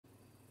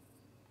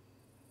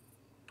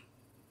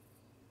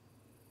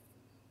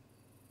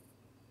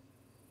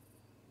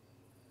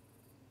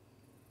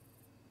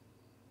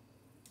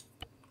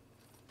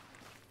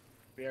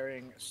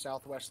bearing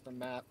southwest of the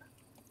map.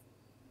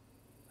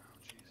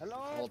 Hello.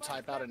 We'll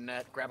type out a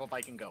net, grab a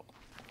bike, and go.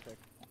 Okay.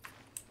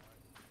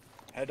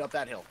 Head up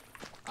that hill.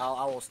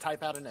 I will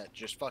type out a net.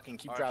 Just fucking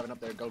keep driving up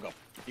there. Go, go.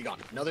 Be gone.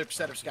 Another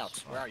set of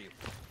scouts. Where are you?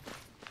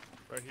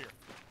 Right here.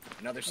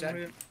 Another set?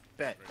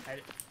 Bet.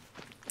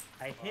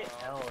 I hit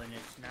L and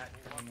it's not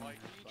coming on.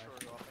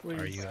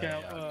 Are you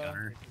Scout,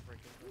 gunner?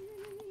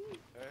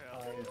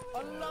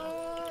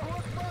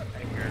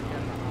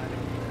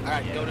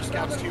 Alright, go to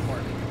scouts 2 more.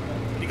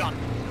 Be gone.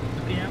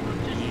 Okay, I'm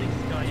just 6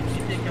 guys.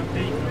 You take a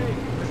big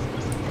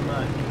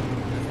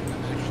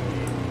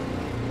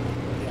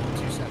Yeah,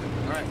 2-7.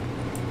 Alright.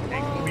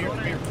 Hey, come here,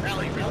 come here.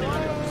 Rally, rally,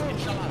 rally. Just get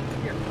shot out.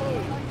 Here.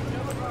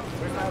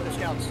 Where's my other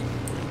scouts?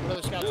 What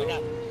other scouts I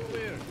got?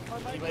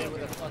 Anybody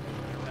with a fucking...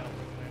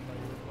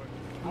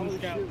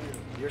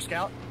 You're a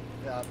scout?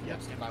 Yeah,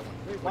 stand by one.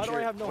 Wait, why do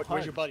I have no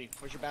Where's your buddy?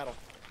 Where's your battle?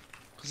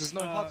 Because there's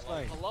no hot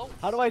flag.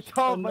 How do I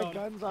tell my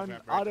guns on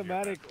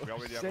automatic We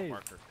already have a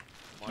marker.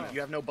 You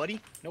have no buddy?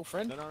 No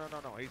friend? No.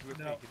 He's with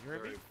me. Can you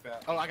hear me?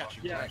 Oh, I got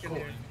you. Yeah, Alright, I can cool.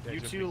 hear You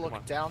just two look come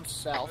on. down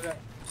south.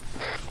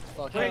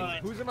 Fucking Hey,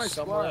 who's in my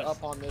somewhere squad?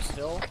 up on this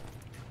hill.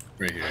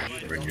 Right here.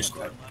 Right in your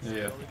squad.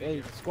 Yeah.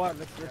 Hey, squad,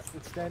 let's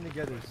stand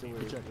together so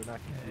we're not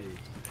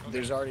confused.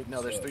 There's already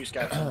there's 3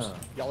 scouts.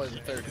 Y'all are the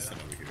 3rd.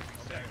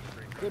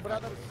 Okay, but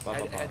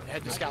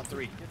Head to scout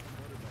 3.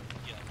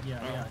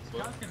 Yeah.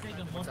 Scouts can take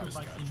the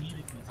motorbikes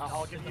immediately.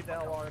 I'll give you the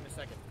LR in a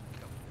second.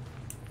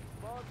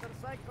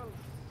 Motorcycles.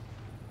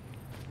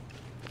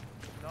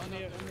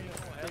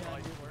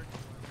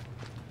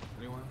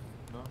 Anyone?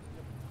 No?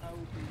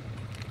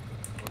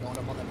 We're going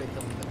up on that big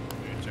hill.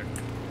 Check.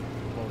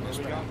 Whoa,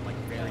 we got like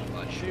very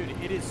much. Dude,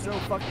 it is so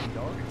fucking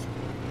dark.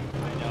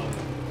 I know.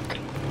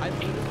 I can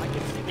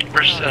see the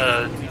Where's,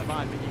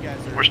 but you guys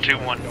are where's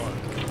 2-1?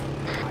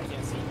 I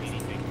can't see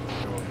anything.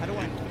 How do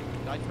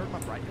I turn my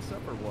brightness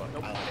up or what?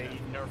 Nope. They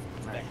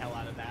nerfed the hell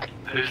out of that.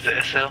 Who's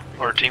the SL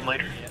or team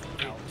leader?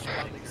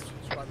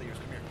 Squad leaders,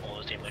 come here.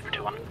 Well, team leader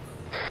 2-1.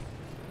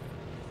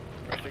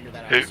 I'll figure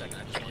that out Who? in a second. I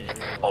just wanted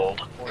to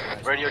Old.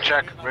 Radio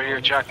check.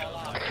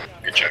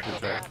 Good check.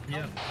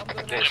 Yeah.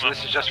 Okay, so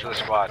this is just for the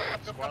squad.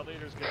 Squad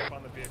leaders get up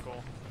on the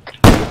vehicle.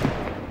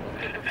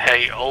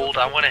 Hey, old,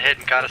 I went ahead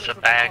and got us a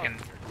bag and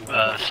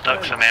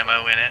stuck some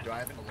ammo in it. Do I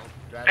have it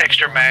alone?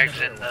 Extra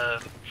mags and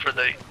for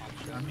the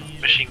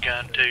machine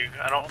gun too.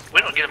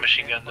 We don't get a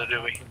machine gun though,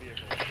 do we?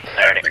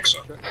 There it is.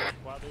 So.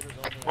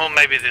 Well,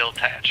 maybe they'll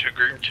attach a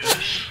group to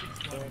us.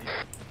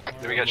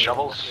 Do we get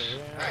shovels?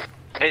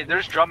 Hey,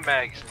 there's drum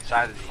mags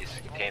inside of these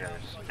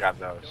containers. Grab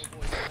those.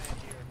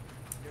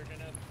 You're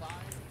gonna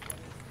find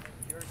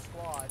your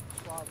squad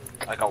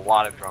leader. Like a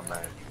lot of drum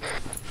mags. You're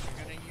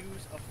gonna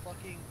use a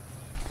fucking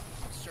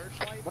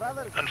searchlight.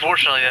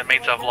 Unfortunately, that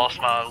means I've lost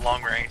my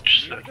long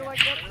range. So. What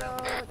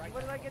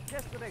did I get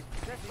yesterday?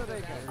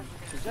 Yesterday.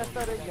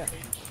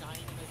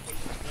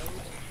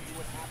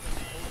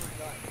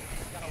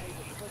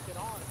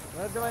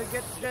 What did I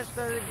get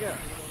yesterday?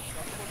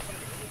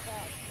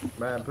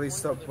 Man, please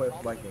stop playing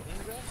Viking.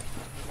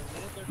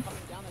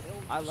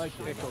 I like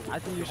it. I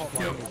think you should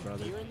kill me,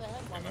 brother.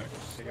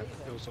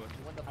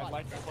 I'd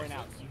like to point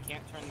out, you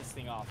can't turn this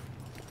thing off.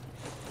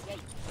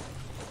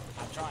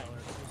 I'm trying.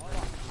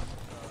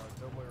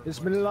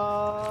 Bismillah,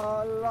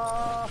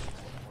 Allah.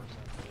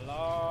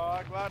 Allah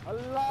Akbar.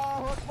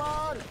 Allahu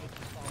Akbar.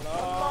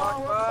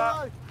 Allahu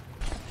Akbar.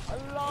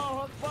 Allahu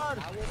Akbar.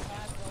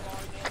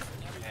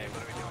 Hey,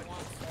 what are we doing?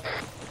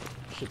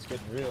 Shit's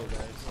getting real,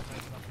 guys.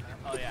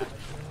 Oh yeah.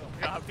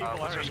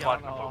 What's your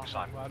squad gonna focus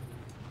on?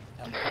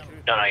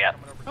 No, not yet.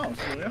 Oh,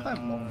 so we don't have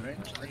long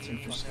range. That's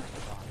interesting.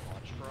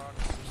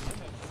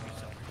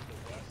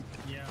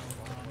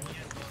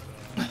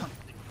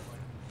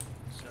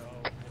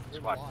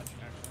 Squad. What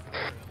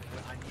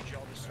I need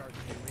y'all to start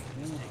doing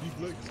is taking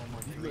the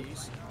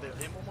M113s. The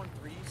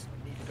M113s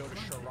need to go to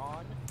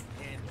Sharon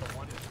and the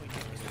one between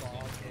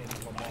Moscow and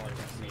Lamar,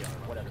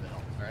 whatever the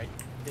hell, alright?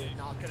 They're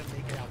not gonna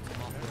make it out to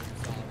Moscow.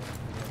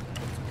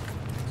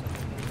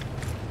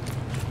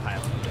 Hey,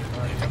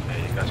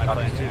 you guys got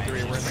it? 2,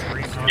 3, we're in the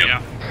green zone.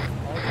 Yeah.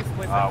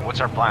 What's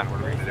our plan?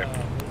 What are we gonna do?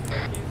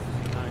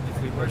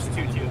 Where's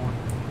 2-2?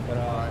 But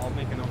I'll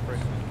make an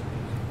operation.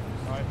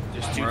 Alright.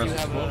 Does 2-2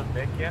 have a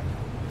Vic yet?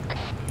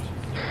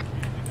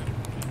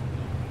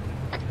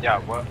 Yeah,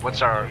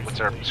 what's our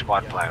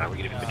squad plan? Are we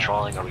gonna be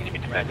patrolling? Are we gonna be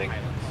defending?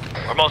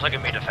 We're most likely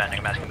going to be defending.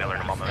 I'm asking Miller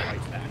in a moment.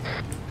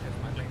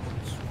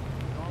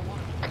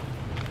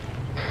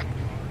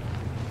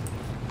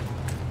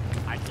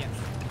 I can't.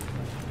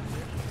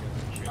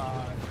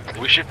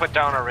 We should put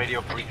down our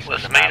radio freaks.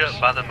 Let's meet up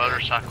by the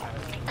motorcycle.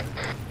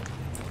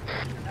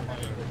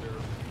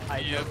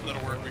 Yeah,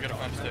 that'll work. We got a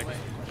pump stick.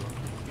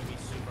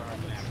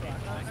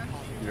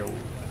 Yo.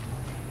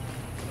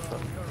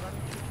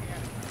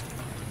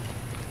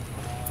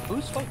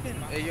 Who's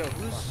fucking? Hey yo,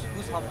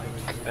 who's hopping?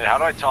 Hey, how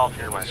do I tell if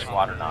you're my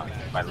squad or not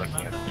by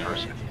looking at the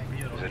person?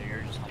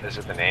 Is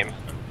it the name?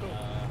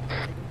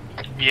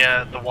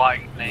 Yeah, the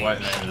white names. White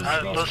names.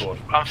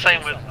 I'm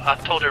saying I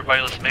told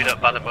everybody let's meet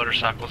up by the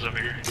motorcycles over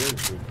here.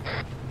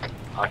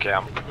 Okay,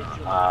 I'm.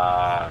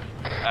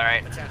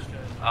 Alright,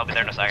 I'll be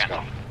there in a second.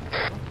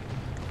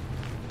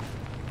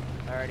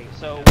 Alrighty,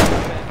 so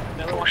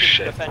Miller Oh wants to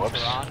shit, defend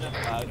whoops.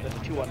 Tehran, with the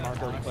 2-1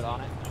 marker we put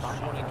on it. So let's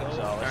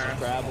just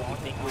grab what we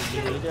think we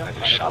need, I but just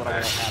it's shot what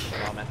I back. don't have at the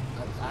moment.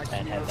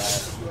 And head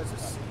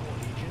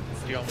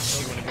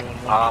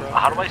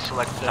How do I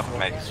select the type of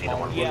magazine I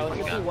want to yeah, put let's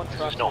in just do the one gun?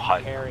 truck There's no to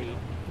height. carry.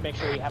 Make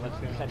sure we have a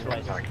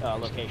centralized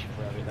location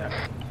for everything.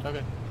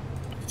 Okay.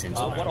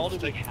 What all do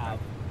we have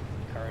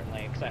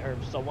currently? Because I heard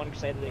someone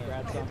say that they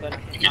grabbed something. I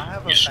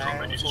have a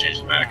bag full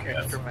of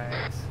extra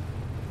mags.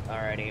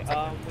 Alrighty,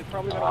 we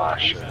probably gonna want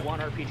at least shit. one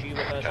RPG with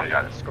us, Okay,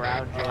 got it.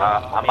 scrounge it,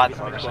 I'm maybe about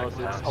some to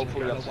explosives,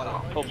 hopefully so.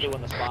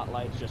 in the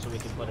spotlights, just so we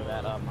can put them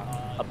at a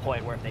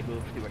point where if they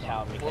move through a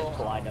town, we can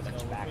collide them and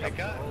just back I up.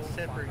 got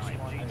separate so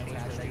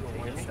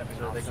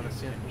are they gonna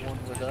send one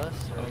with us?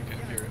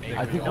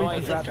 I think No, we I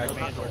can just- grab I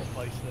that.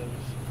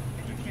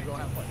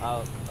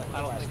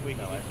 I don't think we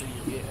can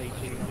get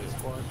 18 on this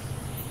squad.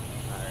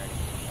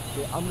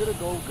 Yeah, I'm gonna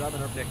go grab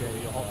an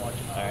RPG. I'll watch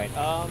it. Alright,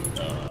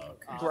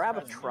 grab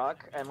a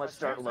truck and let's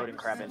start loading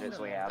crap into it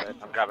so we have it.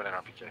 I'm grabbing an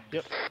RPG.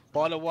 Yep.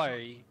 By the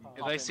way,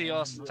 if they see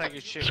us take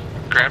a ship,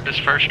 Grab this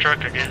first truck,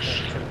 I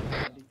guess.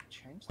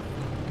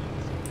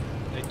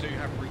 they do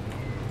have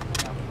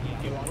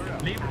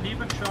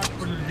Leave a truck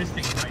for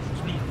logistics, guys.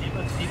 Please, leave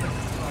a truck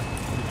for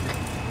logistics.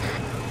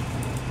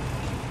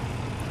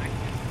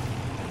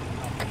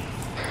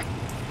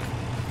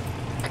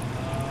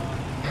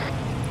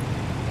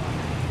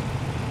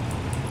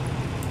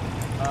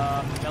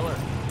 Miller.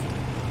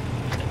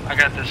 I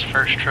got this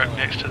first truck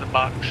next to the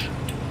box.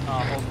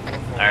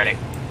 Alrighty.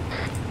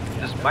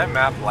 Does my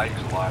map lags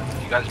a lot?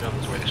 Do you guys know if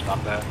there's a way to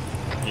stop that?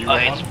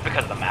 It's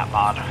because of the map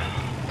mod. Yeah,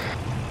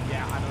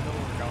 I don't know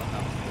where we're going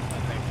now. I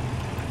think.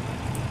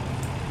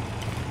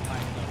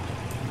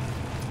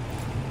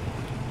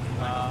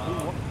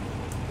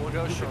 We'll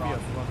go Should be a Sharon.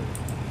 floater.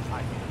 I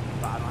can,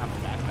 but I don't have a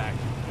backpack.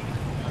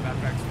 My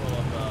backpack's full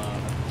of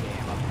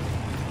jam.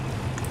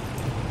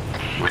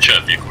 Which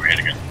vehicle we're in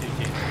again?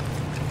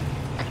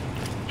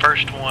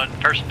 First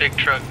big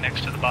truck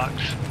next to the box.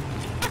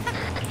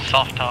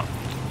 Soft top.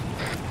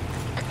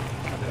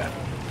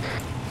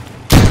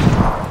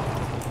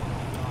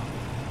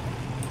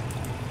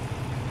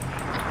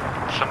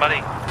 Somebody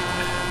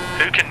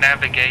who can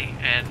navigate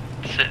and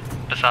sit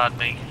beside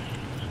me,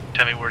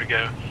 tell me where to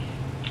go.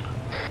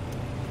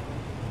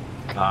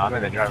 I'm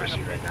in the driver's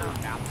seat right now.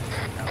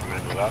 I'm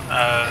gonna move up.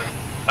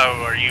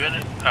 Oh, are you in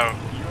it? Oh,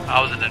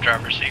 I was in the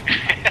driver's seat.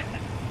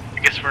 I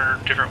guess we're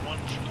different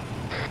ones.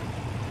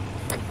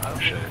 Oh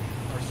shit.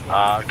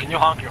 Can you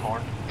honk your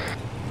horn?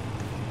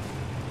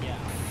 Yeah.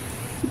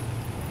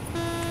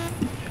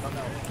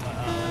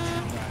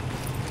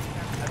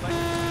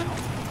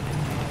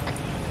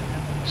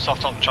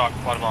 soft top truck,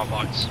 one of our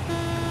bikes.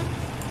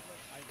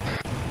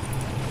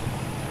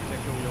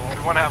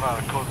 We want to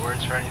have code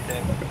words for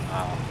anything.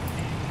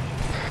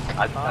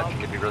 I think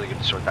it'd be really good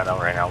to sort that out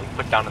right now. We can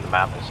put down in the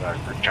map as our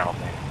group channel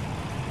thing.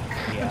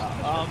 Yeah.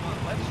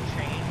 Let's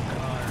change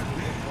our.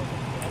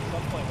 At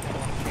some point, we're gonna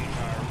want to change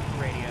our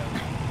radio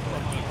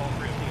from the home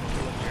frequency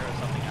to a 0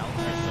 something else,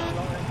 so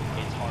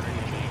it's harder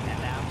to change that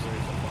now. So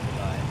there's some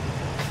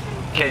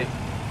Okay,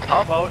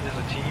 how about as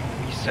a team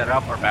we set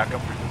up our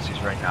backup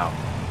frequencies right now?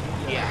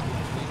 Yeah.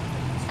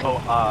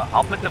 So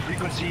I'll put the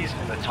frequencies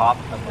in the top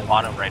and the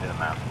bottom right of the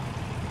map.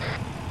 Yeah,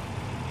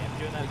 I'm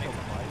doing that thing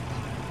for lights.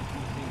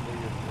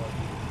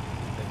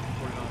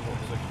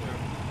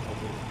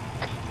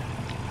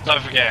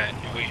 Don't forget,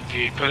 if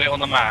you put it on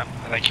the map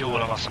and they kill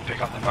one of us and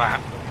pick up the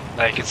map,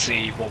 they can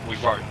see what we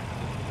wrote.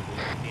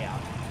 Yeah.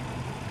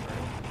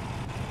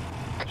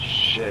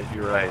 Shit,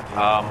 you're right.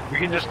 We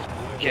can just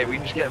get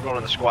everyone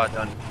on the squad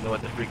done, know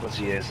what the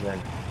frequency is, and then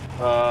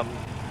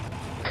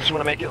just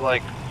want to make it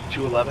like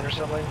 211 or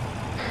something.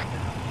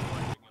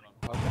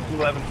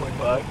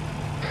 211.5.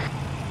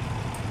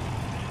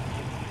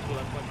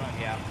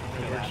 Yeah.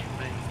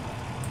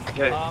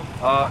 Okay.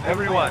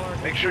 Everyone,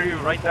 make sure you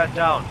write that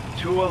down.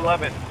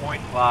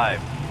 211.5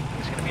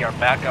 is going to be our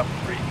backup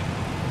freak.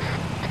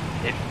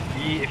 If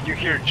you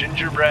hear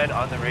gingerbread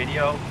on the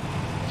radio,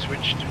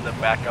 switch to the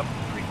backup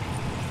freak.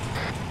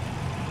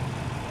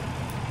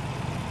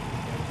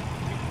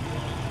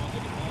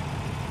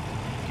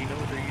 Do you know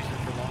what they're using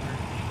for longer?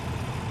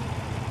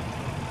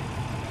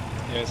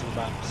 Yeah, it's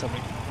about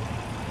 70.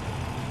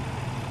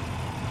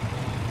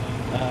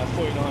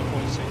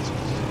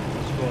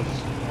 49.6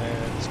 squads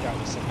and scout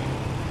was 70.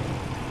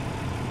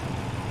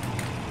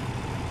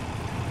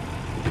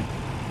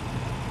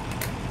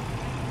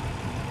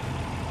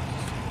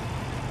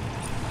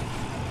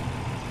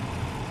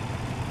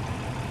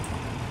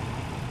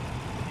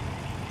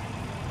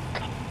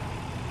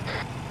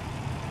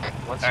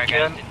 Once Alright,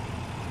 again, guys.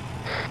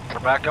 our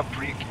backup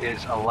freak is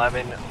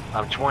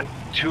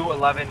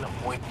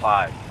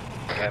 211.5.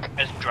 Okay.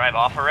 Just drive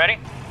off already?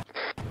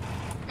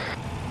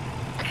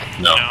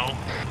 No.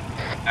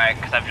 Alright,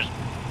 because I've just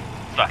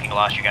fucking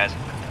lost you guys.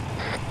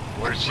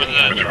 Where's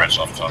We're the rest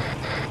off top.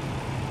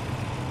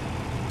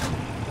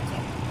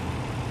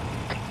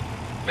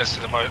 Next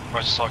to the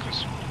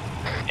motorcycles.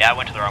 Yeah, I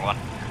went to the wrong one.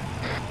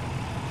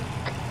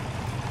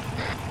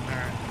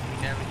 Alright, we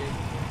navigate.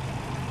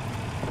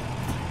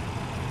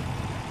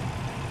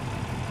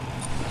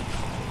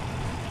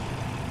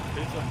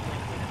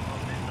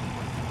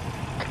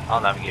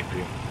 I'll navigate for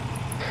you.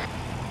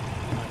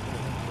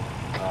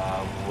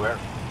 Where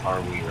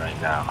are we right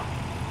now?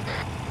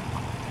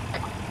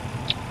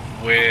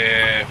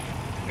 We're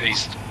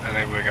east, and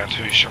then we're going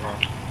to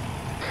Sharon.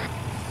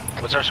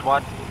 What's our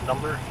squad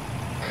number?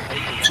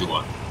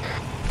 2-1.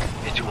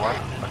 821?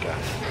 Okay.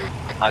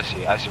 I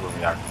see where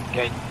we are.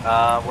 Okay,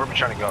 where are we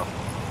trying to go?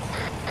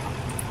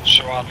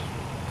 Sharon,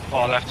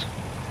 far left.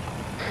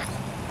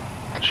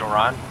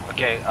 Sharon?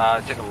 Okay,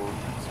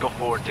 go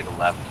forward, take a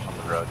left on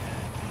the road.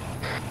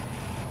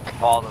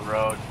 Follow the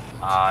road.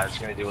 It's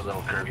gonna do a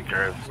little curvy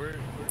curve.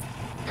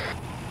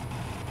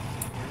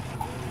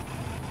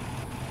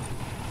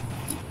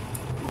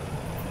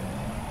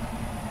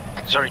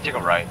 Sorry, take a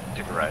right.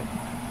 Take a right.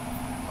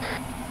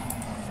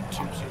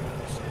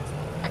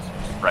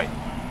 Right.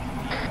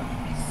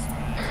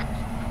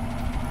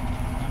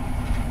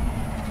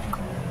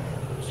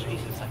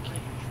 Jesus, I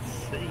can't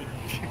see.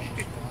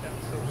 I'm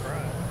so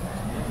proud.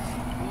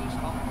 Who's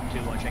talking to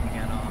checking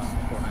in on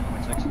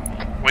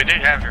 49.6? We do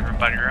have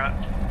everybody, right?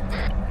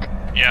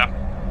 Yeah.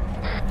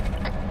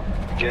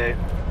 Okay.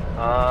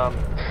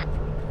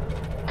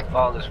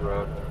 Follow this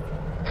road.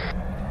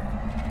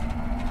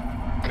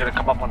 We're gonna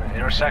come up on an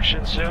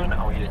intersection soon.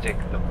 I want you to take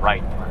the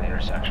right on the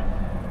intersection.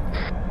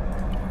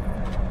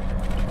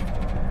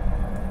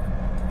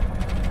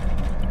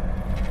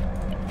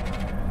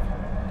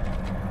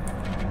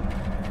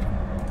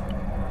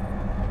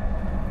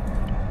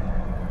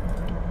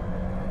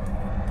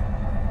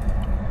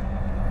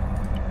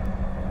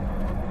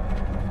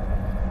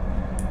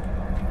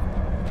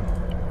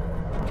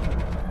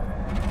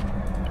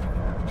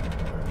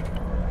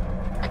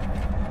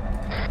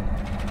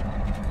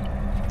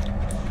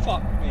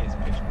 Fuck me, it's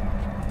pitch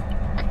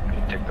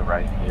black. Take the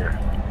right here.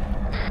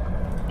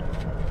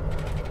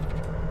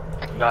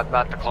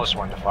 Not the close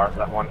one,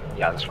 that one.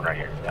 Yeah, this one right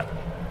here. Yeah.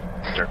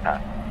 Dirt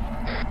path.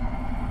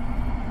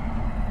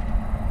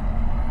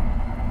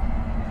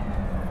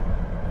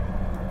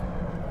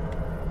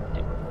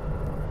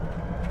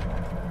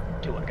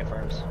 Two one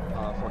confirms.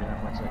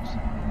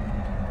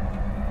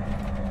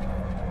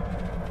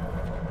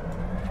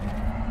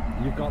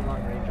 49.6. You've got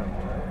long range on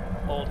you,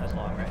 right? Old has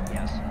long range,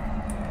 yes.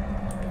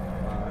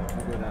 If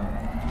you go down,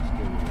 just go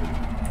your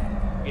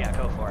Yeah,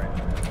 go for it.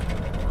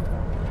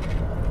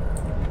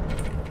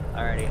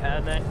 Alrighty,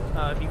 and then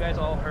if you guys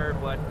all heard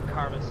what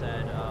Karma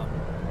said,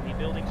 the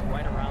buildings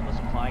right around the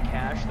supply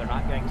cache, they're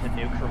not going to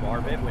nuke from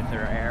orbit with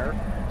their air,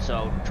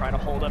 so try to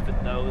hold up in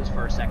those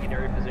for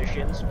secondary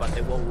positions, but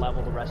they will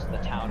level the rest of the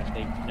town if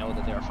they know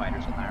that there are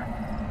fighters in there.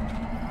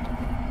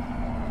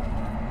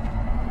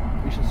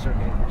 We should start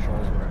getting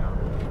patrols around.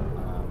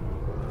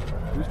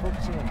 Who's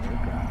focusing on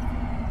aircraft?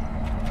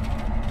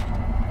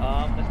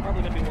 That's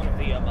probably going to be one of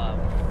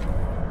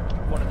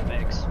the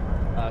bigs,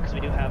 because we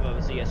do have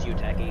a ZSU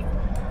techie.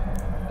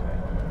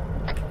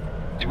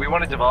 Do we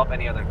want to develop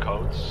any other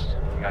codes?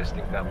 You guys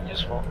think that would be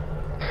useful?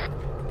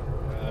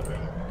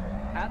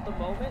 At the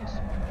moment,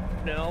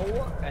 no,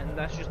 and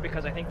that's just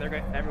because I think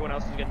everyone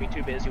else is going to be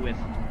too busy with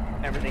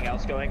everything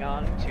else going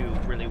on to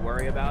really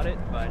worry about it.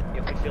 But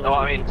if we feel no,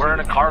 like I mean we're in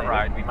a car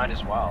ride, we might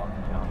as well.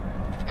 You know?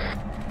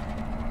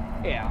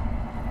 Yeah.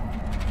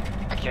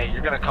 Okay,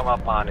 you're gonna come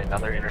up on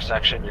another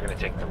intersection. You're gonna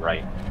take the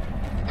right.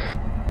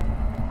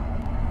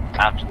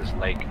 After this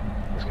lake,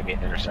 there's gonna be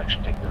an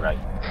intersection. Take the right.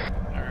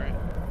 All right.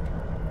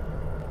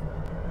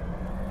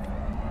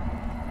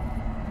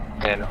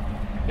 And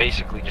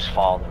basically just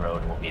follow the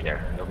road. We'll be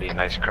there. It'll be a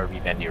nice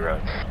curvy, bendy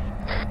road.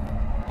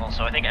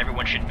 Also, I think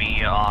everyone should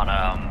be on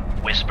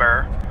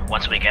Whisper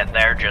once we get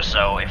there, just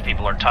so if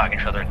people are talking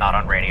to each other not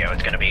on radio,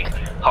 it's going to be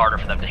harder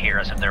for them to hear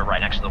us if they're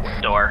right next to the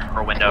door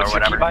or window What's or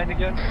whatever. What's the keybind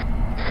again?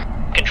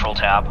 Control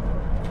tab.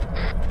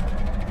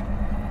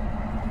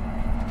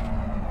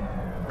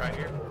 Right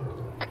here?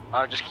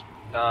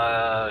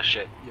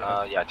 Shit.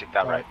 Yeah, take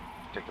that right.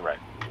 Take the right.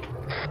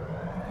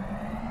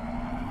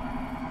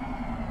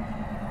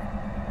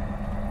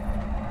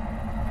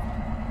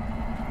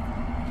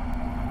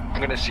 I'm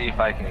gonna see if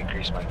I can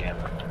increase my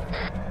gamma.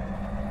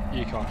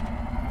 You can't.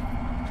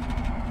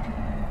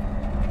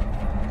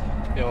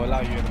 It'll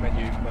allow you in the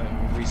menu, but it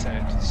will reset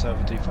it to the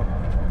server default.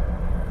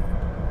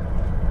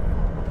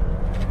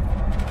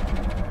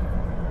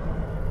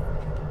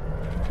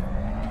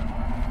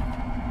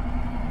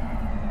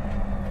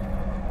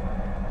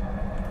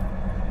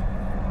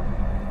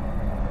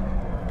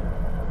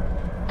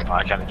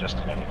 I can't adjust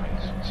it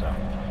anyways, so.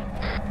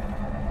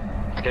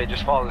 Okay,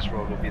 just follow this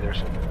road, we'll be there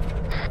soon.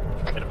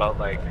 In about,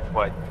 like,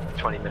 what,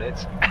 20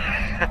 minutes?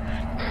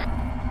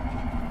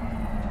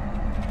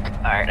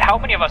 Alright, how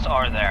many of us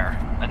are there?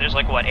 There's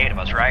like, what, 8 of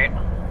us, right?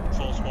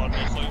 Full squad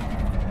mostly.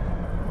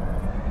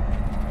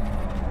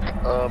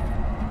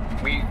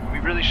 We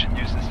really should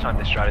use this time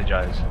to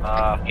strategize.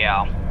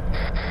 Yeah.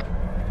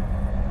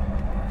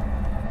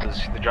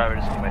 The driver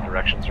doesn't know my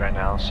directions right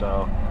now,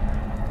 so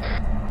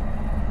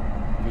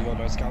We got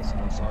no scouts on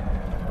our side.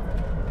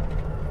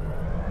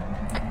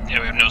 Yeah,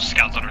 we have no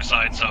scouts on our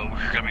side, so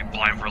we're gonna be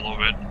blind for a little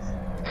bit.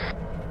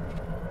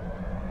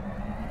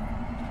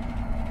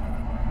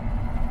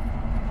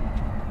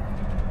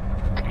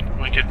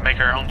 We could make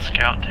our own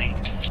scout team.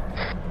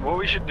 What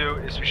we should do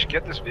is we should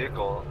get this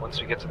vehicle once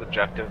we get to the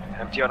objective,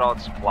 empty out all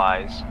its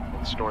supplies,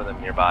 and store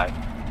them nearby,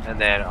 and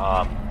then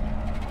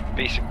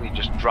basically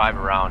just drive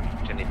around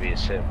pretending to be a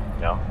civ,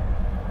 you know?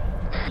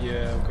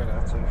 Yeah, we're gonna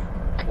have to.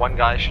 One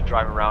guy should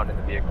drive around in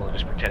the vehicle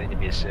just pretending to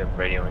be a civ,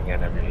 radioing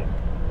in every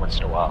once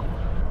in a while.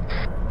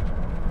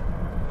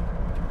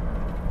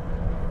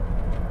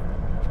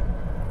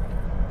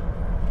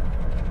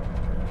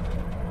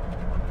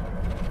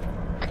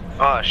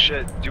 Oh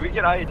shit, do we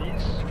get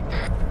IEDs?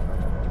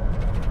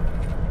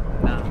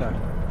 No.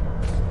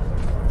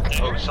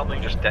 Oh,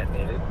 something just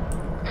detonated.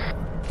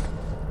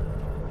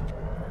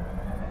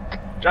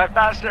 Drive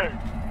faster!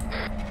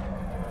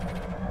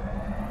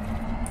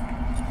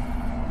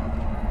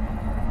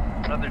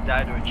 Brother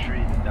died to a tree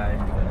that died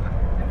with an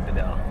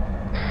infidel.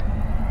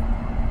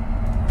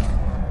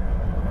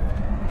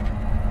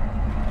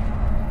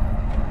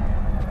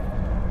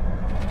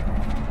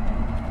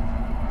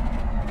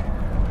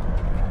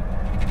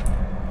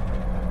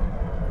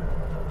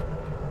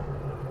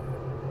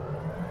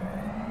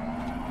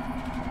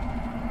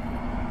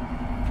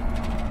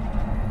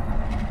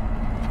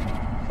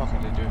 Fuck, I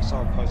did do it.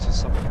 Someone posted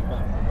something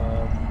about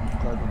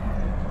global.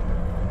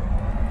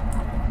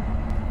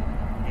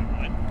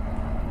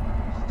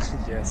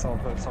 Yeah, someone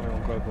put something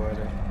on global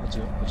earlier. I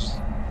just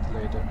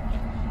deleted it.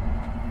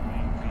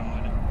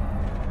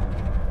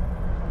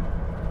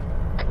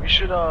 We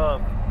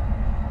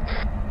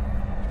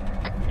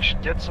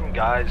should get some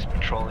guys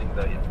patrolling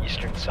the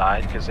eastern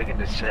side because they can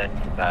descend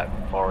from that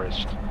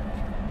forest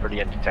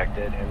pretty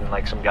undetected, and then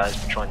like some guys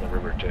patrolling the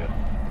river too.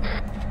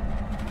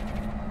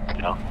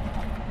 You know?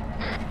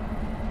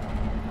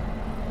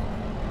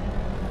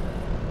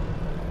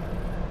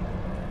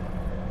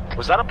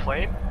 Was that a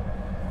plane?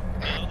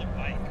 No, the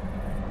bike.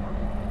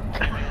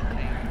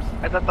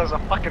 I thought that was a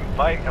fucking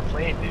bike, a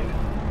plane, dude.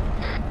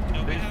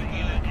 No, we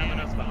have coming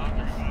up behind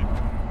us.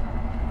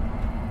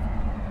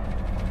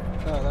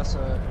 No, that's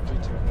a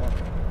G2 one.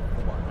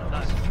 The one.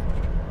 Nice.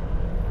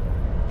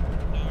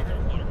 No, I heard a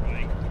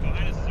motorbike.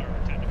 Behind us is our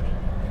technical.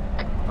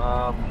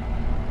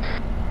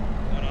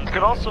 You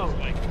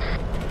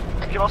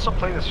could also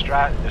play the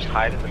strat and just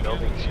hide in the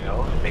buildings, you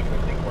know, and make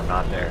them think we're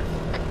not there.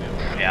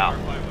 Yeah.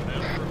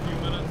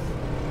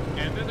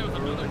 And then there was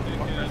another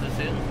dickhead. Is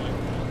this it?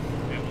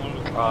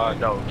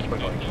 No, keep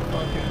going.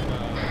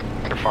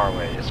 They're far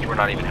away. We're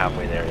not even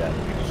halfway there yet.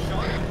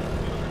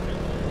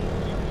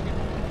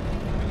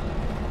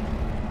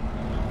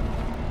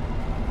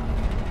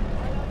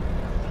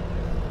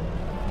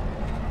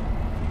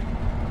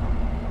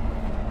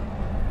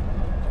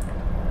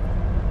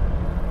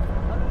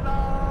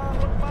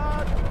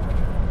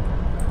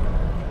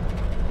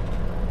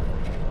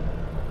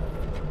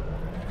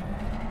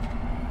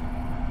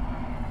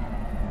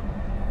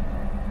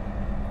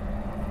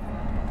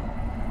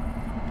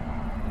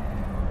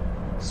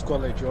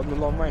 Squad lead, you on the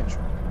long range?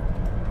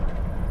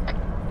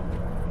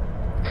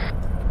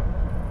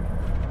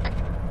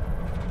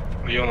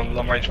 Are you on the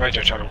long range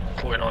radio channel?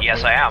 49.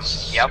 Yes, I am.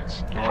 Yep.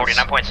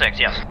 49.6,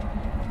 yes.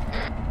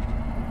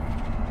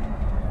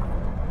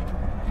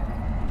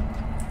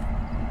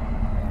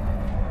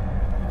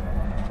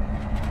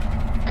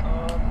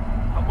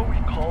 How about we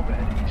call the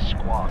enemy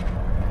squawk?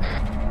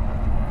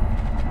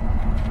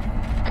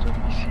 So if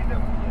we see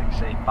them, like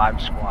say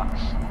 5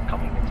 squawks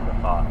coming into the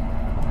thought.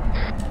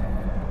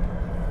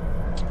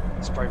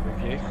 Spray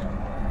review.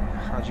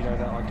 How do you know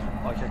that I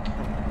can?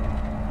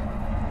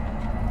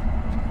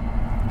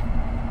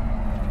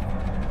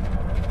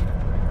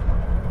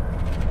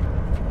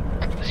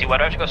 See, why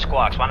do I have to go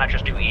squawks? Why not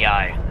just do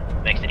EI?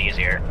 Makes it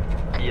easier.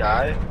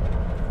 EI?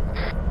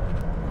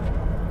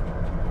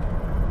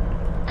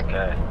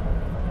 Okay.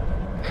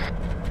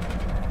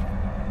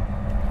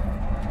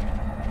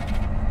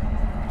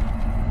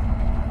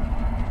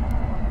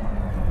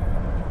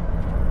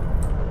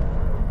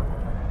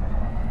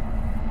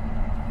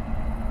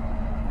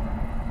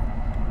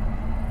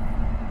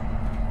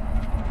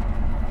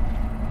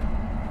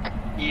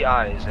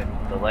 EI is in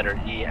the letter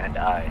E and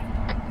I.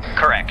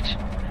 Correct.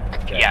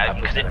 Okay, Yeah,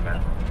 because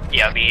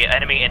it'd be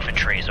enemy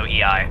infantry, so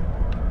EI.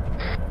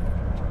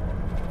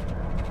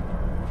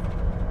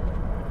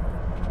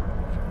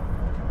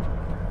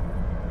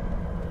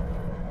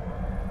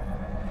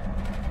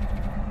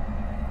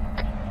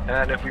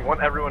 And if we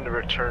want everyone to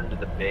return to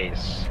the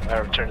base,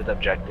 return to the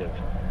objective,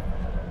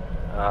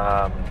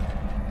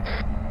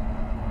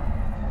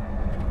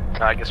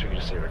 I guess we could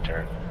just say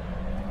return.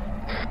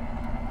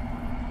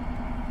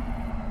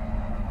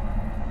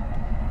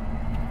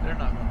 They're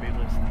not going to be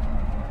listening.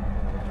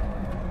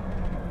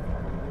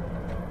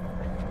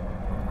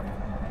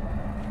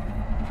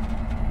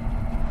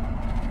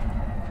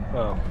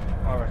 Well,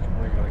 I reckon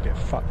we're going to get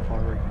fucked by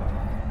Reaper.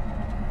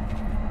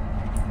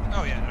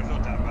 Oh yeah, there's no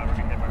doubt about it. We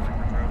get hit by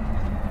Reaper Throat.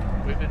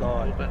 We've been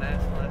whooping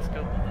ass the last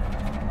couple of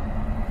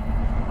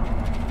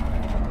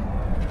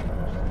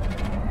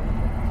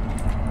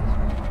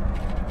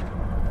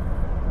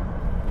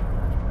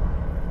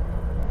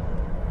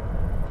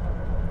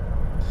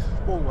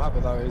What will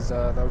happen though is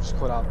they'll just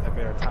call out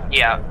their attack.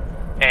 Yeah.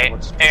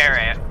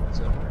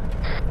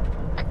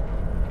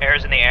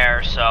 Air's in the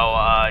air, so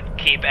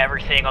keep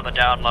everything on the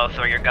down low,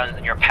 throw your guns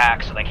in your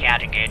pack so they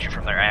can't engage you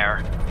from their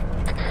air.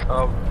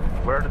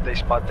 Where did they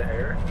spot the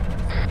air?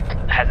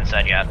 Hasn't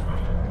said yet.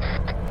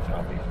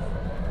 Copy.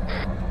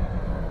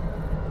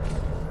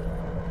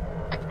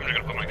 I'm just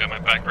gonna put my gun in my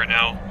back right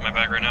now.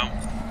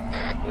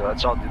 Yeah,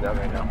 let's all do that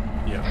right now.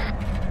 Yeah.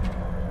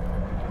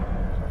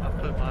 I'll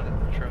put mine in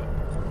the truck.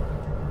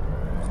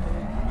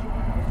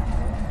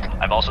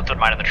 I've also put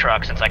mine in the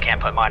truck since I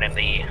can't put mine in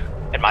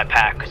my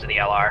pack because of the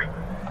LR.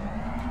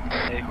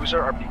 Hey, who's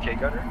our RPK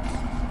gunner?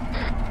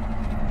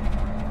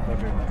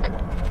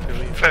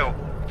 Phil.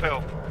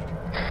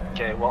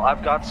 Okay, well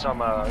I've got some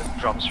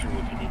drums for you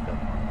if you need them.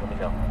 Let me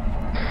know.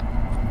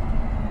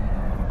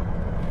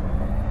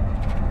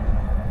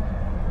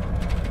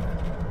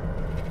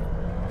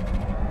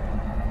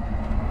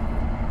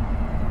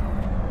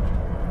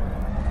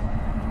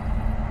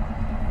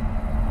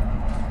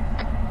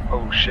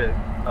 Oh shit.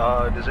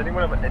 Does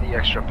anyone have any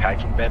extra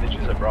packing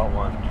bandages? I brought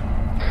one.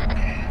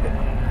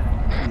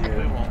 We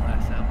won't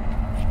last out.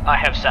 I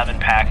have 7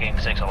 packing,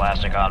 6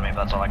 elastic on me,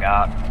 but that's all I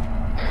got.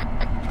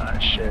 Ah,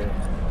 shit.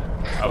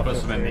 I'll put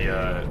some in the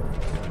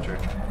infantry.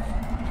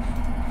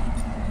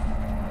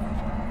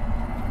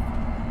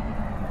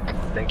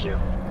 Thank you.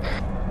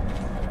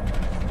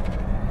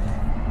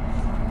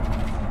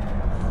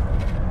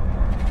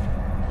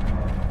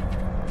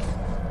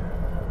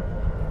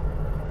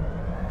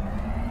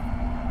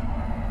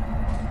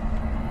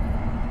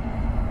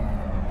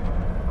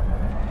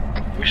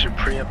 We should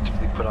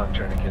preemptively put on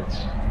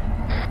tourniquets.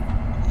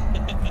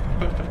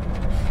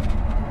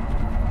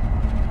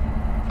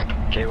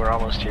 Okay, we're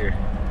almost here.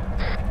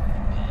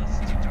 It's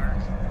too dark.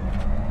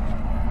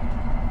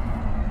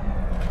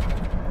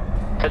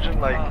 Imagine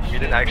like we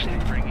didn't actually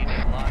bring any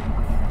light.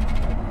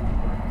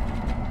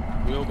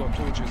 We all got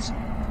torches,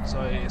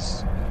 so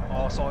it's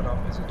our side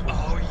up is a torch.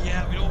 Oh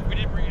yeah, we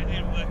didn't bring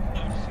anything with it.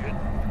 No, just good.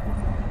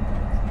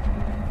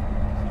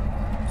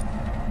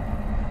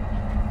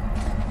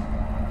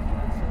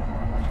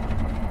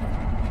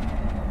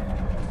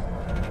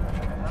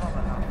 I don't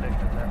know how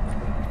effective that would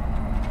be.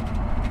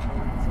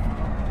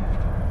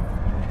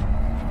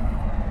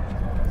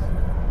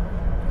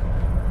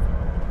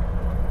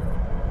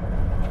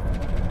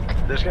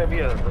 There's gonna be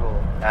a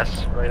little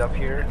S right up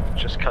here.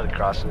 Just cut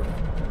across it.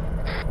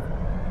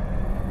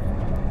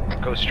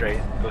 Go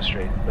straight. Go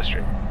straight. Go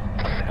straight.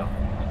 What the hell?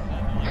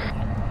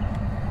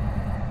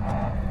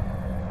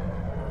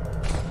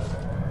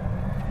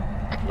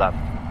 Left.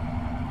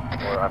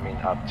 Or I mean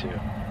up to.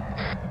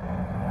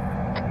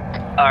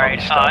 Alright,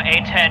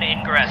 A10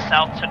 ingress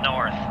south to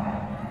north.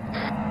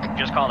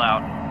 Just called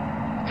out.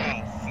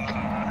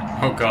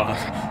 Oh god.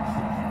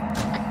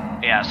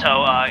 Yeah,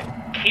 so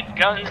keep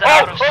guns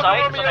out of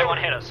sight so they won't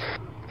hit us.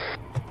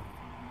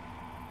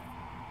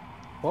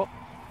 What?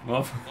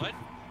 What? What?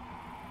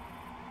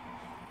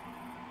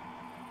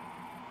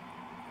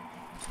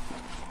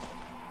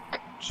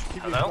 Just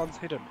keep your Hello? guns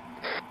hidden.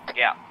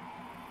 Yeah.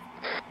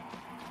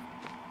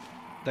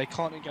 They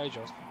can't engage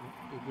us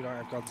if we don't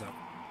have guns out.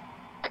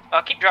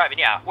 Keep driving,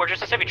 yeah. We're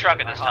just a civic truck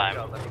at this time.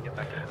 Let me get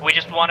back there. We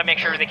just want to make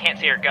sure they can't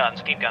see our guns,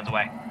 so keep guns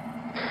away.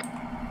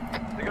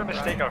 They're gonna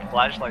mistake our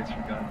flashlights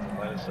for guns and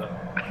light us up.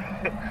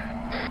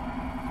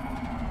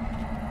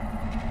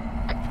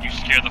 You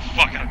scared the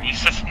fuck out of me. You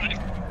said something.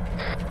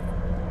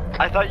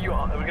 I thought you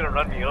were gonna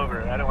run me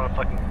over. I didn't want to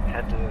fucking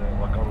head to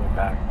walk all the way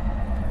back.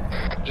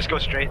 Just go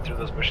straight through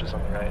those bushes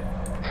on the right.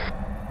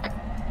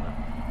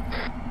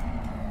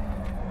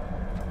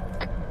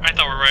 I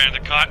thought we were right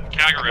into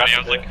COG already. I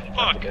was like,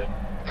 fuck.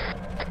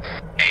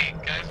 Hey,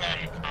 guys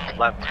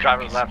Left,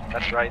 driver left,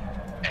 that's right.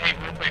 hey,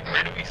 real quick,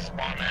 where do we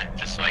spawn at?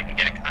 Just so I can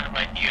get a kind of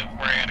idea of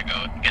where I gotta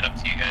go to get up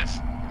to you guys.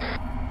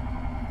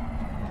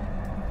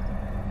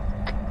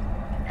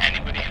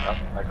 Anybody on?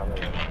 Back on the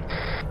right.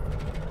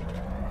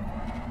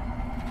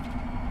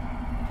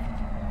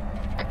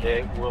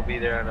 Okay, we'll be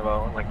there in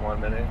about like 1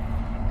 minute.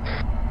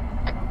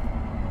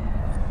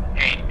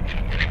 Hey,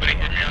 anybody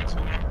hear me on 2-1?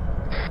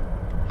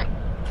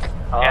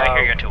 Yeah, I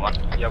hear you on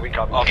 2-1. Yeah, we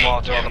copy. I've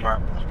marked it on the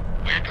map.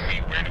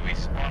 Where do we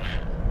spawn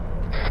at?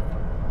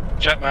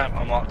 Check map,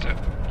 I marked it.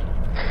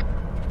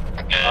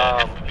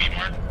 FOB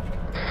mark?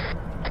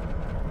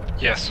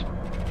 Yes.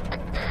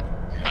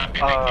 Copy,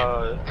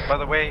 By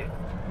the way,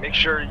 make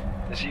sure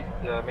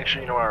make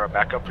sure you know our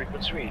backup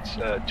frequency. It's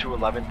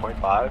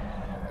 211.5.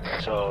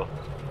 So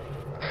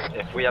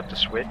if we have to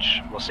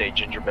switch, we'll say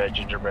gingerbread,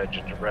 gingerbread,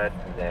 gingerbread,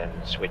 and then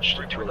switch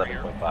to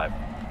 211.5.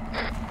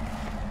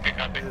 Okay,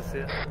 copy. Is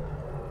this it?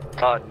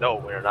 No,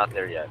 we're not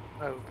there yet.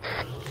 Oh.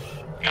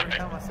 Every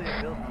time I see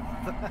a building.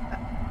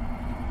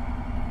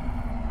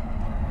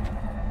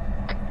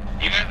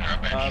 You guys are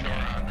up at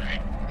Shoron,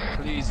 right?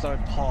 Please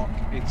don't park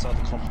inside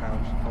the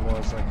compound,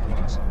 otherwise they can let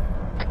us.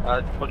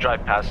 We'll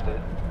drive past it.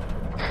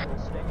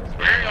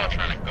 Where are y'all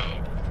trying to go?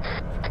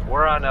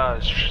 We're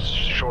on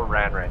Shore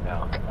Ran right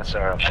now. That's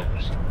our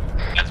focus.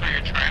 That's where you're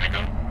trying to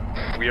go?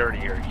 We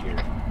already are here.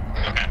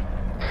 Okay.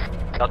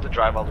 Not to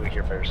drive all the way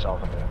here by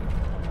yourself.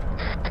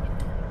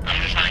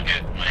 I'm just trying to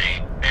get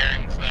my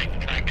bearings so I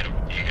can try and get over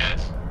to you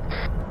guys.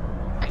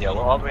 Yeah,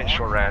 we're all the way in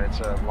Shore Ran.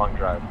 It's a long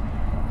drive.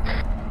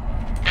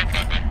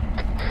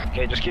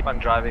 Okay, just keep on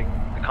driving.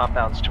 The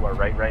compound's to our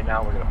right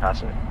now. We're gonna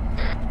pass it.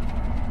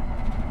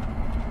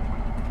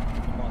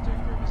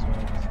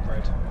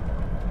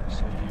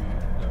 So you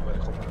know where the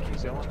compound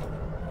is going?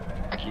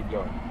 Keep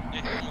going.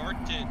 Yeah, who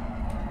marked it?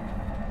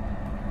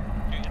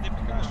 Dude, if they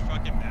pick up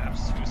fucking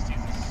maps, who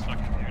sees this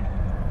fucking dude?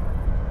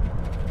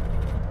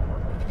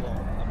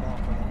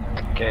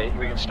 Okay,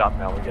 we can stop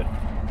now. We're good.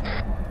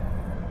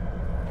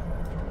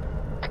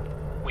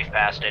 We've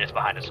passed it. It's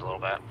behind us a little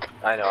bit.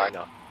 I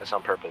know. That's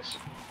on purpose.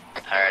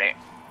 Alrighty.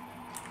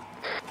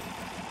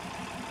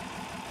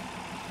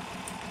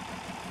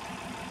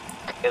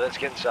 Okay, let's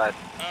get inside.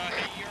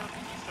 Hey, Europe,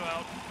 you still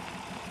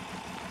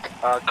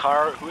out?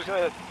 Car, who's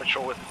gonna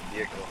patrol with the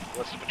vehicle? Who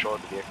wants to patrol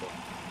with the vehicle?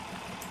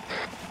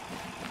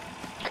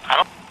 I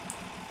don't.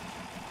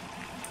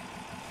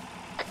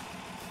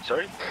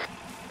 Sorry?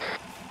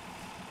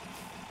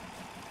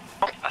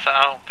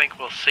 I don't think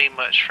we'll see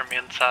much from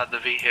inside the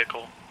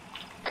vehicle.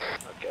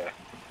 Okay.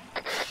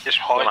 Just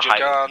hide your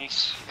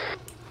guns.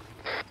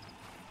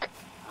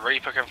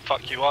 Reaper can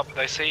fuck you up if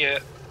they see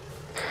it.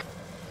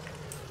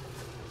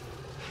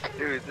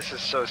 Dude, this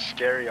is so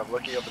scary. I'm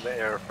looking up in the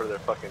air for their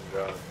fucking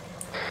drone.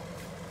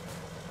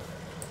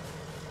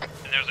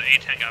 And there's an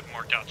A-10 got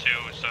marked out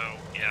too, so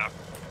yeah.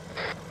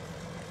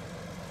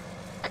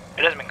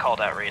 It hasn't been called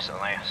out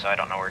recently, so I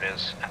don't know where it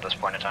is at this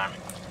point in time.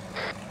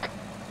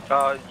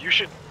 You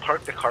should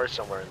park the car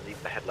somewhere and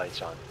leave the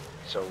headlights on,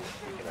 so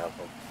we can have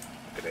them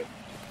look at it.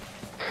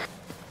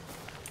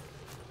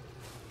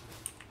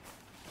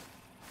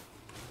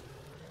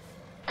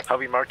 Have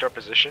we marked our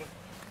position?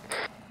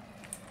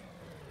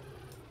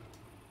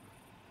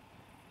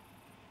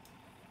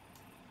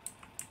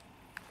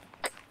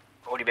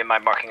 What do you mean by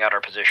marking out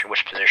our position?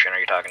 Which position are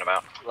you talking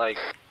about? Like,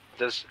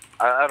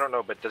 I don't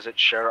know, but does it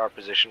share our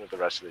position with the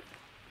rest of the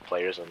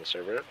players on the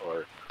server,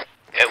 or?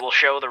 It will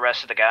show the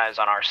rest of the guys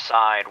on our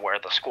side where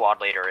the squad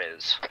leader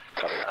is.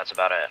 That's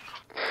about it.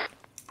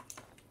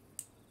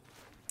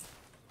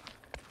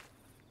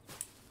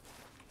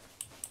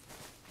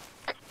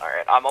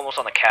 Alright, I'm almost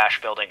on the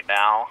cache building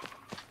now.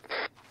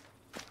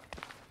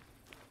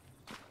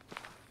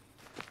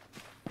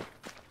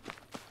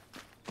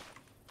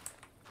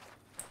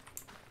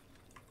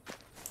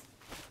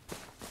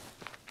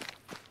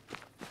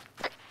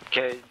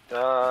 Okay, do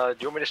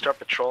you want me to start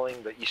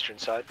patrolling the eastern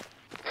side?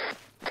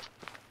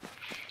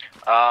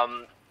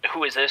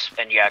 Who is this?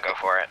 And yeah, go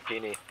for it.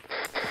 Peony.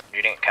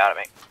 You didn't count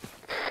at me.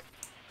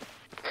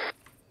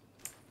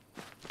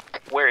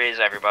 Where is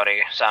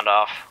everybody? Sound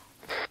off.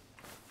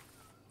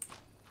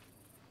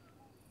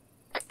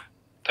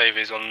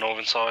 Davy's on the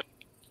northern side.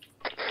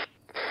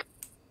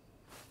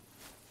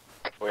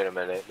 Wait a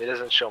minute, it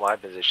doesn't show my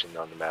position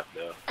on the map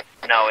though.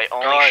 No, it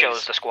only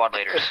shows the squad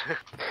leaders.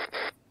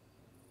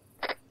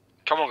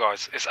 Come on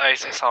guys, it's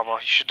Ace, it's Arma, you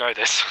should know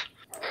this.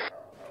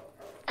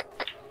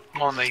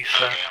 I'm on the east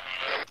side.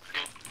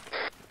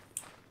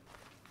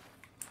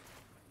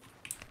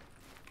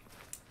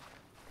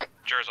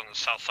 Jared's on the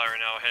south side right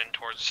now, heading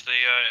towards the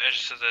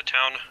edges of the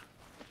town.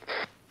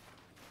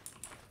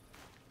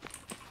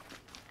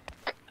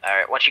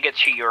 Alright, once you get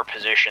to your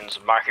positions,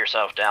 mark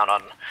yourself down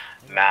on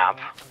map.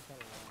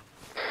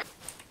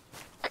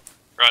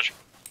 Roger.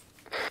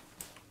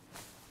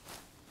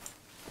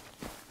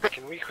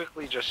 Can we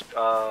quickly just,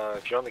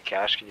 if you're on the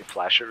cache, can you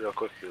flash it real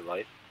quick with your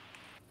light?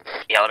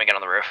 Yeah, let me get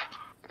on the roof.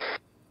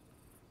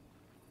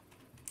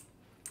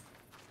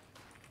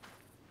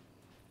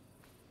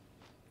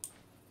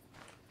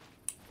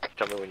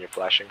 Tell me when you're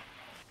flashing.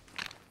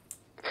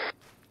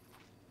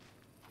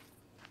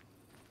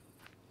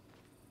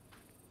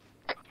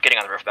 Getting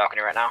on the roof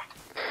balcony right now.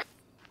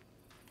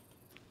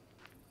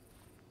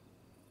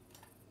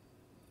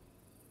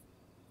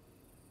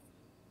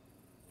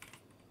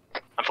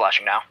 I'm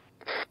flashing now.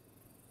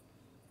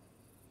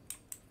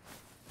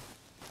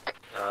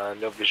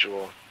 No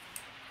visual.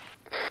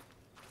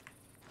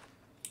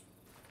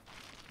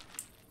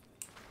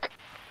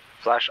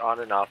 Flash on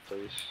and off,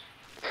 please.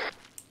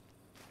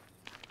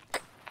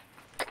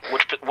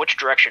 Which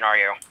direction are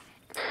you?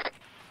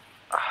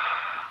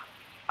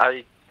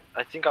 I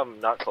think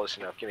I'm not close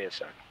enough. Give me a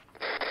sec.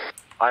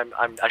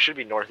 I should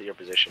be north of your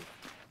position.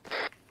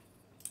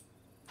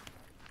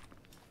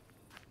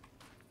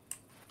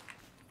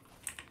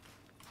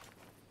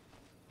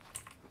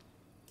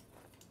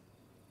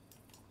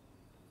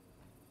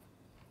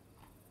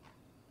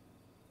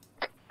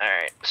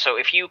 Alright, so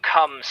if you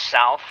come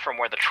south from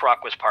where the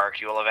truck was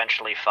parked, you will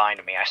eventually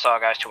find me. I saw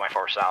guys to my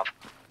 4 south.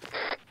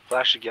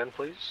 Flash again,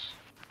 please.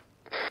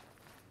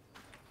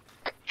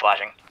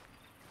 Flashing.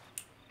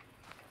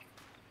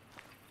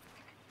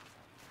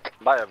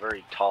 By a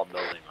very tall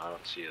building, I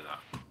don't see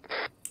that.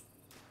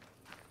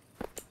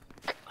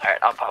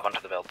 Alright, I'll pop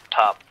onto the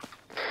top.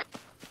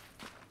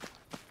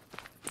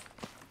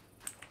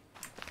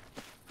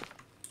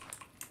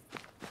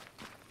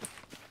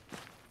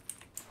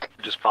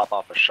 Just pop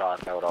off a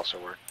shot, that would also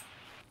work.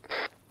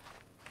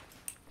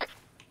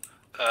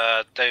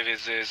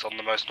 Davies is on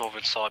the most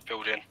northern side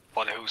building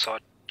by the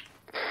hillside.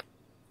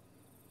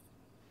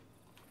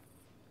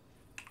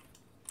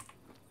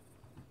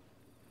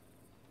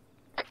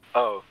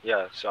 Oh,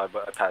 yeah, so I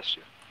passed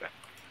you. Okay.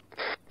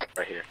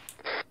 Right here.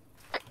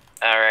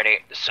 Alrighty,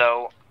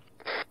 so...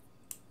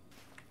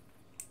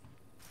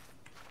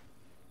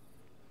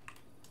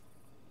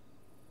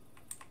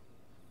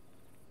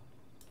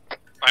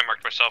 I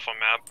marked myself on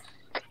map.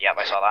 Yep,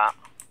 I saw that.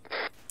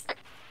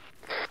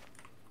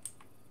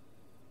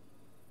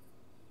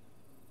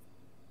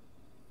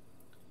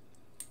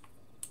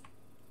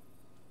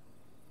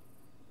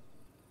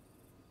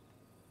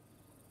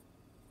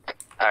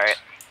 Alright.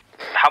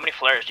 How many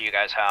flares do you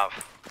guys have?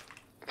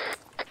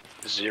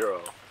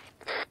 0.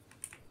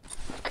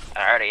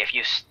 Alrighty, if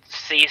you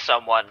see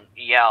someone,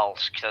 yell,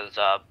 because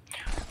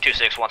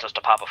 2-6 wants us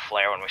to pop a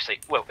flare when we see,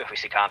 well, if we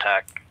see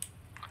contact.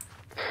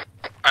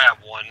 I have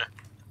one.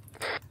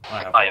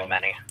 I have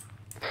many.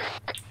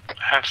 I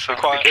have some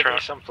Give me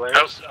some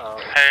flares.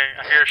 Hey,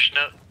 I hear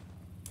Chinook.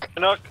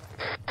 Chinook!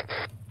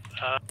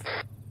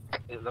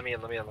 Let me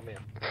in.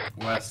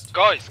 West.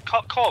 Guys,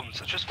 cut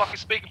comms. Just fucking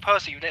speak in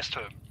person. You next to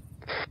him.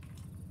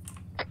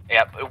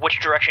 Yep. Which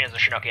direction is the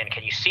Chinook in?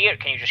 Can you see it? Or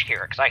can you just hear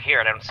it? Because I hear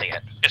it, I don't see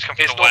it. It's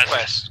coming from the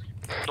northwest.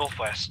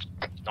 Northwest.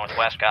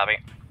 Northwest, copy.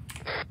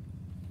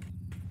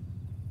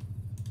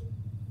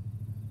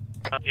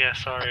 Yeah,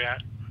 sorry, I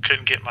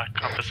couldn't get my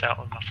compass out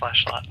with my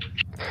flashlight.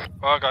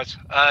 Alright, guys.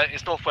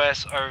 It's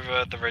northwest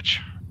over the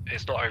ridge.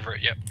 It's not over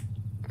it yet.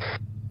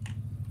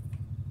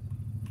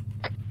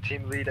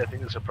 Team lead, I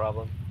think there's a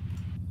problem.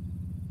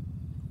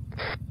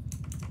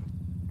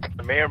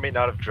 I may or may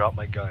not have dropped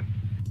my gun.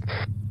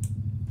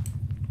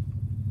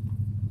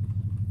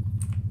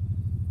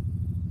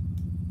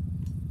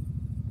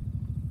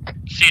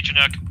 See it,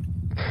 Chinook.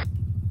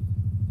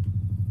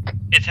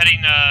 It's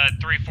heading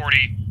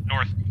 340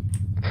 north.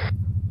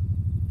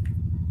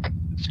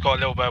 It's got a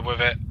little bit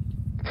with it.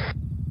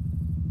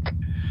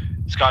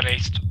 It's going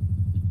east.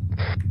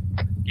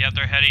 Yeah,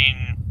 they're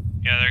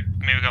heading. Yeah, they're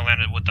maybe gonna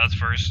land it with us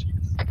first.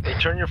 Hey,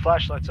 turn your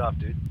flashlights off,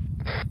 dude.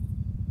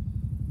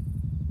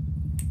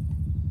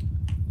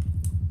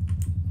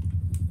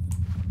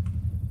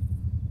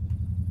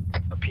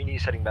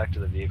 Peony's heading back to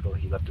the vehicle.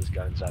 He left his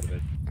gun inside of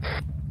it.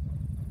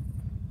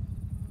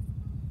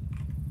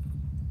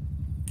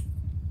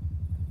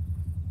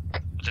 I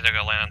think they're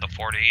gonna land in the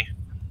 40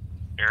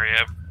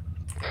 area.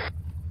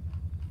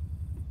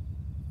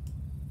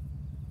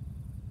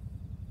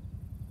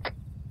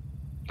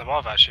 They might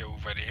have actually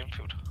already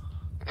infield.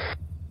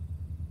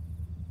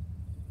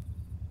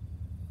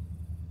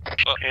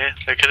 Yeah,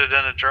 they could have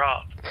done a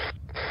drop.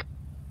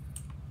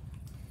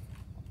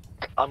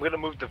 I'm gonna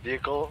move the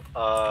vehicle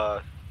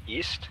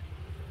east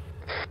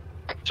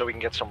so we can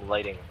get some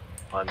lighting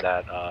on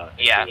that.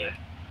 Yeah. Freeway.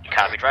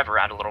 Copy. Drive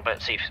around a little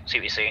bit. See what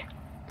you see.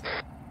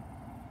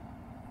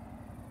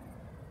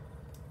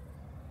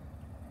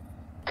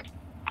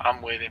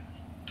 I'm waiting.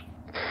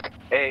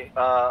 Hey,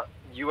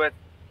 you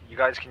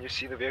guys, can you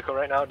see the vehicle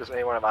right now? Does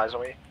anyone have eyes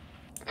on me?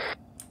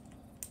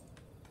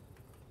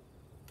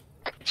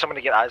 Need someone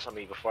to get eyes on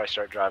me before I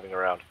start driving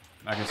around.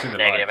 I can see the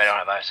Negative. lights. I don't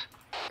have eyes.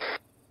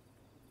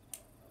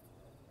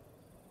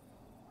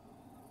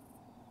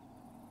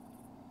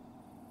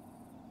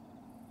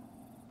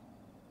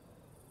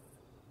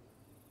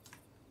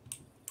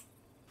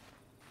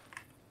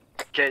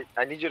 Okay,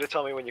 I need you to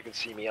tell me when you can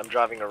see me. I'm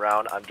driving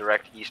around. I'm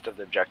direct east of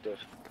the objective.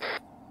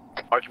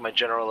 Marking my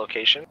general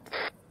location.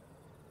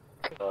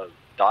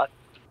 Dot.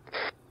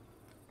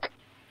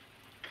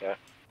 Okay.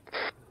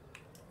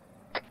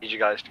 Need you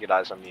guys to get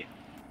eyes on me.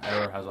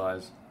 Error has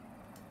eyes.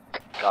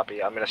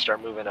 Copy. I'm gonna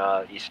start moving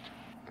east.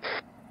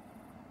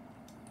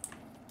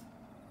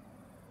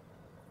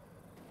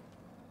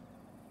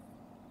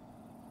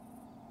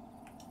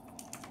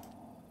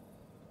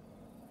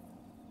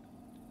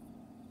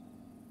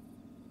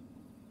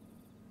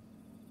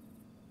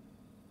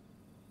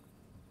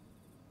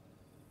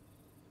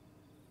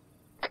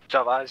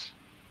 Have eyes?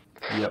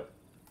 Yep.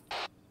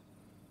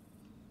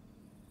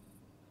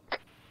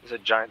 There's a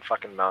giant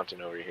fucking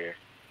mountain over here.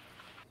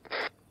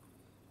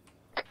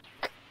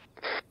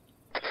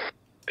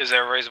 Is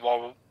there a reason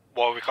why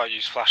we can't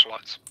use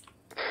flashlights?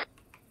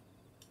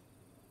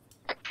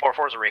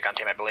 4-4 is a recon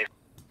team, I believe.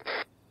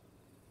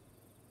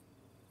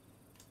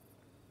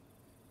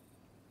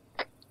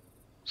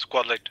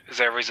 Squad lead, is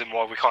there a reason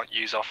why we can't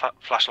use our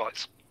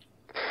flashlights?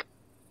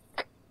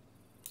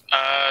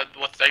 Are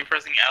you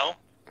pressing L?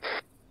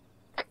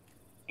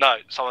 No,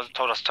 someone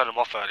told us to turn them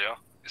off earlier.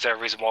 Is there a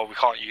reason why we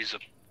can't use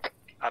them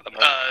at the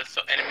moment?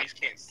 So enemies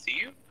can't see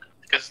you?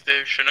 Because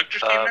the Chinook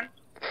just came in?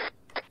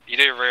 You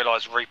do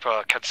realise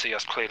Reaper can see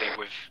us clearly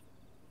with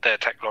their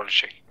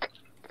technology.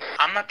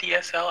 I'm not the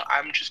SL,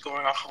 I'm just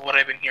going off of what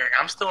I've been hearing.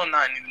 I'm still a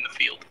 9 in the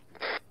field.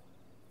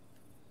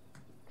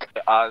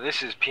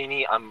 This is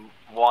Peony. I'm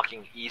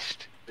walking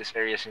east. This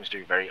area seems to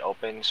be very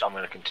open, so I'm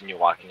going to continue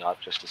walking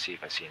up just to see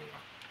if I see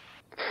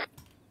anyone.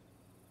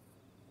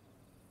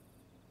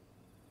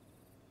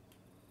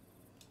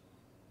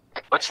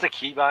 What's the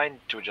keybind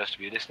to adjust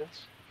view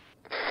distance?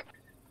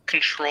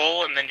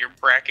 Control and then your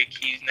bracket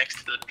keys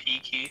next to the P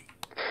key.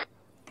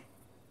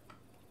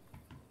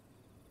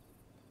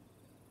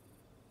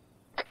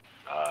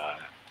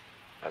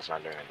 That's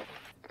not doing anything.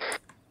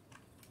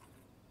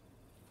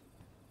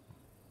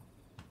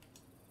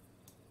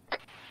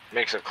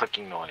 Makes a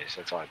clicking noise.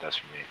 That's all it does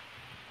for me.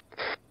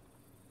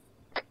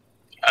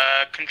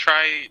 Can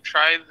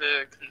try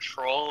the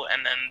control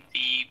and then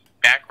the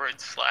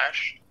backwards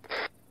slash.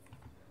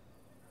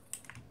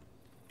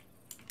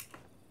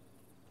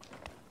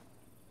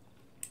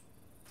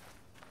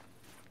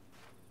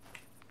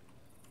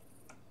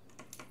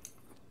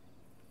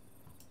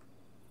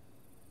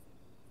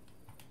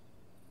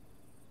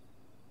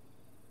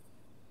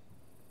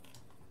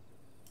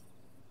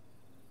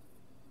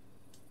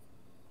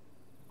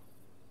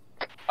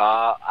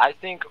 I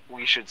think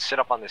we should sit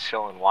up on this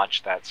hill and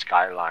watch that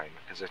skyline,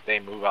 because if they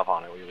move up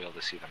on it, we'll be able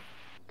to see them.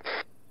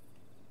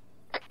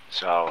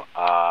 So,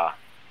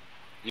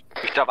 you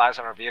picked up eyes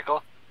on our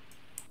vehicle?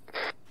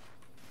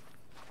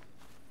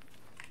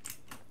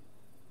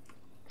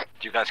 Do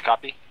you guys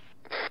copy?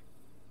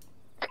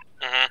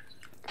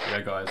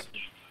 Yeah, guys.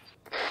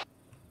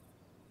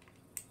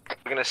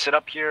 We're gonna sit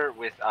up here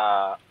with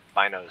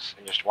binos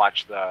and just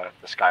watch the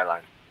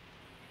skyline.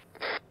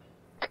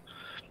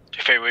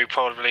 I think we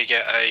probably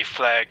get a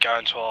flare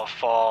going to our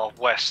far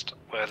west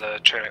where the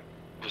Trinity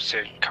was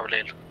coming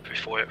in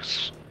before it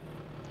was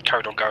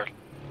carried on going.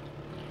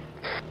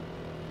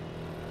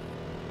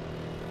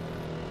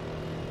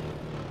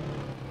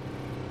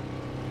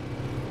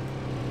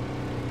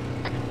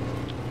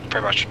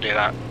 Pretty much near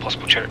that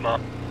possible Trinity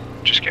mark.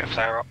 Just get a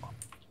flare up.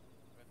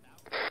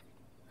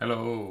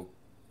 Hello.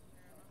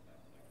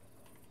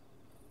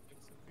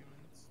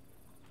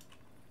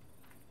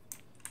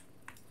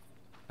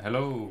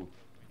 Hello.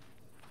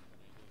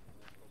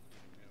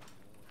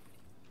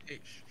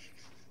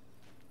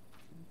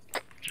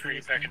 Are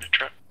you back in the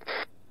truck?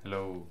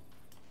 Hello.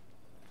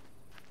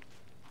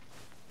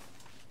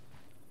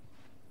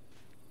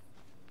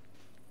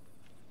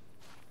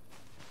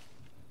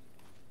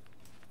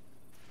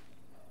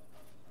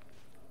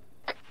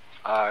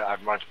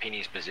 I've marked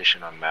Peeny's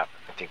position on the map.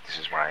 I think this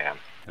is where I am.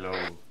 Hello.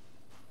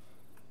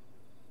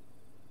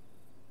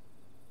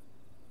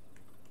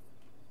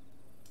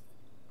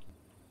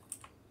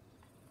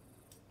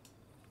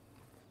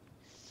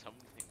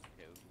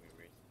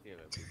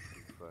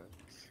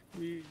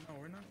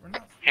 We're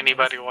not.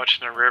 Anybody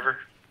watching the river?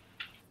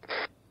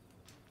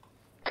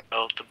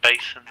 Oh, the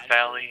basin,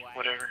 valley,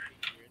 whatever.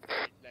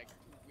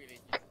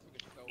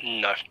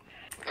 No.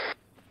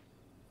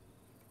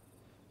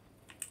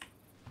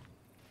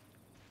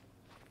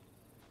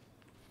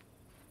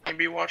 You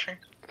be watching?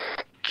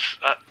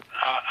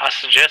 I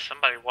suggest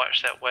somebody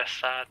watch that west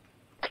side.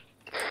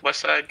 West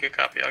side, good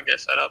copy. I'll get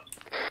set up.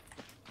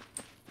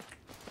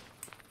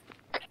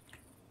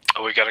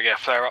 Are we gonna get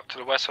a flare up to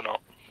the west or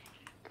not?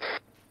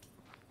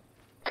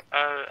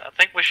 I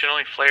think we should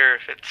only flare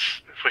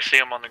if we see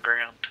them on the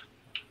ground.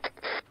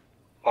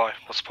 Why?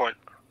 What's the point?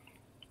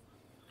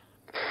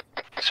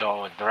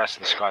 So the rest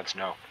of the squads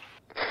know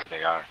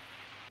they are.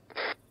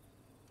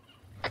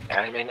 And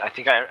I mean, I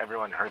think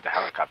everyone heard the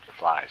helicopter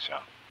fly, so.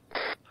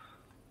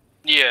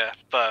 Yeah,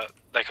 but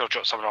they could have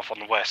dropped something off on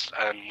the west,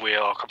 and we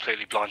are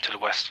completely blind to the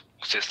west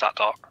because it's that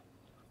dark.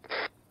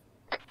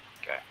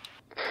 Okay.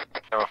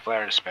 So a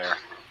flare to spare.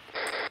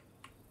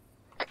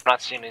 I'm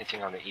not seeing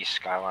anything on the east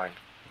skyline.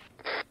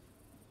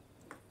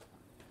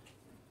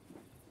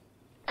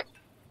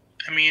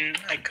 I mean,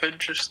 I could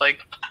just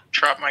like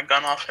drop my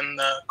gun off in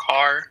the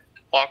car,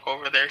 walk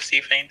over there, see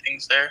if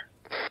anything's there.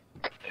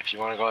 If you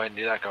want to go ahead and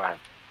do that, go ahead.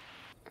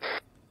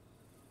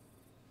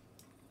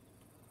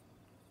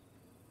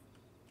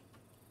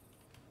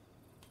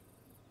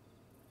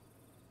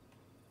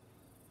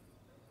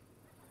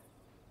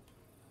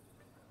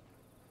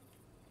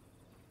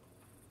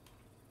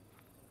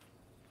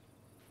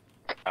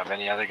 Have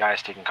any other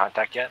guys taken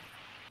contact yet?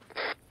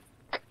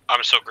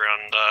 I'm still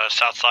ground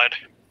south side.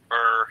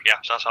 Or, yeah,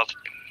 south.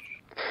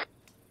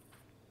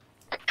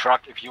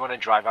 Truck, if you want to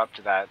drive up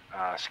to that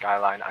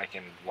skyline, I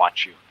can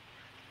watch you.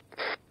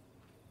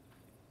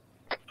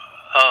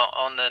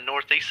 On the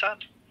northeast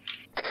side?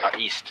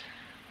 East.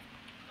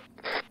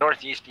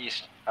 Northeast,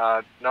 east.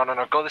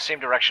 No. Go the same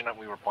direction that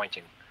we were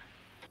pointing.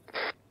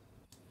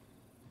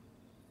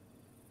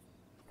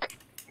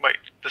 Wait,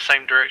 the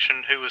same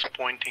direction who was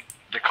pointing?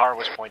 The car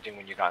was pointing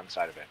when you got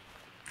inside of it.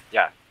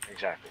 Yeah,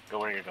 exactly. Go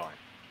where you're going.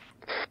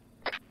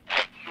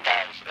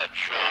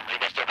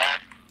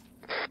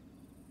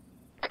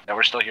 No,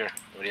 we're still here.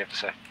 What do you have to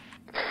say?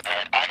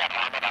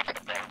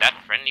 That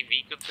friendly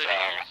vehicle to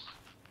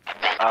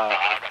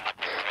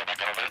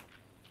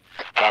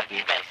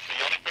Copy.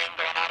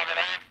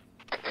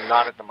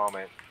 Not at the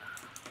moment.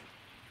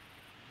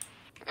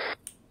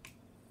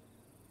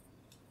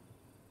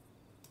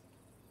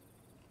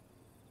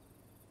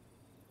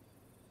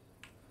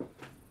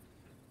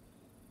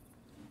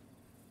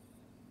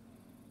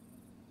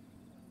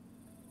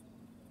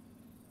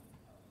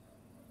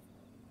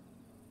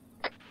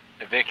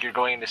 Vic, you're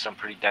going into some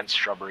pretty dense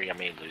shrubbery. I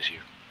may lose you.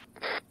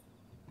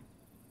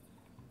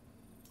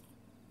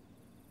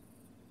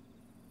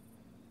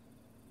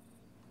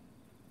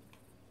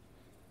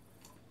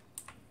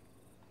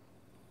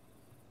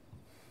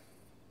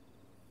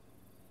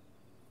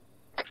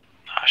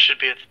 I should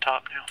be at the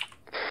top now.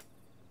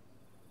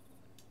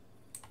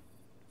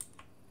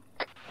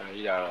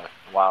 You got a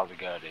while to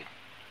go, dude.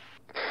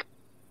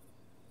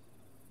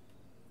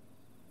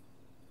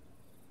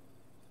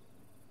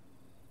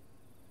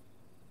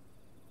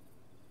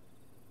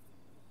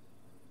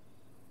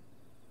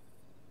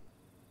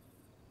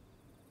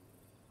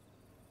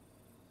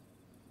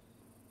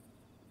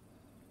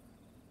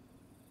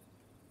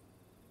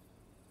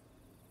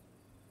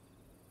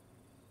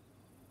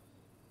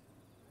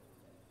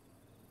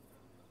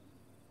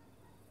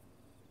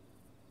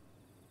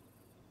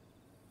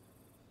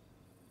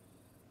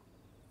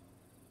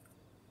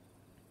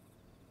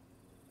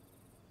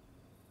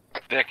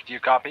 Vic, do you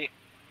copy?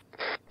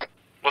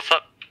 What's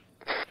up?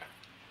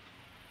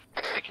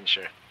 Making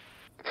sure.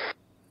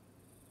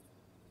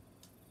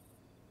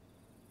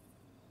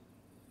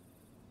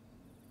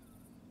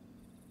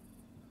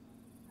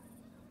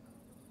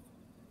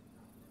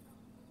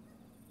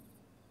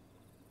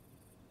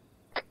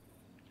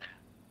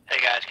 Hey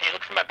guys, can you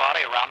look for my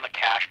body around the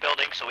cash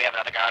building so we have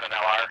another guy on an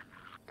LR?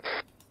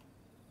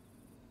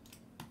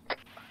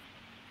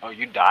 Oh,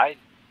 you died?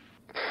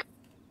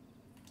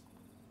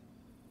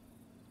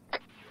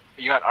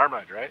 You got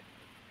armored, right?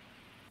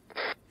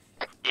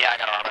 Yeah, I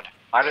got armored.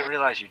 I didn't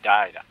realize you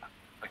died.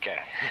 Okay.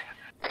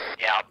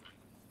 Yeah.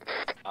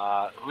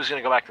 Who's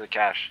gonna go back to the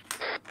cache?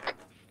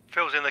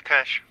 Phil's in the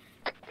cache.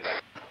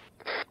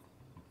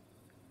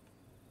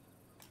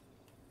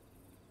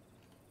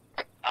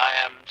 I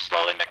am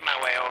slowly making my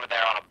way over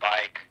there on a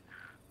bike.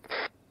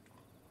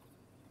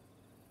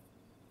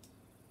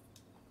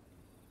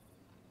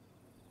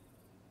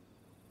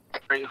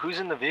 Wait, who's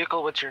in the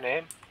vehicle? What's your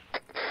name?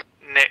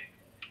 Nick.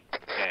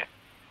 Okay.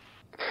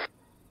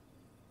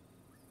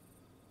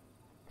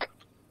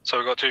 So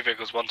we've got two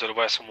vehicles, one to the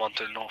west and one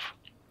to the north.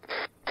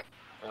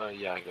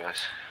 Yeah, I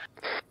guess.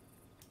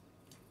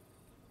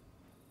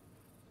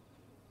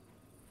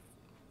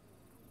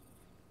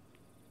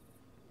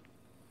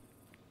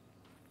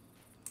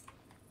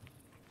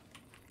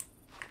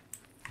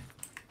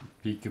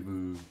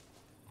 Peekaboo.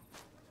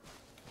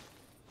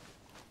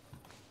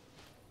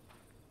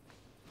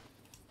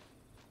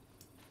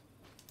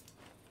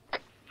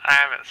 I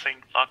haven't seen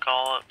fuck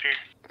all up here.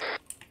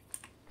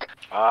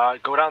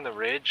 Go down the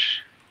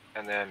ridge,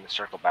 and then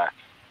circle back.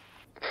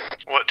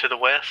 What, to the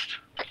west?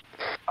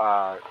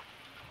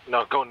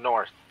 No, go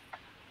north.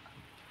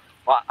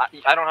 Well,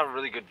 I don't have a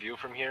really good view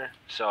from here,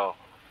 so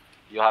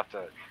you'll have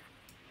to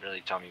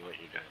really tell me what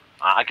you're doing.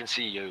 I can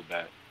see you,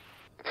 but...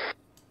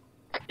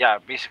 Yeah,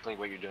 basically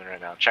what you're doing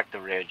right now. Check the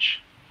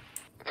ridge.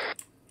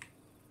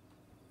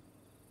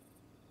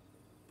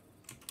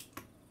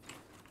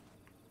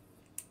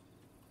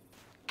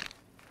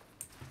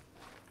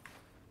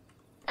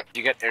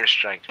 You get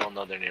airstriked, we'll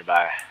know they're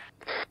nearby.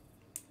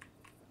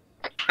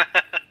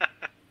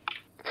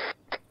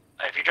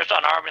 If you're just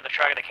unarmed in the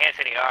truck and they can't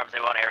see any arms, they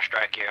won't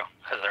airstrike you,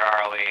 because they're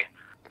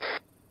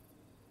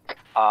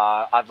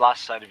ROE. I've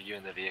lost sight of you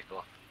in the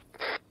vehicle.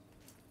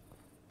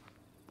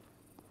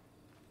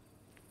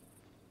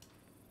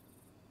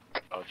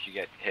 Oh, if you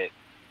get hit,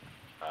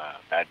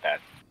 bad.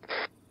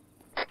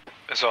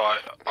 It's alright,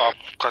 I'm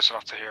close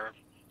enough to hear him.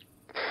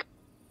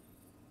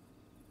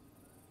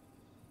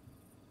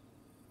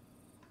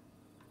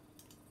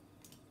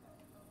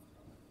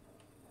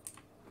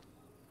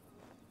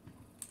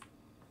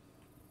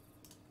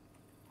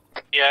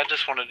 Yeah, I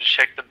just wanted to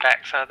check the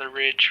backside of the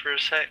ridge for a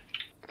sec.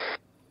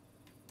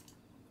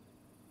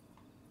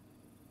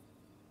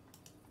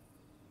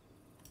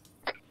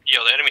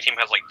 Yo, the enemy team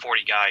has like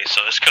 40 guys,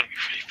 so this could be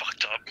pretty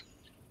fucked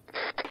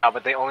up.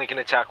 But they only can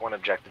attack one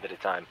objective at a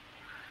time.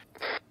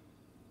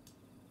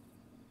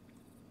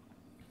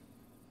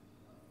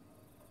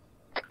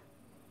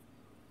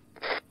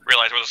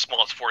 Realize we're the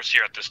smallest force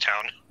here at this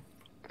town.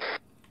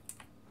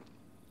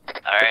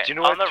 Alright, do you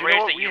know on what- the do you know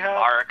ridge what that we you have?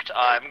 marked,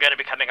 I'm gonna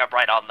be coming up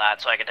right on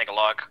that so I can take a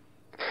look.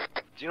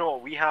 Do you know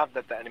what we have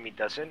that the enemy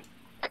doesn't?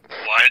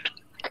 What?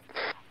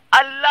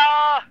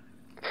 Allah!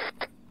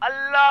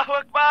 Allahu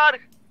Akbar!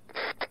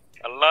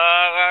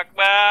 Allahu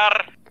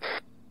Akbar!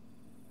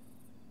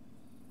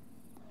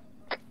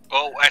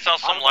 Oh, I saw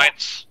some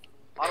lights.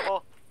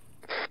 Audible?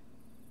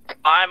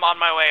 I'm on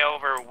my way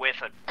over with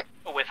a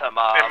It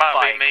might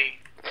bike. be me.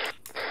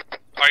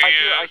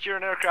 I hear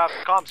an aircraft.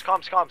 Comms.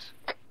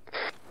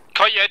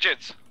 Cut your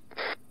engines!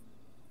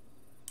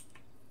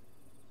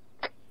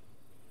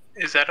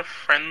 Is that a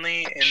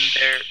friendly in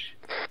there?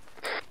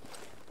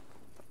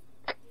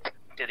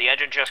 Did the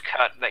engine just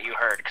cut that you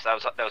heard?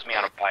 Because that was me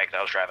on a bike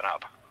that was driving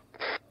up.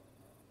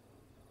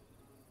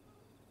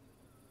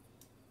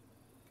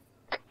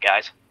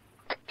 Guys?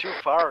 Too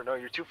far. No,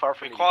 you're too far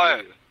from Be the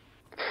quiet. view.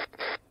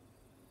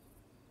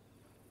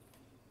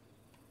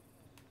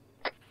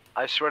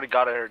 I swear to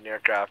God I heard an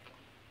aircraft.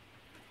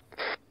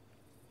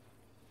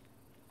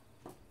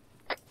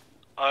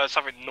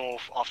 Something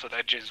north after the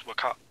edges were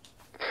cut.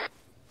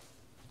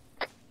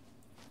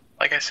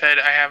 Like I said,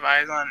 I have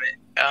eyes on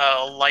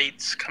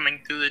lights coming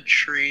through the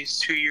trees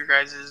to your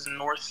guys'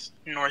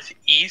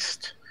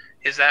 northeast.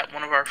 Is that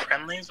one of our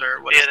friendlies,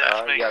 or what is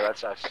that? Yeah,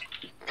 that's us.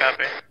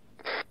 Copy.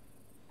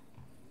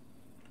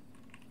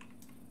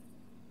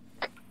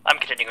 I'm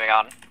continuing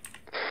on.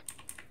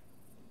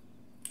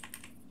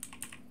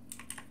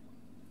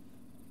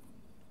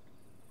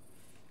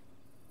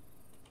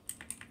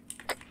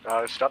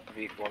 Stop the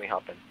vehicle when we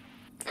hop in.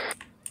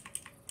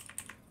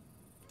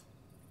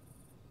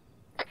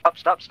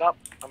 Stop.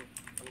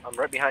 I'm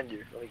right behind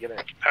you. Let me get in.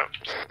 Oh.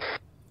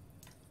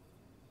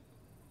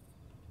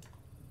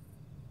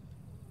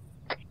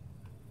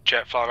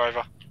 Jet flying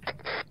over.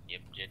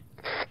 Yep, jet.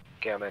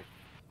 Okay, I'm in.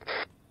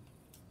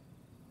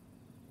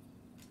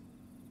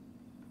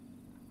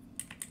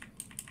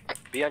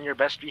 Be on your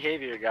best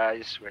behavior,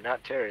 guys. We're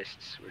not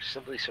terrorists. We're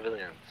simply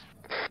civilians.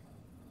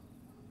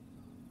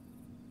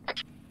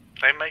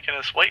 They're making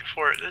us wait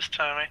for it this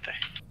time, ain't they?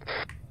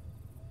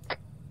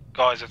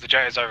 Guys, if the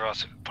jet is over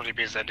us, it'll probably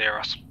be as they're near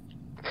us.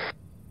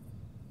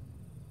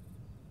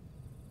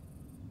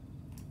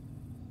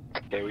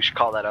 Okay, we should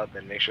call that out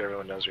then. Make sure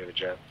everyone knows we have a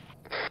jet.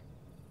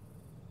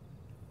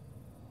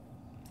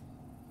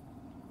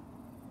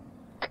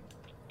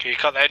 Can you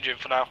cut the engine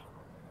for now?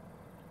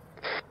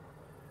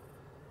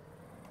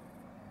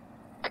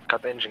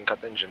 Cut the engine.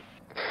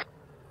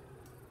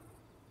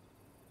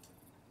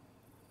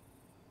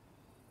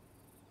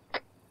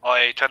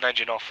 I turn the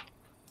engine off.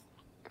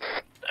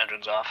 The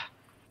engine's off.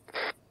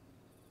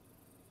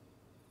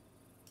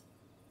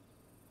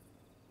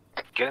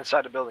 Get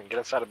inside the building.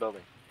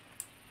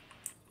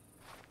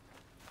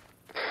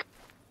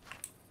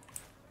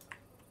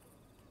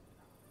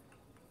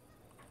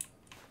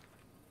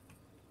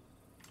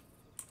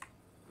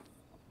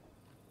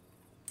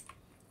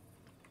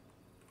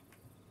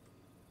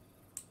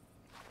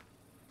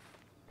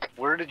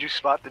 Where did you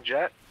spot the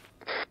jet?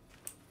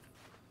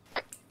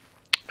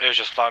 It was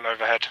just flying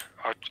overhead.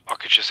 I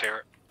could just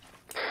hear it.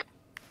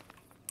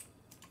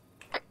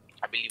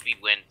 I believe we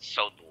went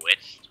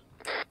southwest.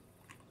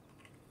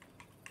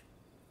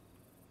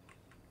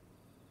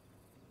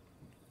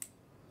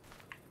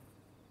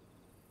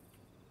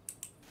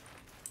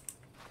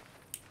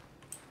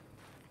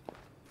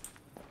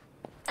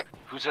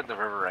 Who's in the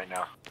river right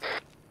now?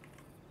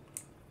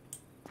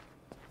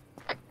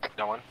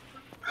 No one?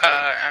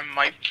 I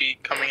might be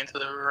coming into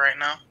the river right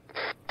now.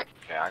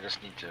 Okay, I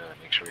just need to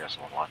make sure we have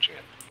someone watching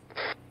it.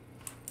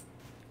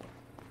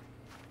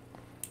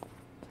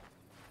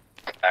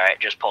 Alright,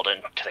 just pulled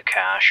into the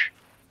cache.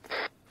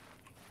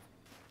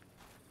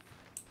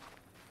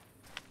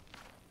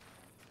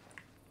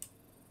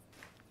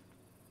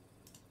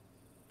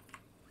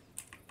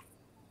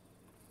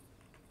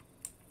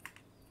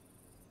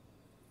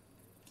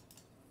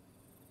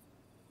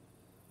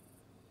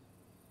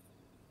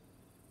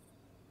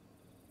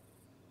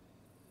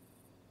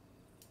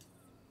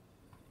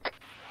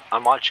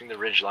 I'm watching the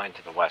ridge line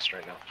to the west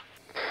right now.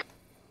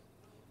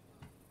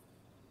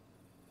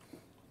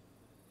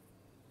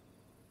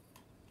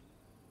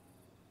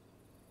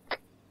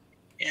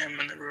 Yeah, I'm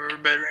in the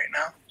riverbed right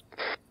now.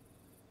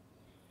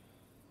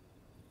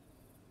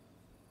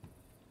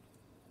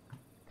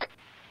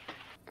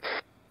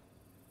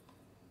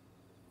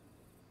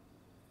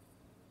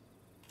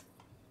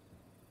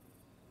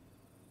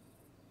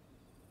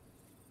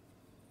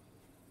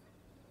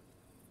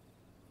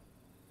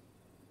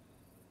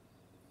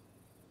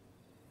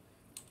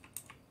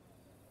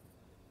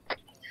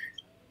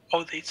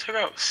 Oh, they took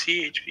out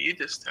CHV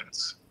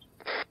distance.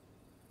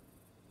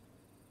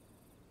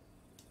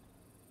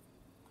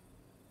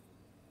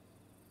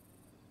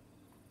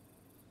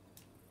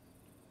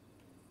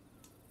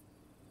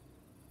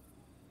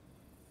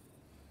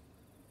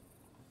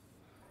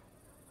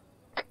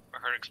 I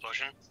heard an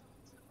explosion.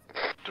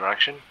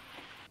 Direction?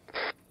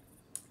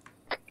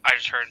 I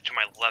just heard it to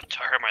my left.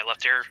 I heard my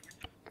left ear.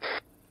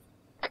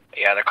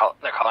 Yeah, they're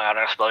calling out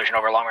an explosion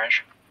over Long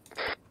Range.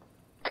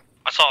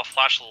 I saw a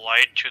flash of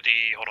light to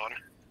the, hold on,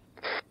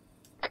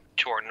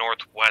 to our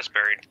northwest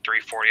bearing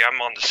 340.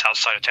 I'm on the south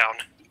side of town.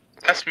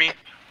 That's me.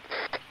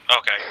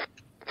 Okay.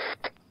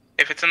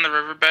 If it's in the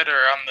riverbed or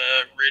on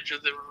the ridge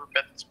of the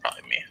riverbed, it's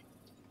probably me.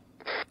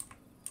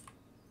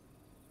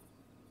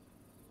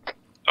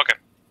 Okay.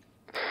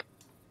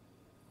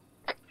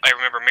 I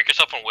remember, make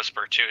yourself on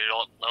whisper too.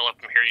 I'll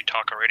let them hear you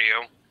talk on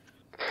radio.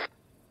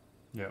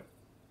 Yep.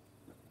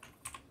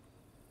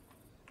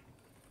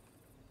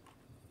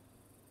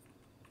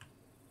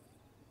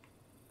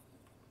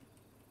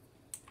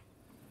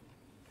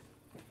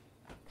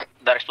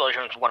 That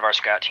explosion was one of our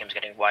scout teams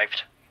getting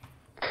wiped.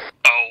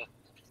 Oh.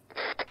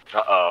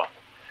 Uh-oh.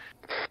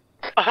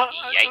 I'm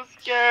so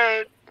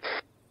scared.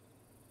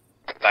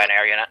 By an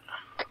air unit.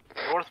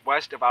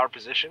 Northwest of our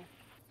position?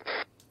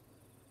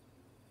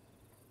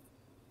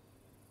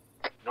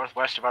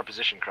 Northwest of our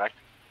position, correct?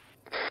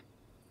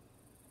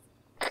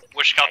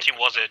 Which scout team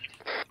was it?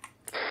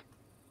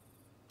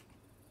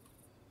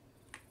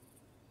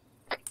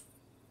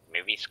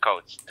 Maybe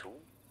Scouts 2?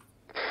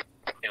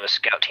 It was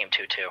Scout Team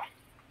 2-2.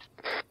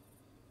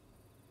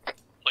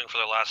 Looking for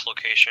the last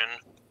location.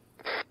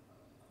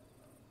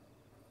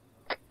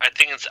 I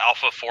think it's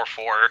Alpha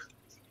 4-4.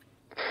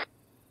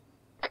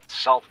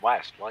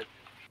 Southwest, what?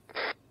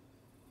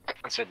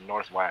 I said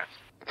northwest.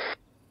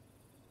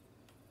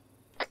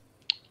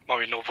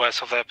 Might be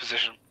northwest of their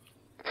position.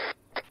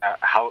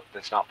 How?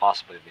 That's not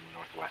possible to be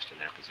northwest in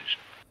their position.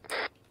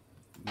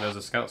 There's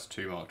a Scouts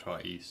 2 marked to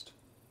our east.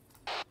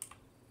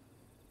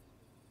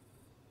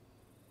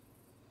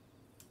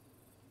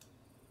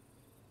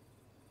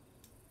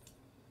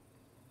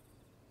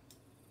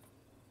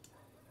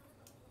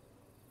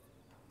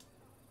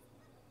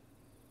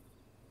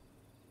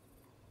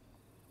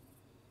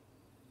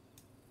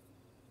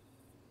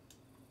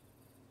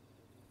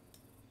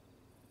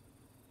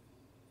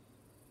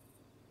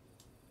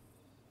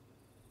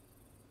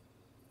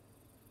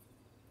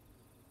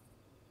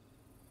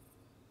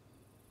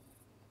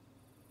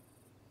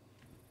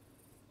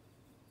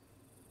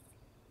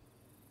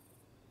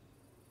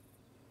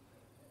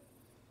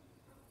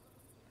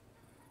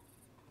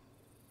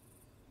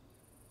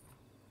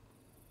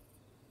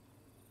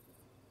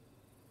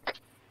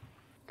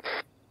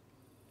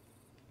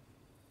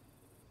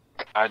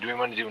 Do we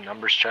want to do a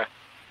numbers check?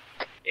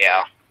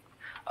 Yeah.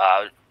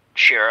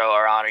 Shiro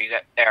or Honor,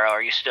 Arrow,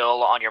 are you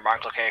still on your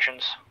marked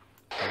locations?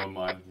 I'm on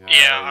mine.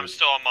 Yeah, I'm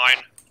still on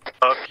mine.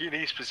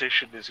 PD's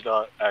position is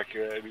not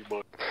accurate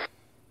anymore.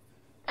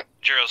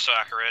 Jiro's so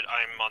accurate.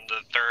 I'm on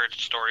the 3rd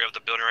story of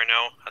the building right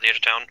now, at the edge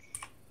of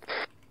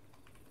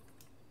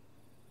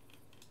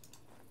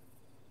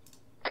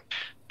town.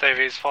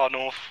 Davies, far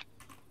north.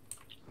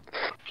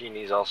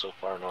 PD's also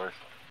far north.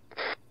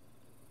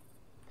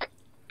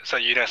 Is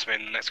that UNESM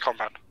in the next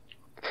compound?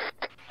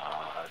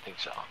 I think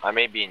so. I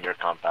may be in your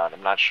compound.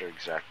 I'm not sure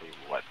exactly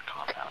what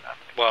compound I'm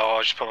in. Well,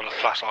 I'll just put on a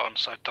flashlight on,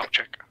 so double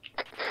check.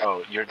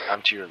 Oh,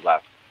 I'm to your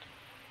left.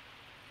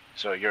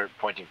 So you're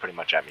pointing pretty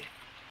much at me.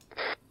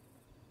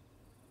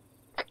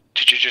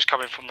 Did you just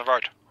come in from the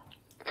road?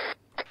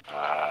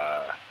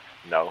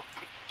 No.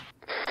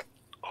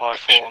 Oh, I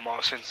thought I might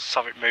have seen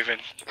something moving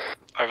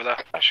over there.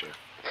 Sure.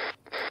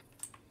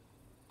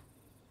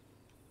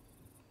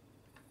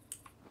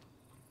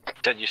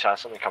 Said you saw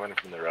something coming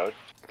from the road?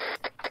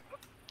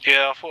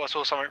 Yeah, I thought I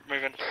saw something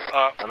moving.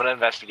 I'm gonna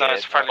investigate. No,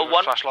 it's friendly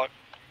with flashlight.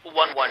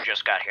 1-1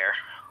 just got here.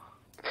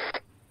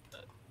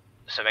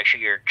 So make sure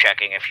you're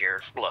checking if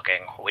you're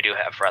looking. We do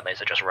have friendlies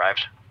that just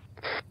arrived.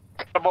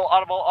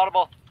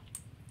 Audible.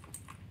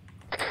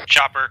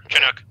 Chopper,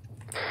 Chinook.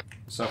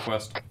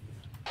 Southwest.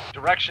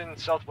 Direction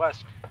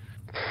southwest.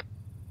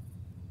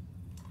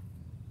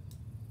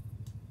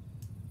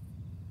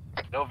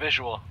 No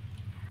visual.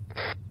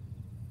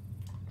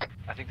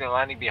 I think they're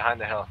landing behind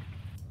the hill.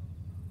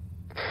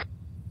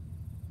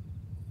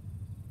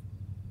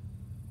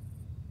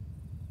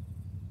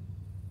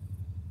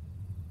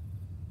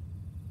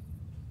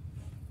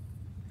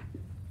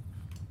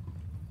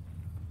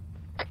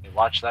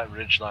 Watch that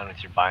ridge line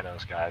with your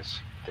binos, guys.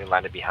 They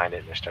landed behind it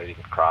and they're starting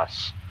to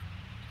cross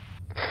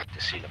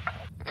to see them.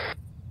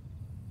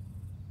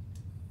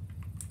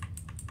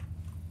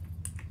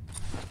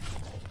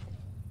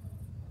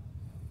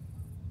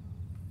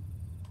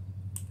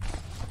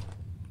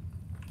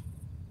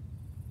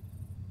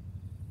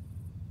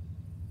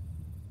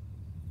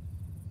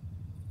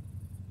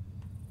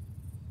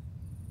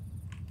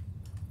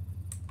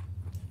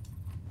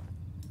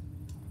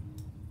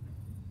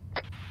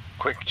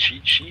 Quick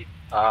cheat sheet.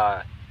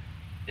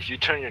 If you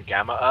turn your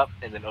gamma up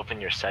and then open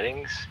your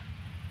settings,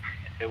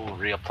 it will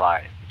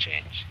reapply the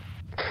change.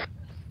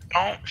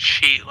 Don't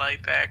cheat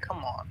like that,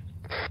 come on.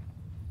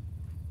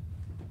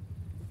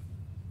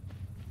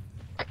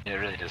 It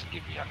really doesn't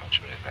give you that much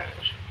of an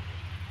advantage.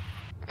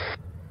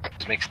 It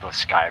just makes the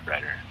sky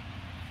brighter,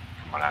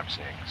 from what I'm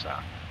seeing, so.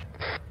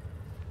 Oh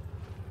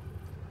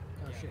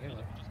shit,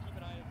 Halo. Just keep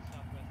an eye on the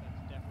southwest,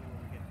 that's definitely where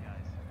we're getting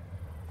guys.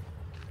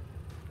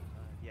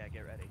 Yeah,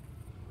 get ready.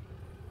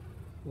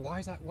 What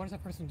is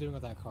that person doing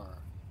with that car?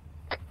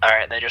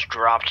 Alright, they just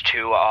dropped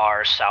to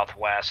our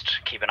southwest.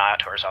 Keep an eye out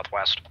to our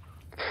southwest.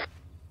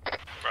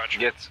 Roger.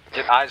 Get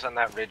eyes on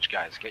that ridge,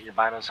 guys. Get your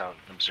binos out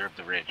and observe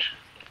the ridge.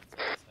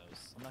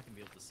 I'm not gonna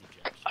be able to see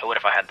Jack. I would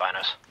if I had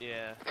binos.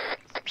 Yeah.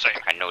 Same.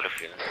 I know the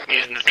feeling.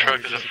 Using the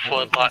truck as a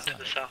floodlight to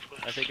the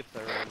southwest. I think it's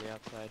there on the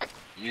outside.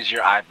 Use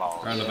your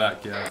eyeballs. Around the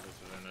back, yeah.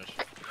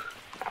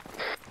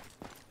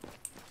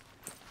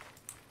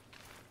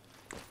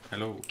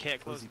 Hello.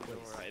 Can't close the door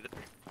either.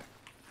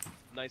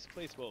 Nice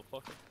place,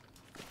 motherfucker.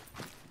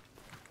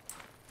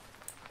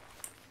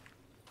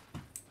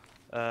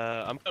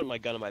 I'm putting my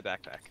gun in my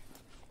backpack.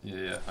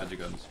 Yeah, hide your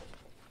guns.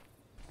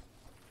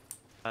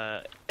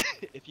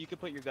 If you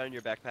could put your gun in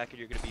your backpack and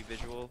you're gonna be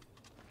visual,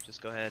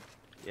 just go ahead.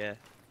 Yeah.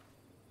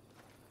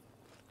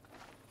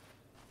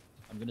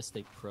 I'm gonna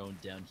stay prone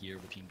down here,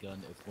 machine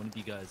gun. If one of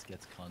you guys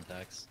gets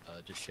contacts,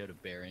 just shout a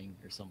bearing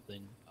or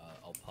something.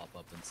 I'll pop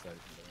up and start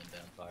laying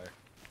down fire.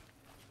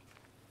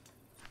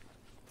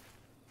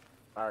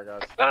 Alright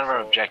guys. None of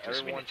our so objectives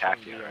have been everyone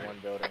attacked should yet, be in right? one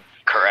building.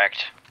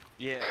 Correct.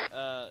 Yeah,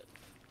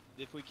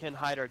 if we can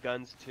hide our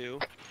guns too.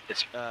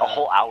 It's a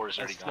whole hour's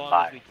already gone by. As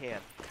long as we can.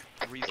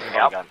 We've only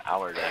got an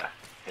hour to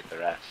hit the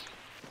rest.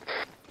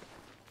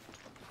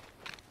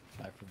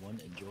 I, for one,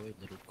 enjoy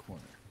Little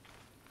Corner.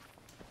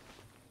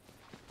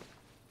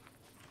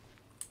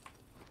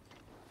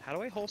 How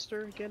do I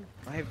holster again?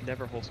 I have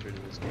never holstered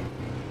in this game.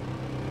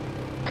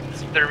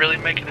 They're really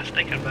making us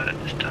think about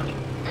it this time.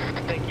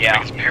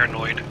 Yeah. It's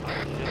paranoid.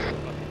 I'm just a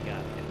fucking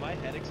guy. If my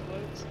head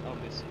explodes, I'll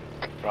miss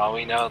you. For all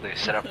we know, they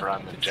set up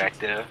around the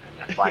objective, and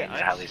they're flying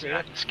their helis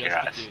around to scare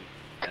us.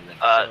 And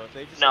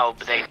then, no,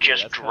 but they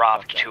just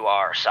dropped to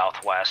our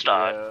southwest.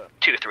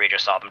 2-3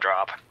 just saw them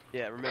drop.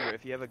 Yeah, remember,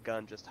 if you have a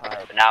gun, just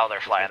hide. Now they're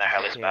flying their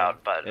helis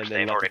about, but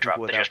they've already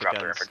dropped. They just dropped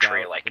their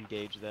infantry like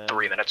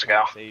 3 minutes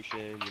ago. You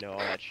know, all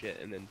that shit,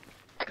 and then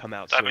come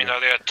out. I mean, are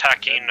they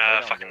attacking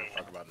fucking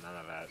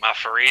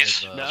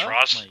Mafaris? No,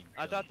 Ross?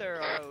 I thought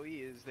their ROE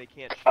is they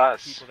can't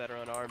shoot people that are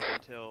unarmed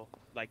until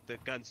like the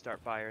guns start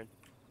firing.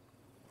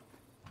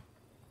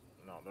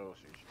 No, they'll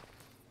shoot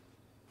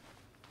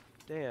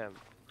you. Damn.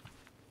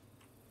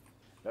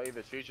 They'll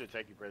either shoot you or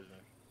take you prisoner.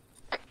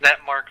 That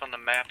mark on the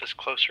map is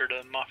closer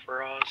to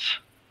Mafaraz.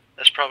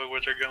 That's probably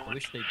where they're going. I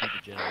wish they'd do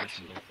the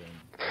generation little thing,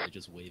 where they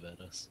just wave at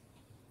us.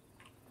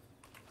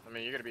 I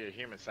mean, you're gonna be a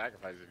human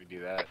sacrifice if you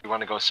do that. You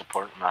want to go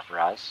support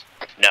Mafaraz?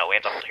 No, we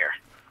have to hold here.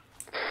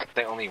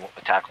 They only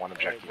attack one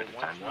objective at a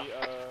time, though.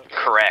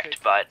 Correct,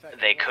 but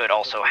they could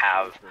also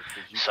have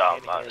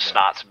some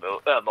snots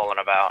mulling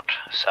about,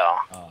 so...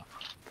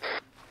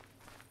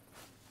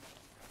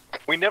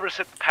 We never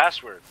set the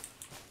password.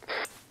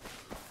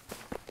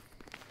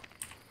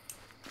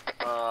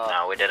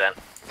 No, we didn't.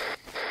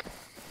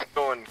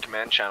 Go in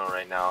command channel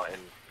right now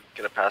and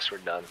get a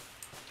password done.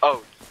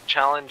 Oh,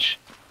 challenge.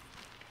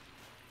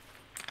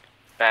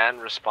 Ban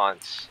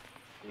response.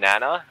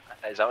 Nana?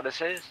 Is that what it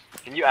says?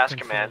 Can you ask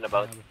command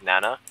about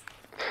Nana?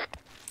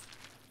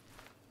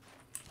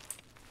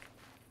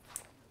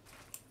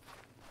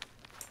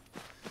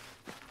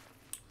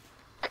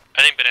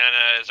 I think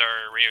banana is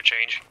our radio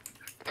change.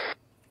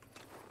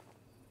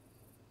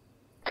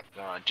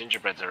 No,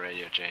 gingerbread's a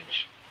radio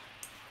change.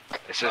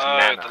 It says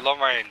Nana. The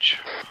long range.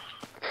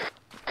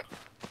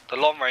 The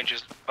long range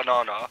is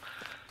banana.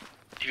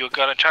 If you're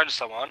gonna change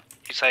someone,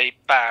 you say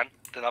ban,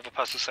 then the other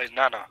person says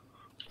nana.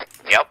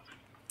 Yep.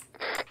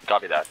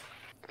 Copy that.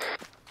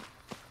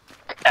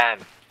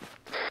 And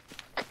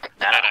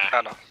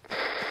Nana.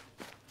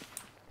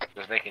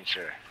 Just making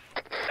sure.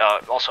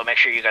 Also, make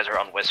sure you guys are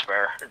on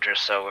Whisper,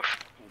 just so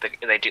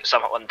if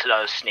someone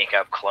does sneak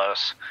up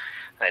close,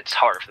 it's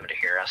harder for them to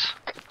hear us.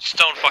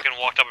 Stone fucking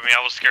walked up at me,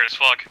 I was scared as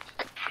fuck.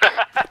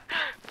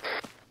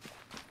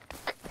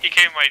 He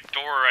came to my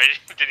door, I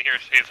didn't hear him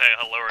say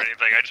hello or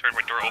anything, I just heard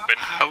my door open.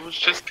 I was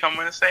just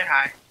coming to say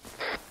hi.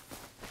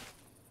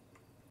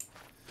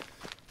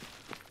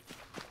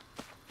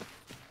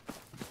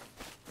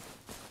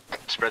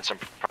 Spread some...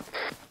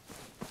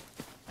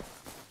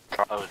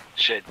 Oh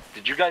shit,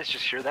 did you guys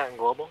just hear that in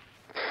Global?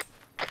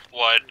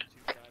 What?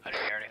 I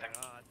didn't hear anything.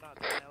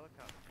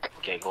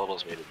 Okay,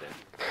 Global's muted then.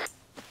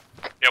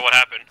 Yeah, what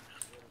happened?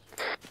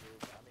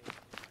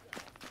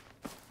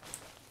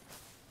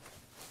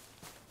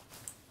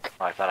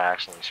 Oh, I thought I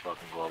accidentally spoke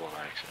in Global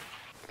by accident.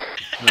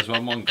 There's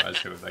one guys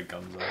here with their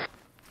guns out.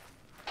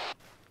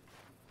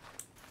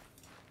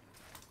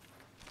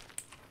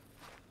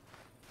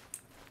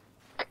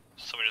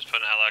 Somebody just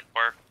put an Al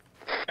Akbar.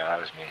 Yeah, that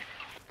was me.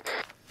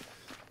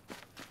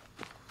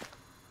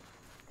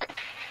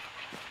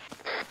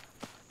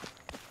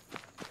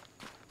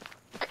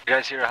 You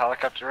guys hear a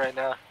helicopter right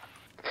now?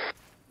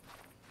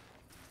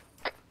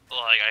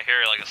 Like, I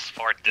hear it like a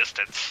far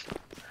distance.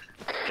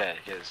 Okay,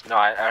 because no,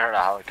 I heard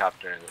a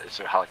helicopter. It's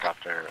a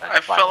helicopter. I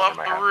fell off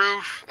the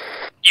roof.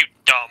 You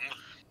dumb.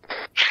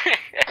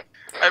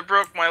 I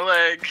broke my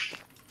leg.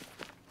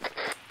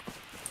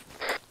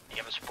 You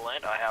have a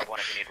splint? I have one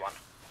if you need one.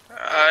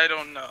 I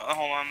don't know.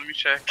 Hold on, let me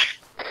check.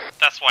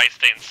 That's why I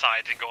stay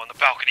inside and go on the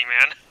balcony,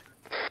 man.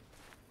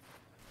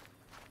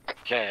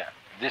 Okay,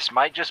 this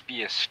might just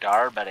be a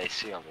star, but I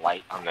see a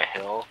light on the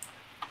hill.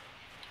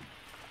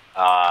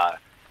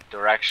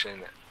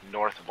 Direction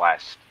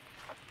northwest.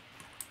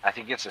 I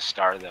think it's a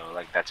star though,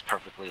 like that's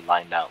perfectly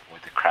lined up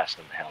with the crest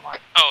on the hill line.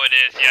 Oh, it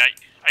is, yeah,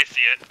 I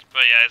see it.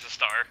 But yeah, it's a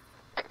star.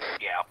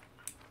 Yeah.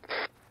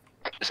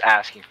 Just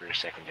asking for your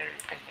secondary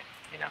opinion,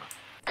 you know.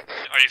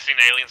 Are you seeing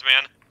aliens,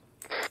 man?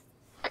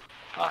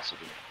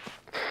 Possibly.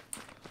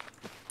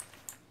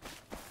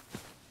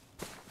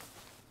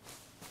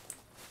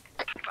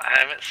 I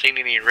haven't seen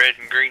any red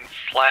and green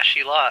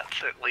flashy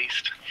lights, at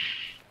least.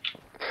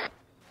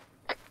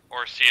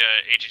 Or see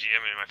a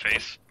AGGM in my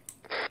face.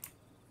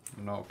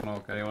 Knock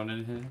knock, anyone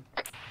in here?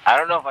 I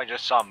don't know if I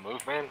just saw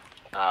movement.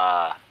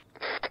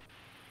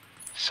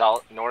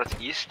 South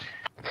northeast.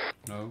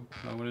 No,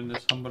 no one in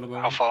this humble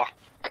abode. How far?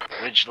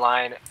 Ridge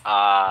line.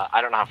 I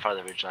don't know how far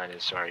the ridge line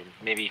is. Sorry,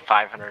 maybe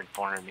 500,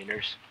 400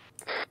 meters.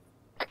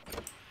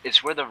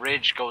 It's where the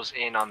ridge goes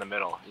in on the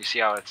middle. You see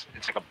how it's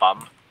like a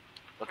bum?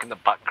 Look in the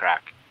butt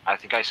crack. I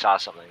think I saw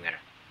something there.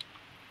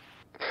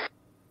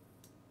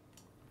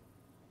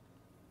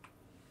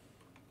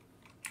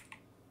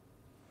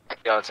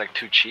 Yo, it's like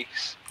two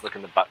cheeks. Look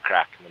in the butt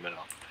crack in the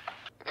middle.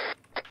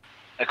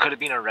 It could have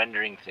been a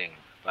rendering thing,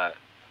 but...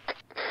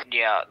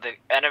 Yeah, the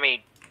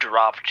enemy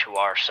dropped to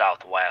our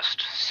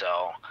southwest,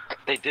 so...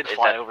 They did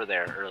fly over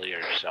there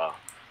earlier, so...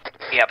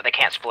 Yeah, but they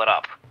can't split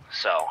up,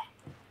 so...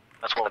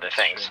 That's one of the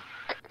things.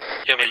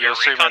 Yeah, but you're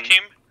recon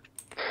team?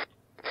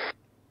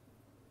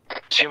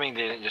 Assuming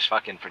they didn't just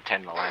fucking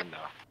pretend to land,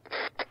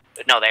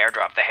 though. No, they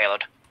airdropped, they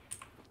haloed.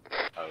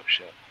 Oh,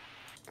 shit.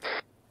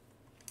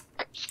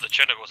 So the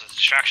Chinook was a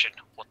distraction.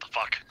 What the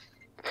fuck?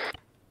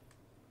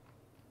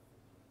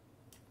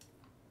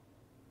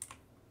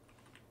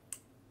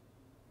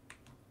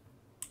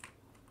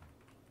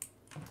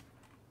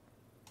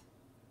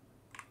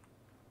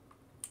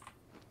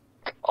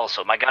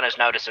 Also, my gun has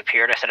now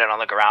disappeared. I set it on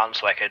the ground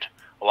so I could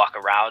walk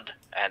around,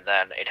 and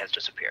then it has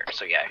disappeared.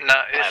 So yeah. No,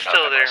 it's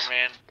still there,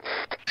 man.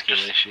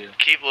 Just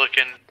keep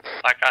looking.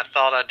 Like I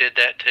thought I did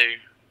that too.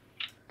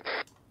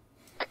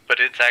 But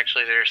it's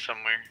actually there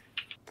somewhere.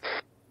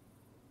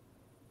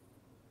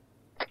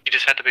 You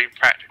just have to be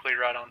practically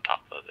right on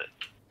top of it.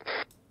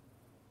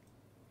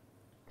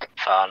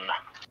 Fun.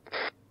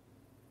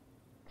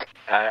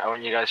 I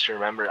want you guys to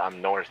remember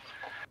I'm north.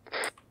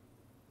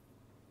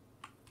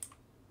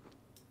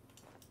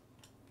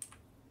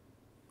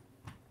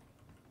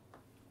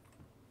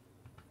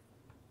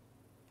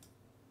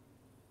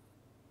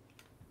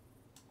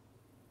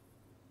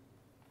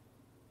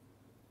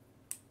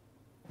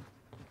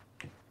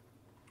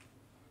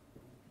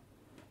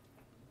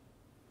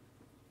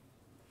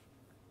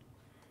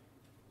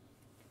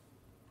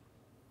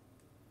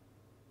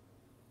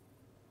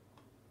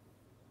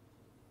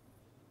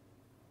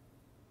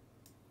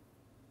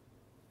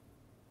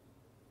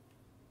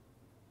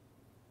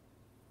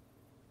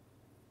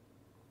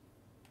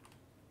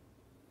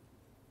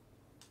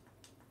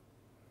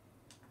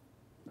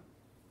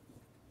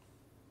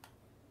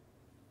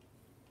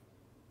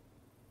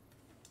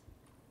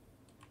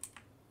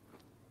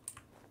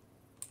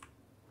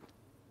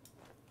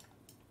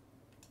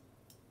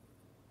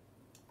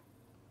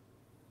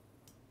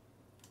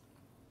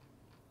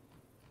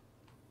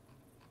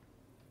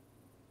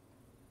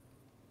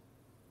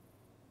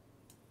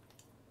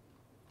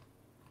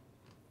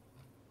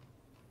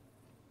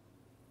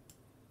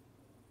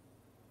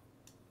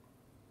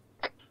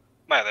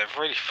 Man, they've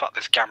really fucked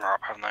this gamma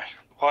up, haven't they?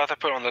 Why have they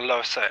put it on the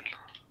lowest setting?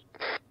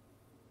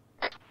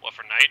 What,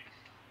 for night?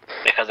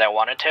 Because I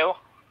wanted to?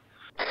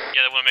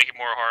 Yeah, they want to make it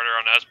more harder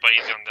on us, but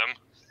easy on them.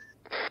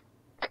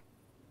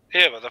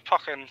 Yeah, but they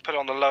fucking put it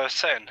on the lowest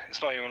setting.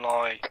 It's not even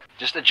like...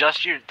 Just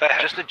adjust your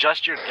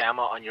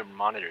gamma on your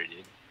monitor,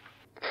 dude.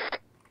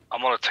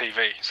 I'm on a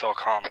TV, so I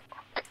can't.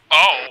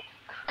 Oh!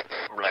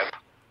 Rip.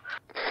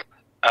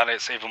 And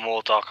it's even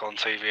more dark on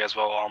TV as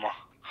well, Arma.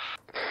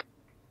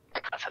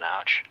 That's an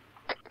ouch.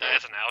 That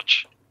is an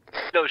ouch.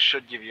 Windows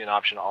should give you an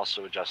option to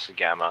also adjust the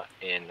gamma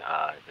in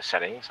the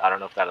settings. I don't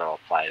know if that'll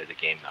apply to the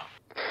game though.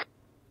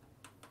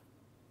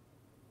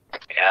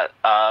 Yeah,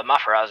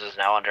 Mafaraz is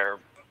now under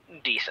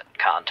decent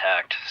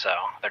contact, so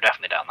they're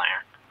definitely down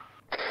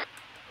there.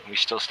 Are we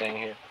still staying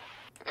here?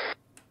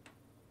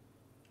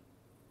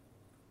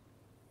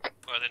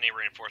 Well, they need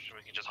reinforcements.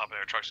 We can just hop in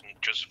our trucks and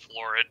just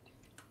floor it.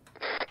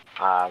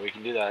 We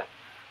can do that.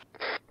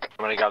 I'm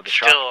gonna grab the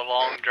truck. Still a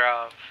long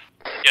drive.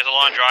 Yeah, it's a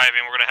long drive,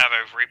 and we're gonna have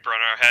a Reaper on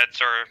our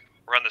heads or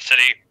around the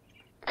city.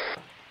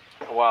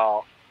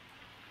 Well,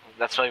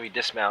 that's why we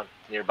dismount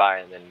nearby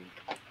and then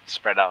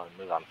spread out and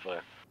move on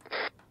foot.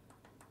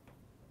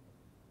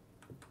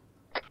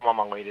 I'm on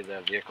my way to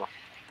the vehicle.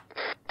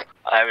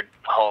 I would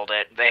hold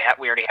it.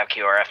 We already have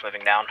QRF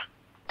moving down.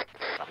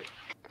 Copy.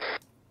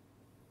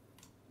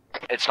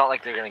 It's not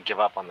like they're gonna give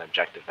up on the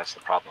objective. That's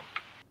the problem.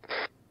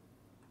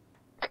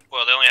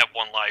 Well, they only have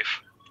one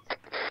life.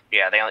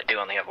 Yeah, they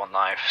only have one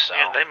life, so...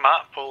 Yeah, they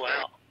might pull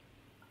out.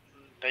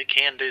 They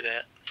can do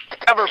that.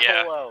 Never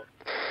Yeah. pull out.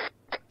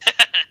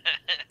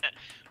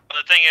 But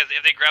the thing is,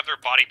 if they grab their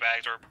body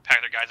bags or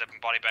pack their guys up in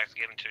body bags and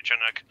give them to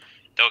Chinook,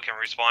 they can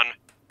respawn.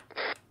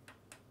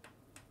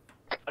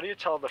 How do you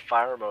tell the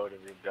fire mode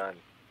of your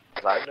gun?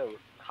 'Cause I have no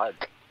HUD.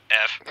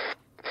 F.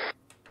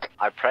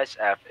 I press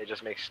F, it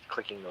just makes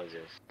clicking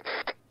noises.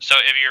 So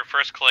if your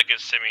first click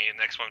is semi, the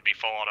next one would be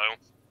full auto.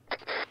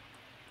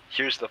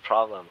 Here's the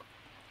problem.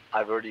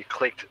 I've already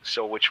clicked,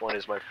 so which one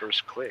is my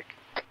first click?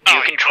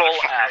 Do Control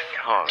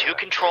F. Do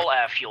Control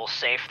F, you'll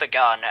safe the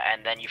gun,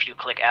 and then if you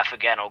click F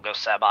again, it'll go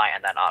semi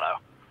and then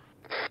auto.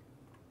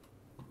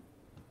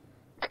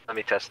 Let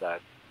me test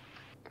that.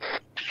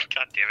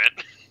 God damn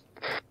it.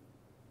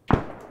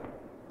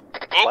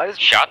 Oh, Why is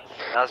shot.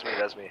 That's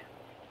me.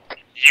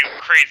 You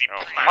crazy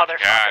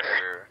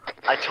motherfucker.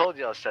 I told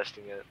you I was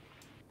testing it.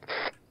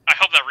 I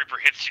hope that Reaper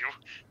hits you.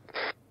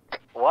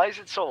 Why is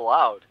it so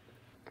loud?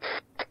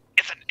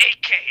 It's an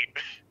AK!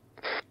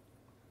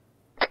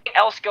 Nothing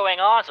else going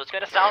on, so it's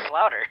gonna sound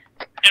louder.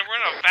 And we're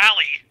in a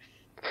valley.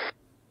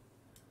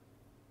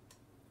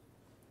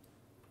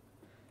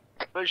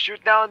 We'll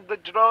shoot down the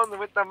drone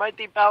with the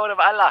mighty power of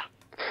Allah.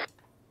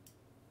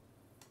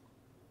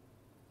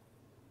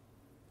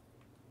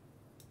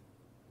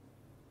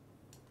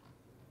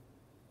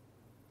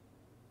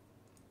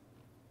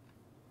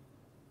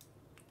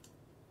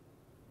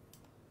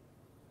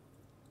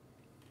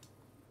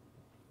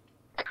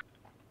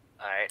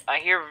 Alright, I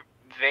hear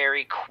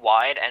very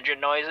quiet engine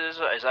noises.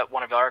 Is that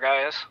one of our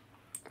guys?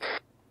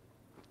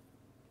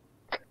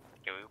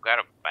 Yeah, we've got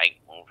a bike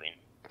moving.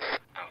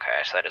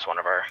 Okay, so that is one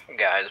of our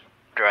guys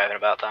driving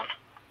about then.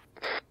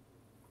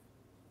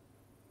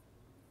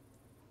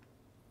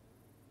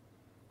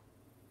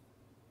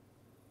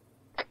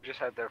 Just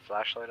had their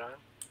flashlight on.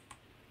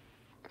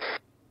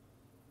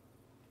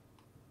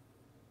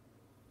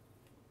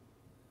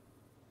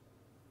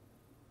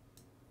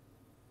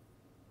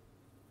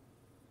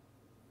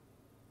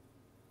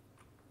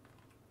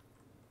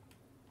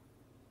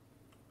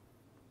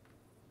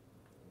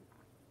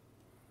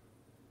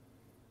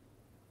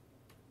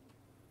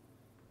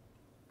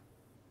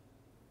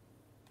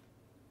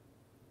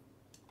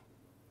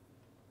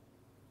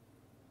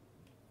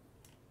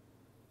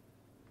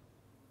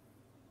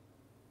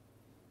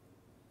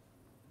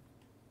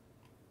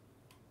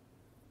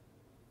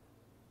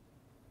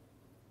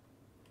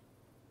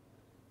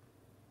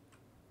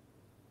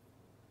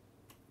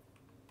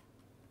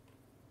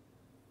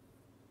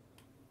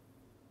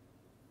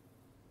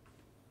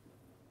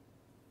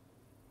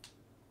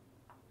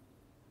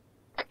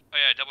 Oh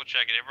yeah, double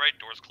check it. If right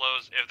doors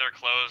closed, if they're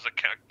closed, the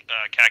cat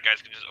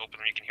guys can just open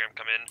them. You can hear them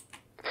come in.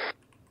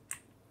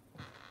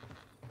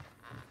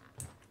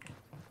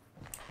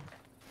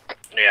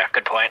 Yeah,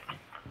 good point.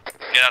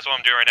 Yeah, that's what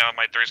I'm doing right now in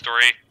my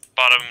 3-story.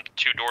 Bottom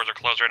 2 doors are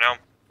closed right now.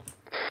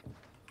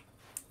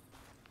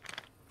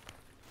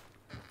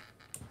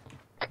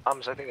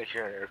 I think I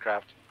hear an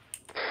aircraft.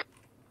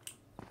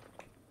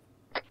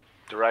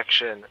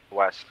 Direction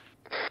west.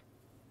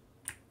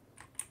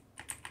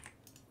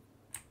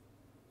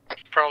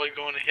 Probably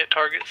going to hit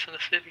targets in the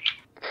city.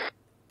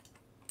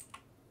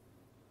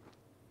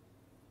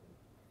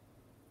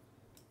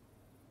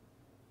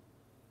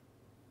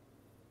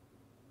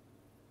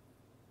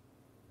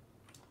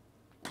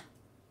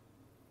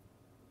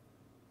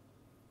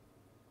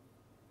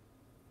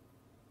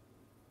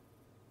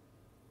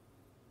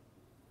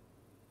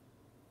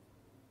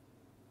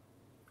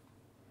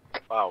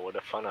 Wow, what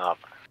a fun op.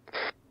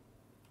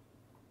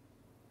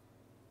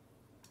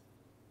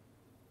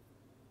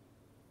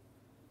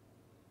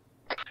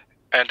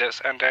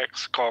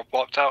 Index, got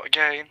blocked out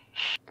again.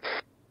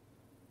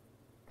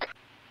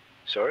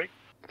 Sorry?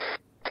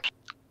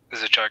 This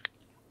is a joke.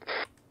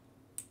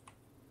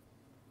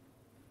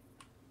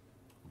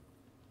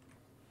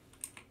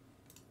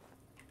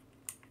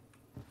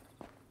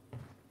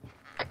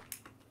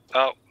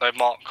 Oh, they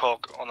marked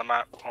KOG on the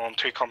map on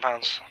 2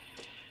 compounds.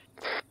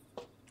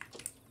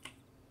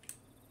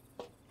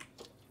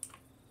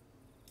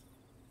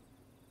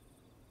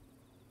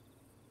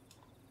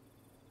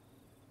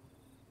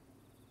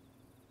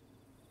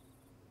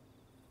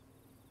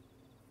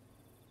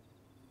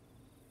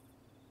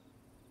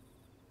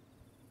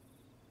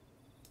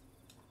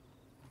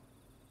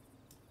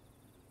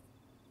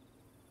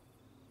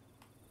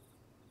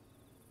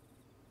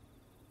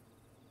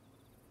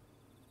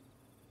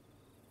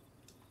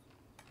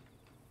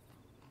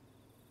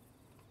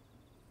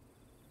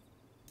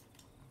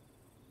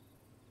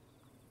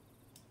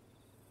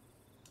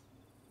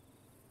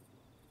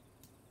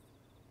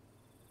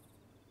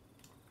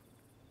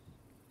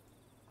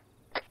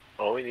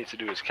 All we need to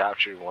do is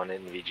capture 1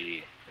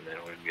 NVG, and then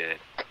we're good.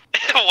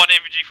 1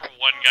 AVG for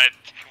 1 guy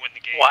to win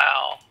the game.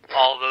 Wow,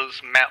 all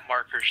those map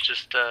markers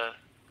just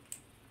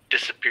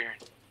disappearing.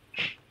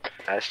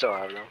 I still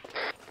have them.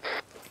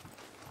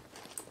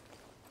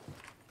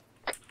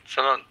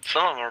 Some of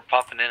them are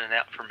popping in and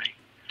out for me.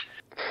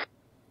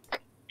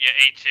 Yeah,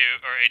 A2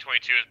 or A22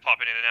 is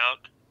popping in and out.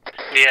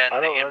 Yeah, I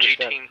and the don't MG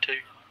understand. team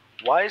too.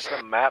 Why is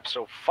the map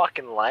so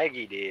fucking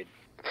laggy, dude?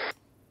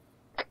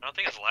 I don't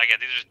think it's lagging. I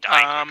think they're just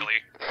dying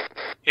quickly.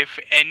 If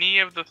any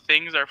of the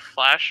things are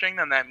flashing,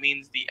 then that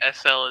means the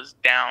SL is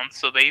down,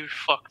 so they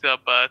fucked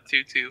up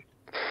 2-2.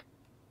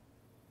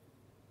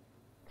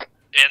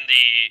 And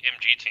the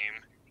MG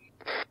team.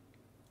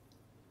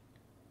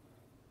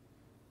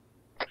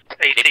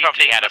 They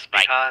probably had a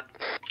bike. hard.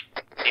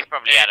 They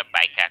probably had a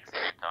bike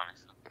accident,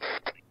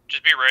 honestly.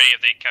 Just be ready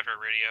if they capture a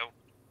radio.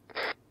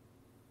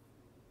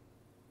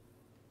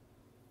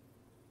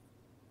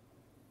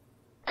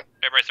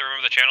 Everybody still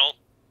remember the channel?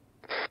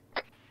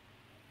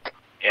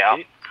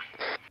 Yeah.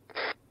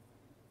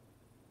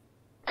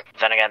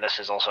 Then again, this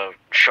is also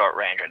short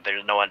range.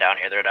 There's no one down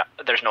here.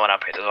 There's no one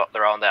up here.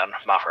 They're all down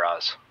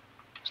Mafaraz.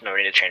 There's no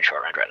need to change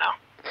short range right now.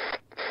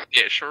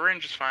 Yeah, short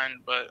range is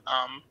fine, but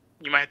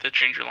you might have to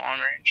change your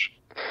long range.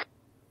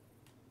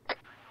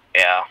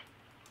 Yeah.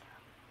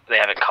 They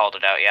haven't called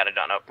it out yet. I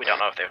don't know. We don't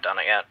know if they've done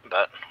it yet,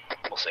 but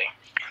we'll see.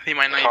 They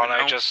might not even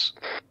know.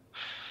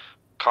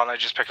 Can't I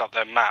just pick up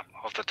their map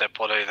of the dead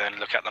body, then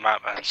look at the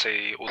map and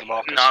see all the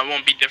markers? No, it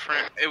won't be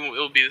different. It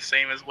will be the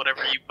same as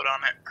whatever you put on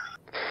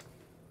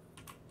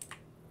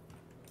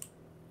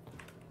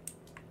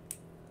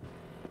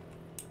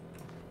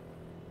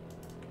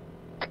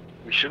it.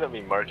 We shouldn't be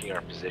marking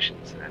our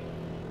positions then.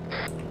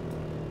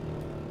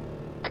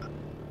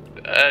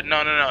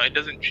 No. It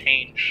doesn't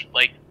change.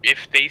 Like,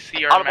 if they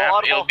see our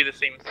map, it'll be the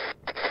same.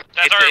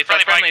 That's It's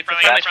a friendly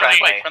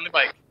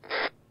bike.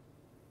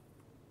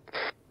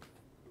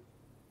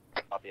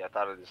 Copy. I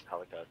thought it was a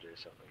helicopter or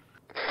something.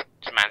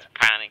 This man's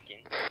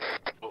panicking.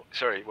 Oh,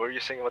 sorry, what were you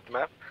saying about the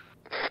map?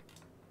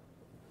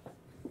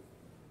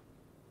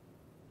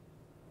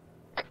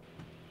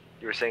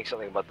 You were saying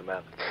something about the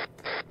map.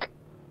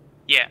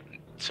 Yeah,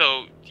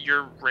 so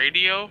your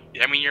radio,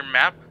 I mean your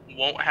map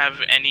won't have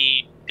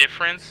any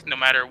difference no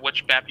matter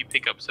which map you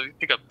pick up. So if you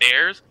pick up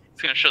theirs,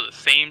 it's going to show the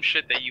same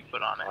shit that you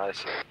put on it. I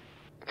see.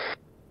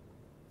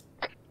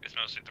 It's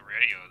mostly the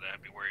radio that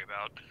I'd be worried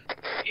about.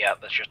 Yeah,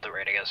 that's just the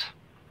radios.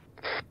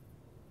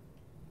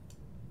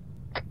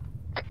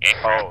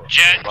 Oh,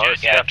 Jet, well,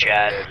 it's yeah, definitely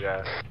Jet. a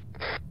jet.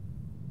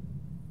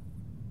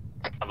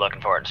 I'm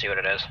looking for it and see what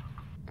it is.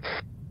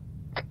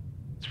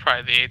 It's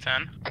probably the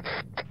A10.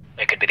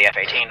 It could be the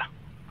F-18.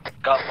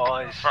 Got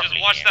boys.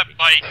 Just watch that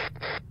bike.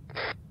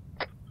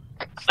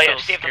 Oh yeah,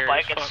 see if the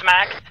bike gets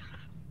smacked.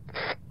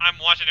 I'm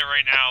watching it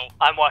right now.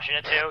 I'm watching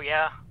it too,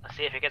 yeah. Let's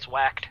see if it gets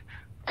whacked.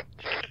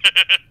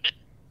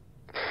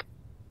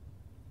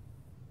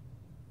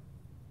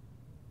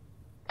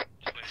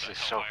 This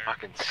is so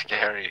fucking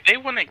scary. They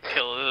wouldn't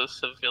kill a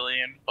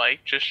civilian bike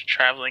just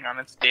traveling on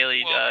its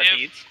daily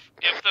needs.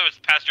 If the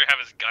passenger have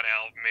his gun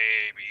out,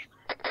 maybe.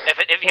 If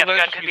the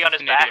gun could be on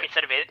his back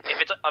instead of it, if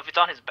the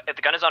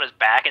gun is on his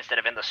back instead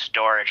of in the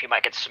storage, he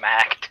might get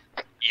smacked.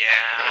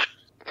 Yeah.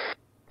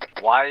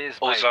 Why is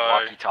my Also-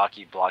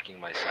 walkie-talkie blocking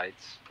my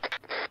sights?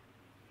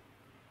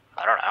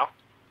 I don't know.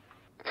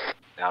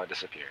 Now it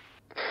disappeared.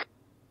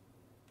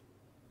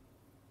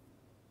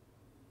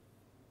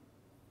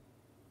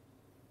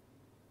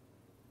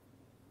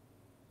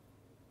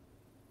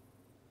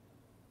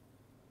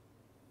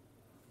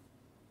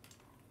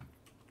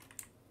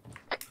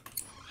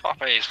 Fuck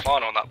me, he's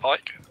flying on that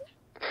bike.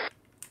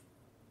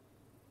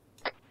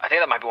 I think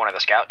that might be one of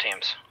the scout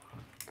teams.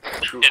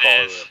 True It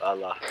follower is. of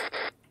Allah.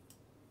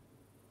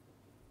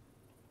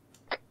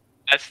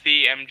 That's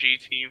the MG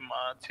team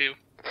too.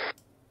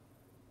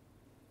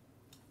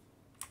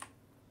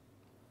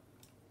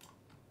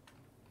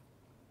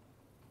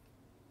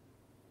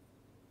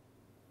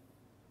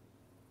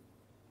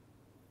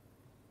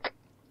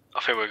 I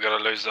think we're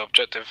gonna lose the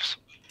objectives.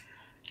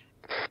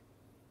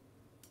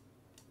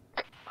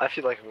 I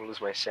feel like I'm gonna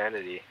lose my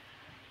sanity.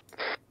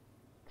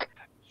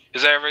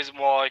 Is there a reason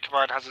why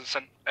Command hasn't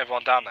sent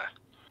everyone down there?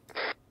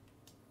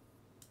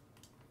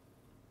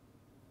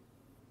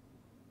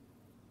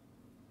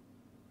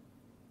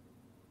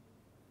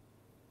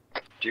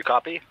 Do you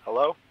copy?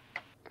 Hello?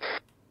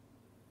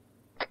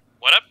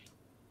 What up?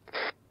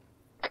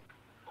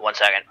 1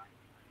 second.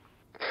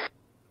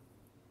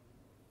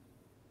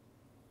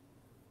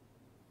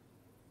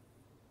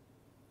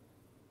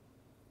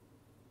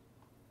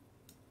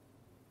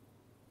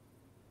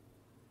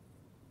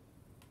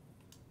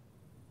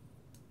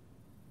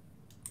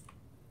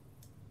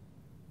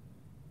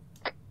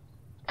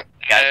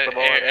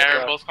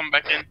 Airballs come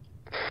back in.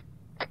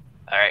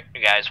 Alright,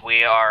 you guys,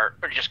 we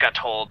just got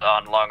told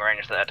on long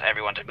range that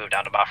everyone to move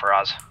down to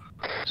Bafaraz.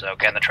 So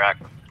get in the track.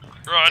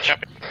 Roger.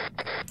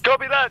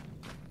 Copy that!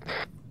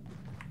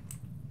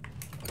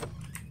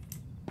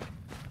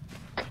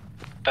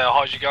 Better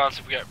hide your guns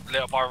if we get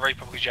lit up by a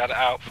Reaper because you had it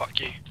out, fuck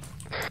you.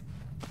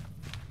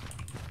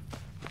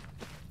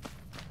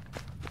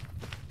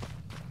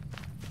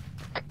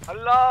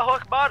 Allahu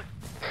Akbar!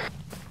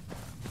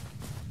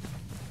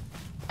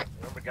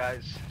 Remember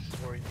guys, this is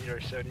where we need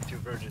our 72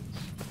 virgins.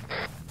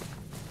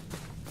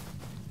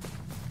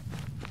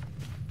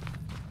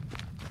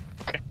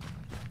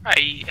 I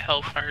eat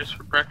Hellfires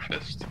for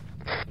breakfast.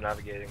 I'm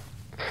navigating.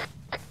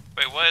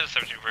 Wait, what is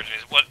 17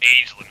 virgins? What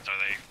age limits are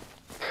they?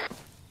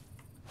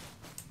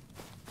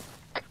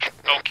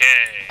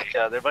 Okay.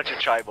 Yeah, they're a bunch of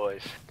chai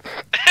boys.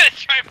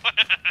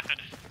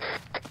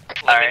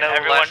 Alright,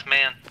 everyone.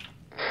 Man.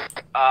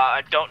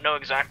 I don't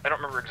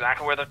remember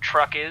exactly where the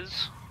truck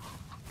is.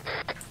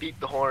 Beat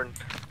the horn.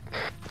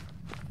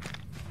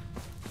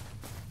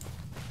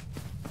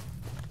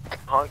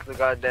 Honk the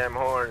goddamn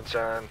horn,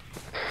 son.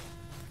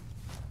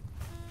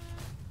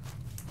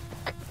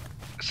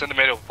 It's in the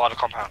middle by the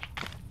compound.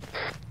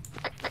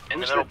 In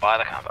the middle by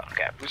the compound,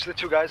 okay. Who's the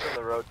two guys on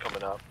the road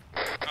coming up?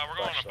 We're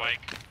going on a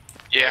bike.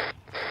 Yeah.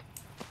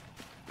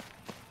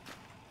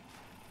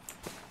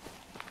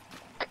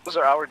 Those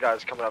are our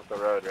guys coming up the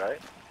road, right?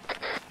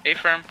 Hey,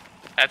 firm.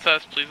 That's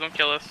us. Please don't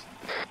kill us.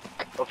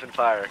 Open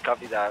fire.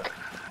 Copy that.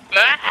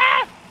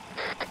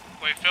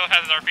 Wait, Phil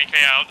has his RPK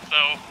out,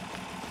 so...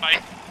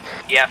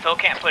 Yeah, Phil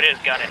can't put his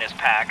gun in his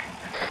pack.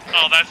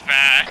 Oh, that's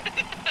bad.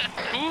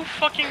 Who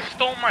fucking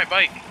stole my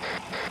bike?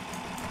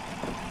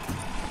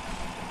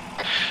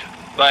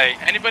 Wait,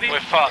 anybody? We're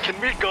fucked. Can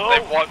we go?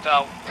 They've wiped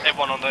out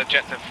everyone on the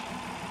objective.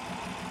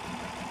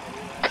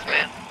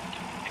 Man.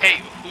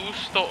 Hey, who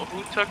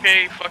took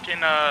a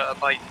fucking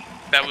bike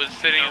that was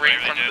sitting right in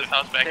front of this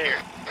house back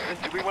here?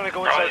 Do we want to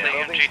go inside the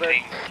buildings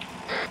then?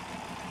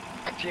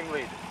 Team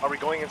lead, are we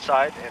going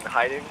inside and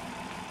hiding?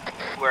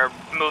 We're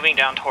moving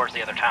down towards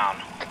the other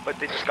town. But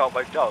they just got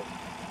wiped out.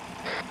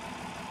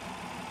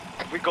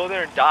 If we go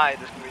there and die,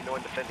 there's gonna be no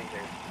one defending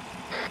here.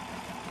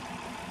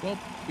 Well,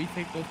 we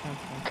take those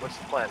consequences. What's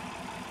the plan?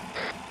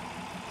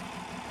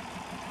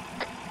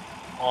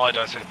 Oh, I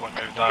don't see the point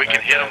moving down We there.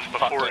 can hit them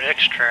before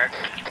extract.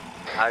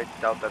 I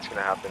doubt that's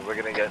gonna happen. We're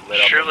gonna get lit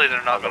up. Surely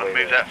they're not on the going to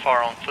way move there. that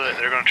far on foot.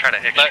 They're going to try to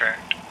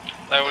extract.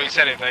 They already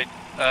said if they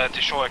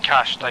destroy a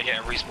cache, they get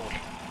a respawn.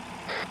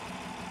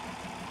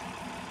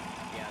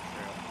 Yeah,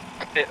 true.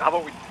 Hey, how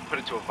about we put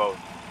it to a vote?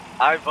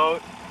 I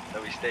vote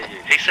that we stay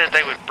here. He said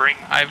they would bring.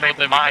 I vote that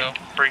we might go.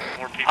 bring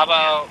more people. How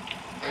about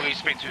we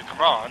speak to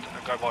command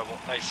and go by what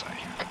they say?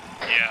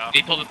 Yeah.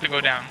 They told us to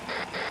go down.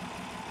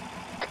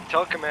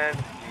 Tell command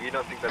you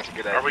don't think that's a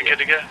good idea. Are we good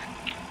to go?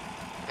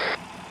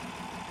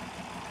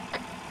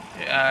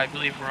 Yeah, I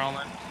believe we're all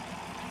in.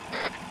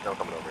 No,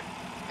 coming over.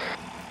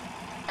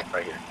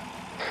 Right here.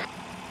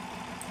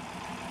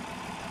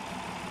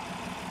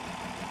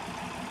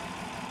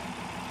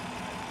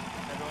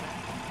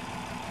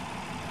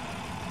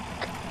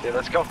 Yeah,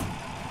 let's go.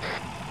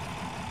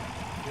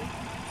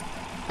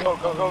 Go,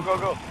 go, go, go,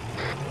 go.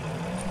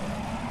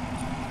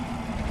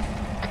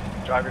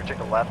 Driver, take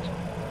a left.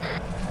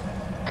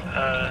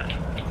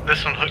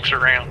 This one hooks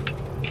around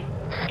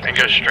and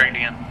goes straight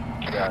in.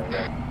 Yeah,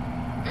 yeah.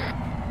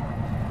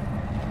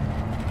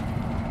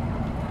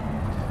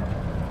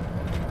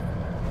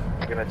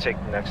 We're gonna take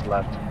the next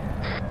left.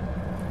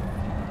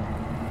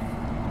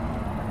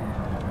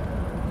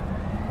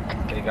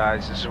 Okay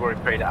guys, this is where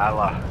we pray to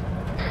Allah.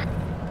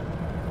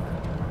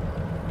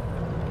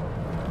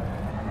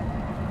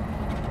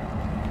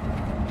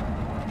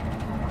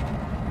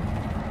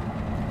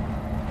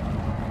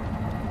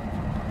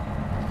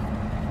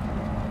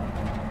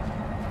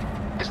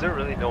 Is there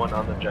really no one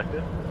on the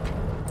objective?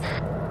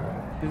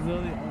 There's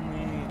really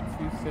only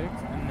 2-6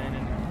 and then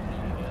an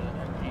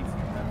MG,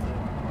 that's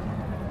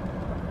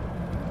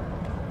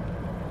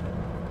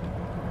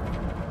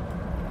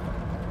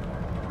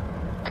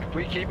it. If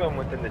we keep them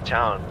within the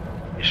town,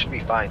 it should be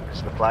fine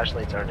because the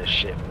flashlights aren't as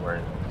shit when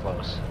we're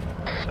close.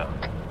 So.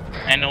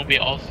 And it'll be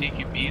all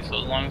CQB,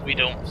 so as long as we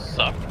don't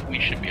suck,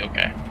 we should be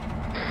okay.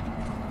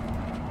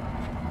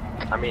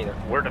 I mean, if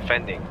we're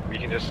defending, we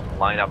can just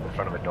line up in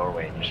front of a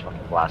doorway and just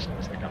fucking blast them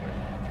as they come in.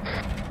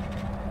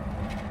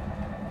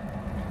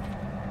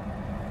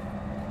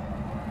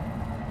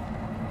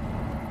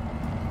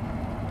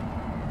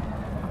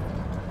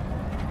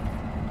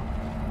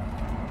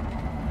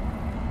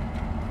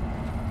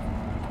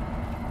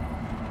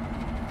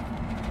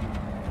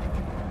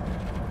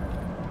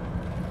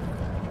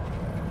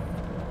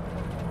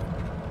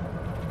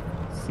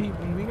 See,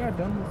 when we got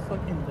done with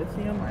fucking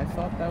lithium, I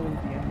thought that was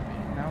the end of it.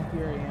 Now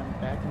here I am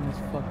back in this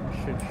fucking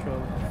shit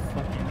show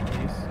fucking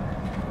place.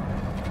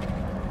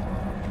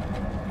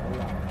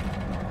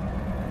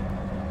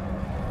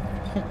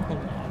 Hold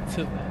on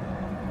to that.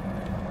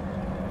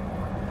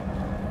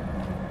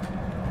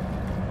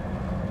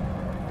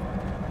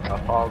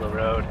 I'll follow the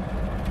road.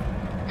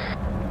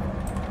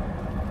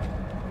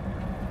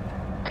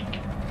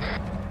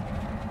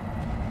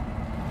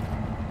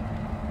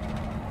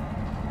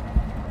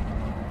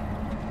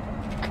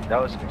 That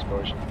was an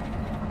explosion.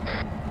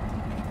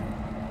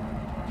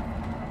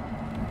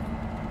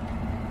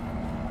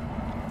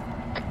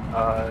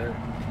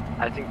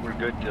 I think we're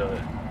good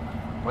to...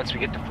 Once we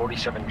get to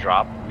 47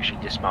 drop, we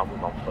should dismount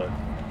them on foot.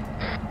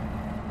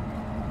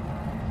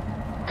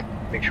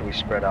 Make sure we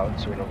spread out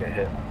so we don't get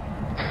hit.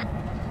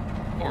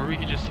 Or we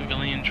could just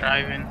civilian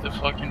drive into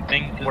fucking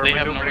thing, because We're they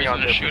have no maneuvering reason on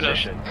to their shoot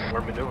position. us.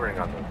 We're maneuvering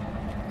on them.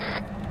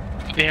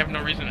 They have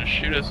no reason to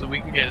shoot us, so we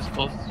can get as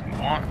close as we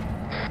want.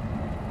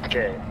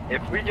 Okay,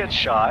 if we get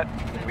shot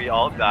and we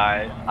all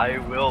die, I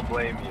will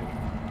blame you.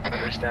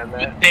 Understand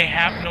that? They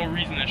have no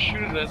reason to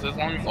shoot at us as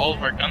long as all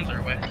of our guns are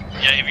away.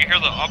 Yeah, if you hear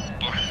the up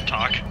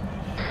talk.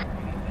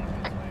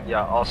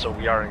 Yeah, also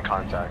we are in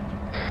contact.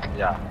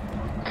 Yeah.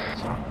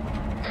 So.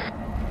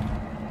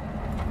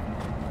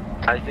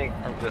 I think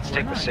let's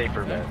take the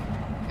safer bet.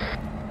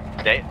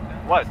 They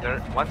what?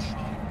 They're once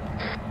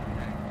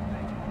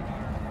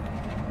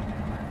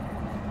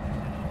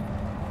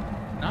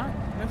Not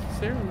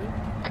necessarily.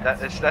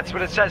 that's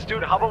what it says,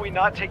 dude. How about we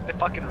not take the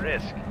fucking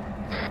risk?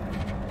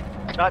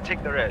 Not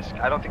take the risk.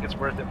 I don't think it's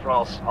worth it for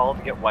all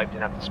to get wiped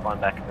and have to spawn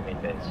back at the main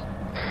base.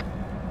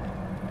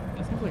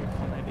 That seems like a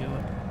fun idea.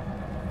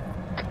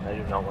 I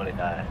do not want to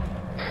die.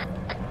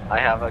 I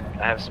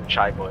have some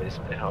chai boys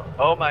at home.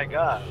 Oh my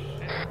god.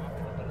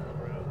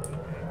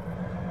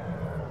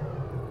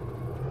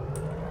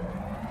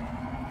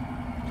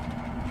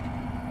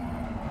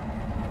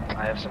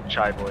 I have some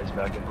chai boys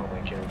back at home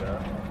I care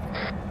about.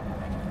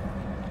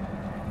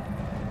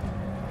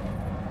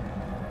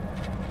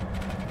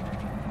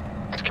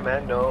 Does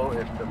command know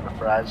if the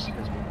Mafraz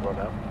has been blown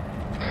up?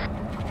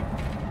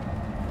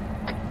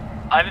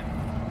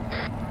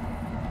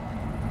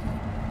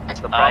 What's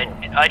the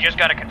problem? I just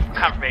got a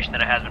confirmation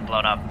that it has been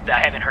blown up.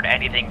 I haven't heard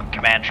anything from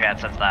command chat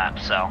since that,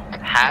 so.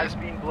 Has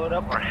been blown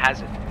up or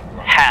hasn't been blown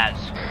up?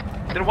 Has.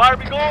 Then why are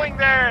we going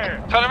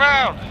there? Turn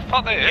around!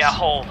 Fuck this! Yeah,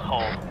 hold.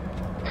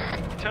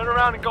 Turn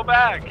around and go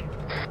back!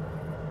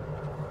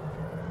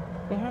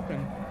 What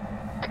happened?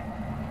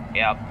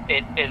 Yeah,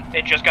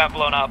 it just got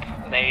blown up.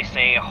 They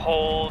say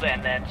hold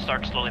and then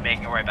start slowly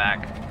making your way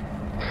back.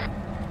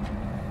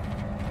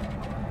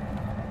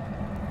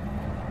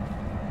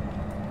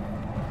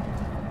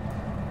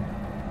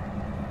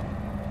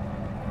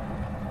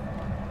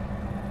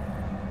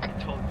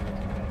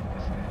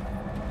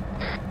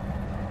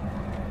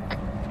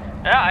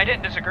 Yeah, I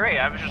didn't disagree.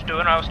 I was just doing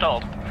what I was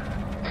told.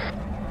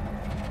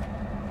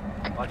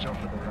 Watch out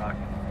for the rock.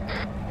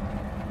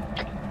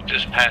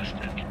 Just past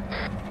it.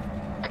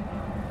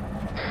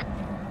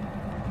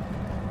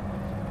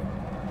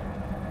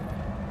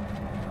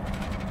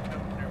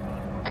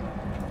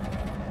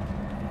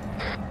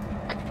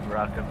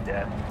 Rock of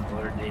death,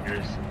 more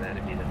dangerous than the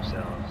enemy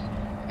themselves.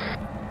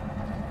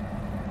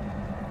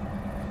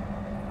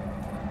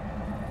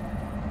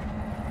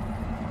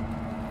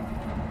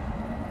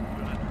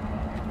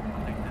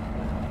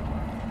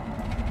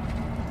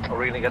 Are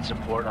we gonna get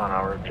support on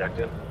our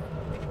objective?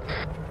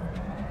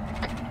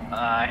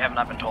 I have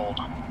not been told.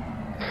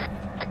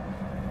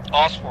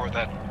 Ask for it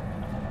then.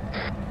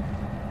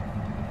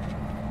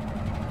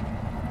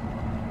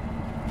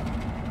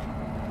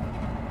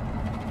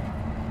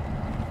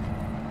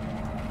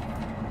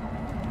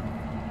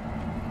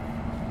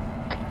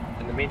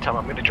 In the meantime,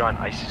 I'm gonna draw an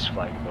ISIS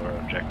flag for our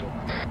objective.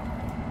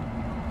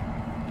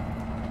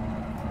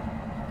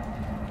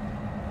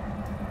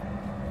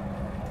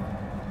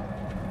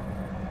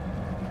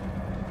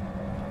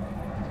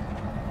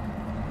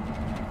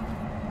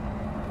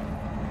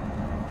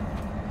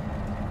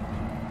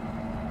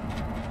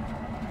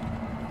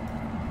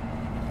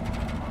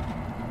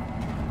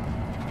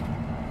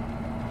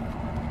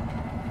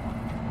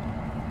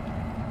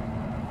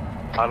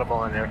 Audible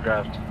on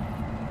aircraft.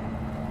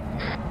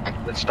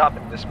 Let's stop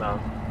and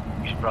dismount.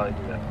 We should probably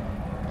do that.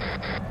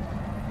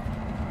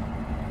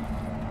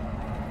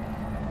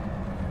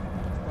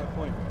 My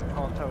point.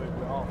 I'll tell you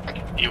all.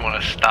 You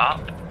want to stop?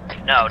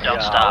 No, don't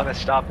I stop. want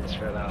to stop and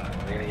spread out.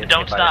 We're gonna get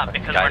Don't hit by stop a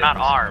because guidance. we're not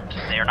armed.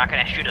 They are not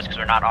going to shoot us because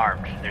we're not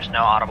armed. There's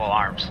no audible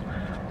arms.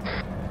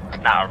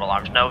 Not audible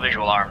arms, no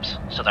visual arms.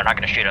 So they're not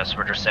going to shoot us.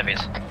 We're just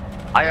civvies.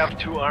 I have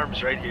 2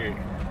 arms right here.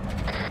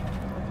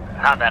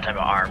 Not that type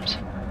of arms.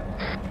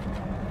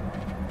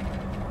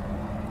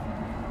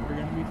 We're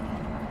gonna be fine.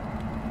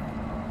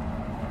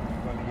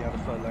 On the other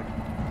side, like.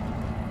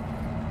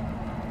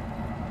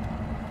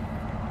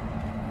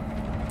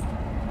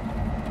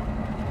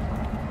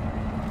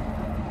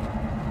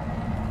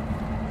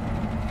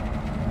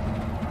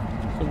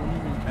 So we're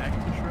moving back to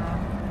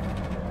Sharon?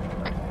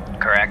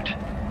 Correct.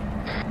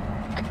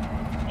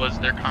 Was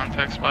there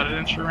contact spotted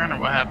in Sharon, or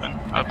what happened?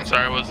 I'm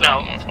sorry, was that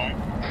on my phone?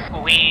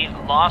 We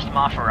lost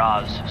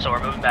Mafaraz, so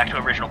we're moving back to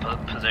original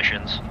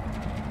positions.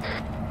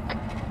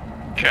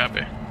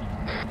 Copy.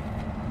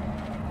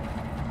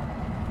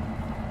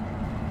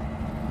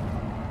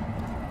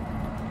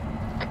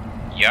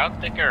 Y'all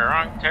take a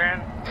wrong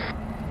turn?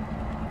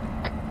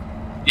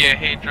 Yeah,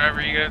 hey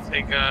driver, you gotta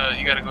take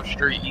you gotta go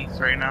straight east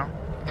right now.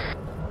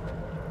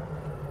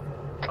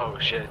 Oh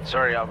shit,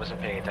 sorry I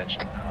wasn't paying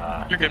attention.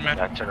 You're good, man.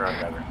 Turn around,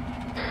 driver.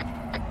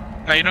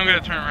 No, you don't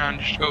gotta turn around,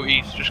 just go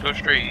east, just go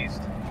straight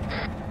east.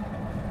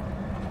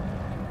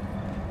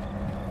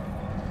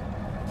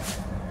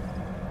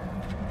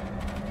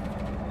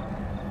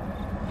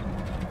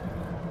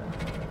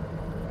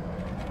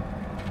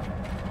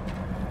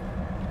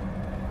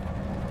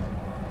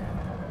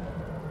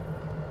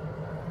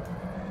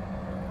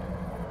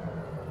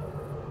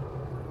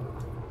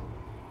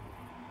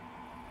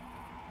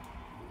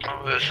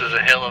 Oh, this is a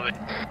hell of it.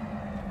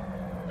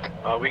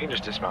 We can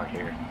just dismount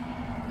here.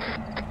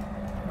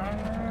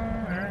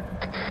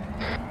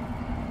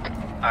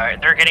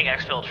 Alright, they're getting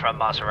exfilled from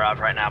Masarav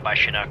right now by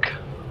Chinook.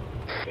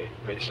 Okay,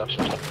 ready, stop.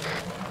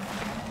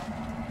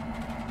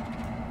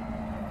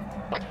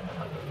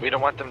 We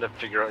don't want them to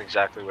figure out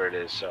exactly where it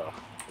is, so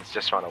let's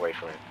dismount away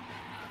from it.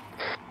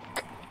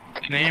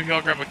 Can any of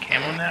y'all grab a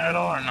camo net at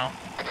all, or no?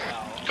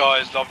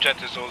 Guys, the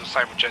objectives are all the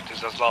same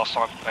objectives as last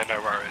time. They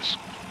know where it is.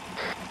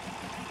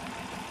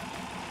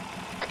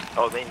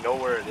 Oh, they know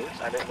where it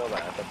is? I didn't know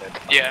that. I thought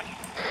that. Yeah.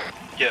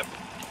 Yep.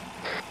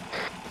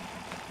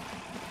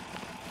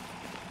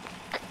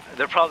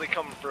 They're probably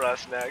coming for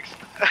us next.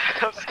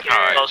 I'm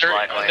scared. Most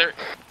likely.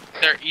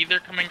 They're either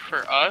coming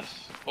for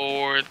us,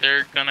 or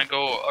they're gonna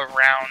go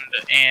around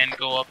and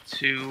go up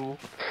to...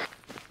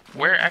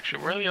 Where are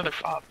the other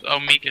fobs? Oh,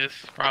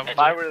 Mikas, probably.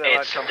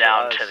 It's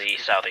down to the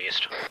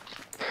southeast.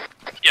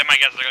 Yeah, my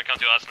guess is they're gonna come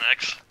to us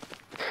next.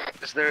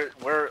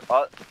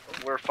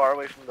 We're far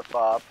away from the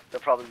fob.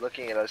 They're probably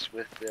looking at us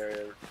with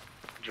their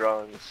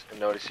drones and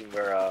noticing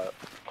we're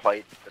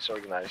quite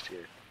disorganized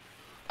here.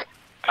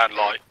 And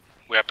light.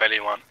 We have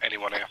anyone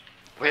here.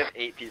 We have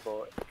 8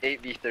 people.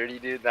 8v30,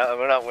 dude. No,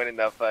 we're not winning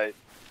that fight.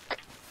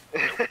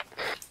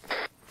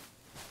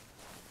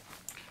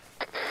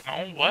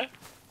 Oh, what?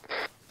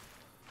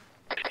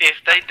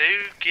 If they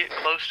do get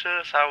close to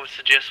us, I would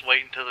suggest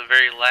waiting until the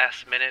very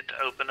last minute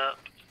to open up.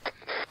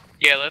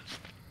 Yeah, let's,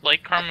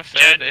 like Karma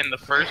said in the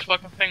first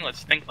fucking thing,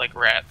 let's think like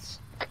rats.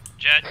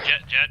 Jet.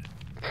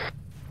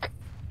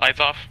 Lights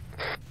off.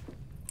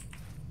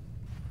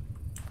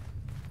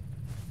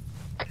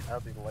 I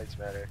don't think the lights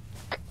matter.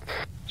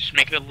 Just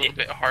make it a little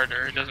bit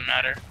harder, it doesn't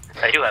matter.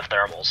 They do have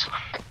thermals.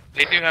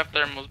 They do have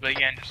thermals, but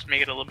again, just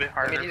make it a little bit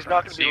harder. I mean, he's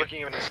not going to be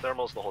looking at his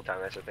thermals the whole time,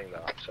 that's the thing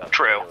though. So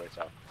True.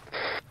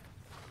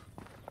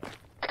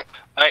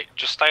 Hey,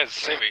 just just stay as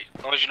a civvy.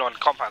 As long as you're not in the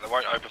compound, they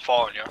won't open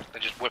fire on you. They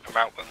just whip them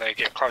out when they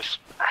get close.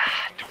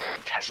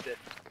 Don't test it.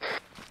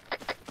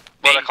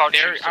 Well, they can't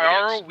Their shoot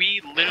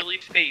civilians. ROE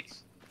literally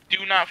states,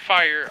 do not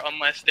fire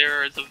unless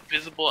there is a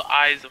visible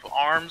eyes of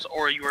arms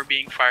or you are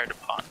being fired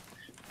upon.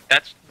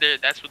 That's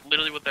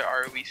literally what their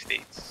ROE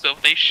states. So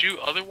if they shoot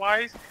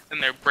otherwise, then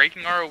they're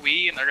breaking ROE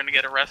and they're gonna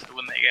get arrested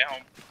when they get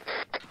home.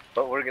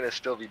 But we're gonna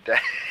still be dead.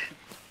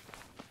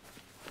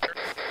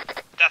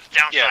 That's the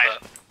downside. Yeah,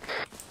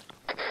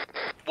 but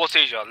what's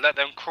easier? Let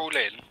them crawl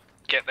in,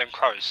 get them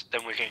close,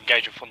 then we can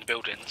engage them from the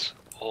buildings,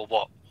 or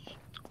what?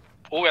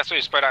 All we have to do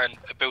is spread out in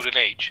a building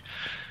each.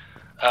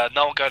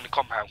 No one go in the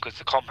compound, because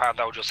the compound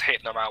they'll just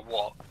hit no matter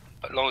what.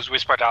 But as long as we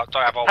spread out,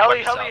 don't have our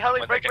weapons out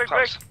when they get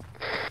close.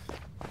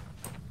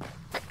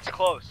 It's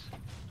close.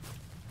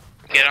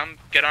 Get on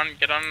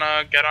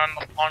right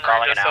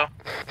Calling it so. out.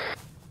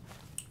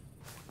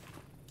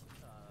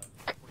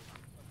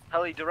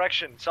 Heli,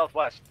 direction,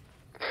 southwest.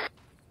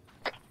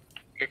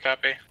 Good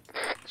copy.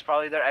 It's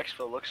probably their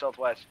exfil, look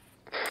southwest.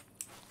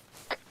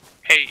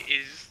 Hey,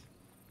 is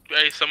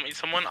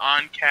someone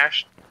on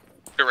cash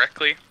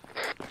directly?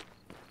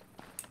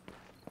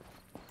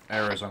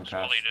 Arrows on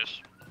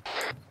cash.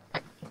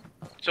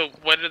 So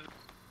what did?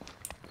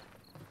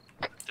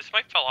 This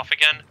mic fell off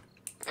again.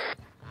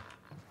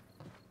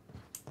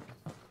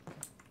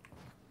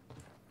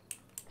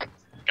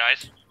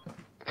 Guys.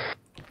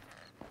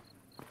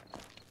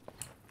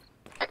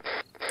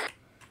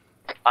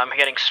 I'm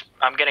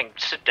getting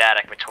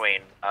static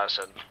between us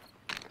and.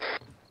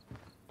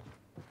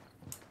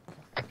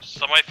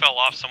 Somebody fell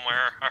off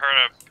somewhere. I heard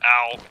a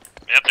owl.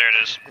 Yep, there it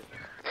is.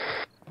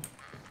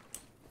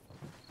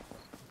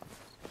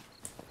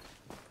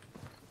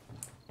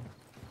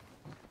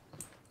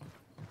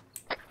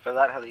 For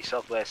that heli,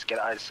 southwest, get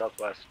eyes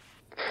southwest.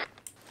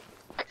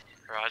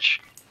 Raj.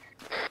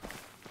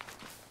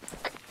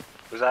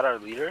 Was that our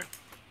leader?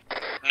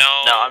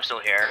 No. No, I'm still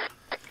here.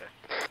 Okay.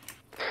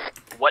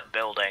 What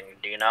building?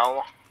 Do you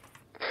know?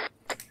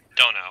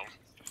 Don't know.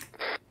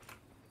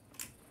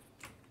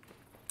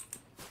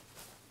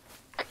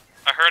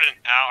 I heard an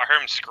owl. I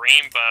heard him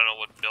scream, but I don't know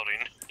what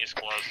building. He's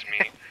close to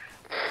me.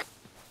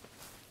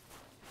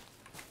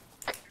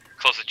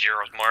 Close to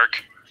Jiro's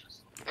mark.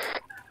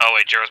 Oh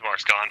wait, Jiro's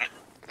mark's gone.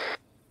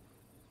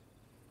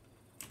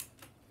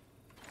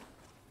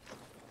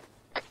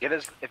 Get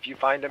his. If you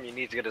find him, you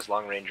need to get his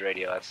long-range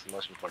radio. That's the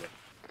most important.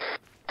 I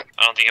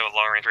don't think you have a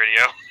long-range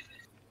radio.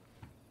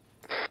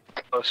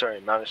 Oh, sorry,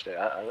 my mistake.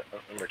 I'm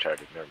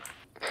retarded. Never mind.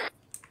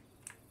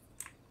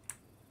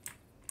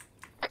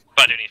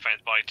 But I do need to find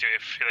his body too.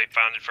 If they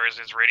found it first,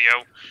 his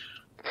radio.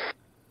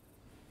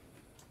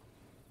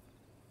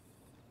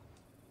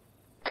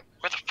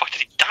 Where the fuck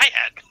did he die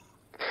at?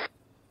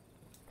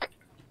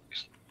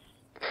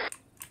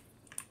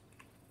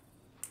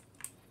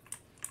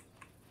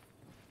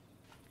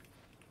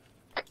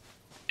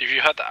 If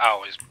you heard the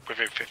owl, it's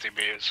within 50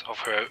 meters of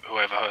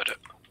whoever heard it.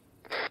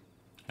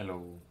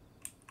 Hello.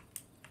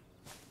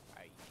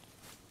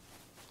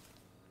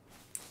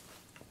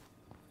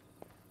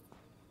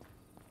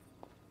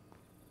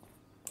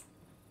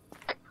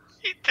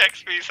 He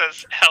texts me,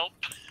 says help.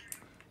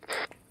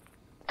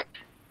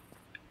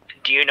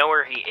 Do you know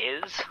where he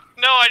is?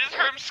 No, I just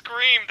heard him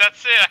scream.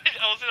 That's it.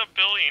 I was in a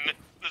building.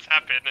 This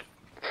happened.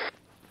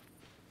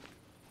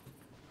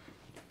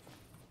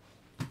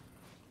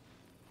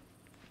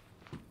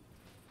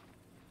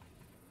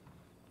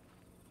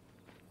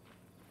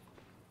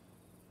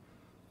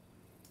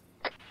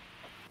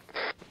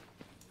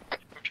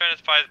 I'm trying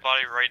to find his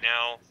body right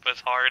now, but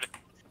it's hard.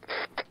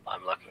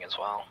 I'm looking as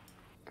well.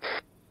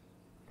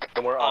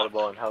 And we're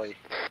audible and heli.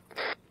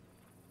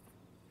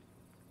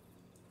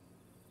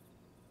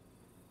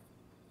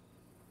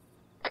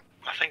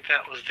 I think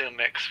that was the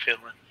next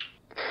feeling.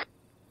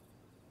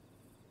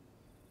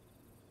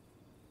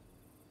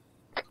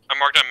 I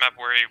marked on a map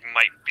where he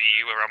might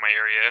be around my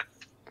area.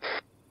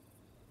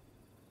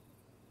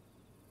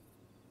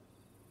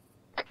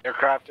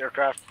 Aircraft.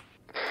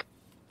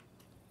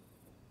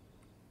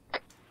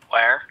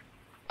 Where?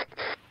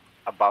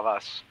 Above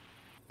us.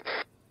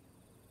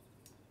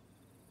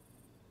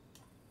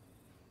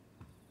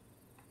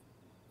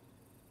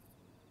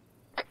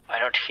 I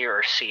don't hear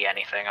or see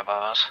anything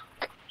above us.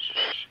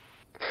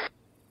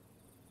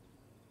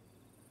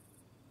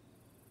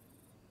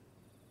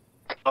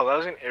 Oh, that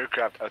was an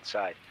aircraft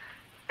outside.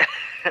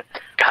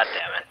 God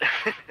damn it.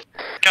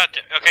 God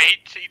damn. Okay,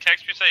 he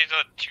texted me saying he's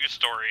at a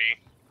 2-story.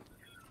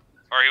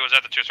 Or he was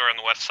at the 2-story on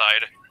the west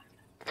side.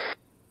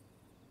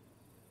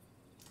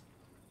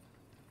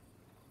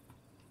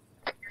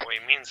 Wait,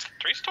 he means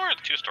 3-story or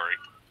the 2-story?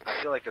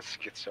 I feel like a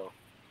schizo.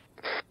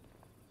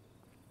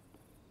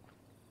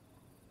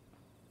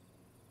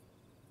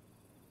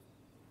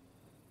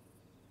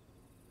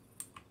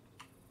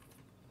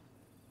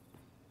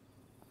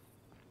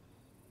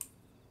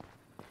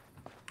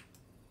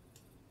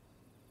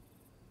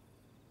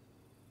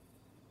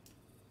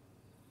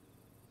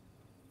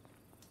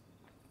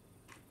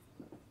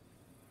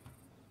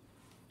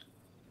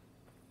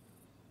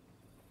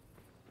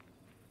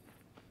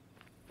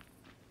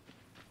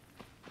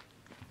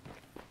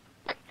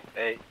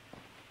 Hey.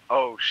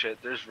 Oh shit,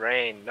 there's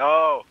rain.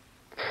 No!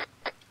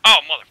 Oh,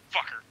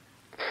 motherfucker.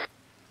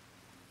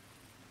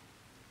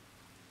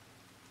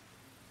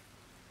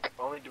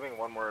 Only doing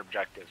one more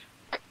objective.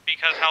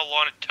 Because how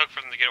long it took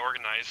for them to get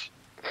organized.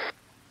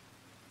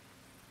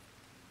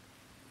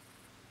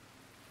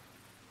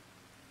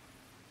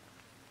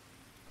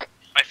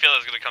 I feel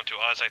it's gonna come to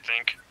us, I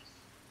think.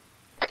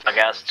 I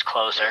guess it's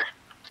closer.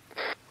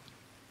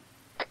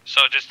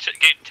 So just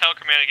tell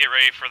command to get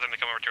ready for them to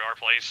come over to our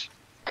place.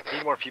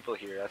 Need more people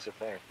here, that's the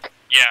thing.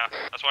 Yeah,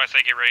 that's why I say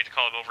get ready to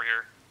call them over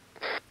here.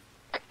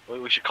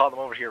 We should call them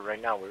over here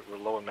right now, we're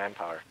low in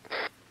manpower.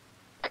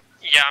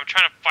 Yeah, I'm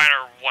trying to find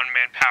our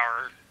one-man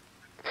power.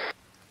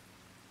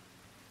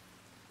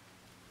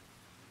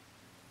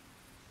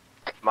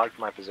 Mark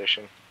my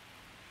position.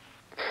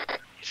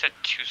 He said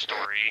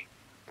 2-story.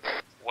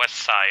 West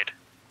side.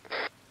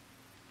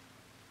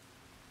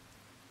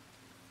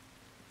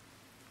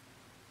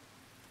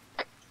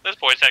 This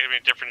boy's taking me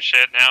different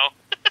shit now.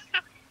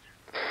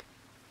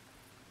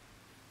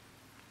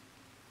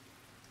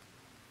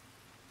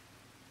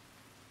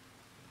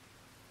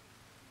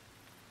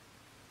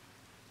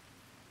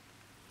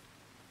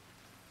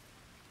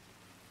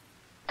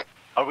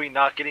 Are we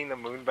not getting the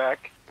moon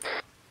back?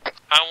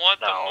 I want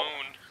the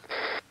moon.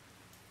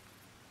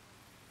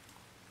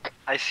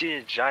 I see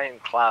a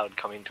giant cloud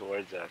coming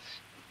towards us.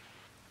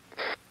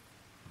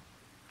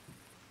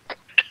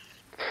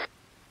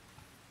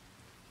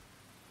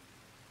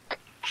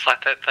 It's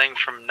like that thing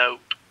from Nope.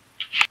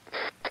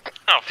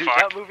 Oh, dude, fuck.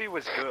 that movie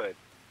was good.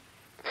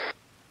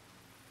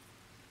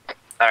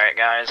 Alright,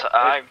 guys,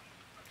 I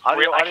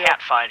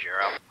can't find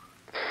Euro.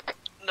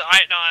 No, I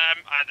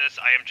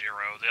am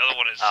Jiro. The other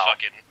one is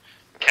fucking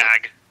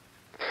CAG.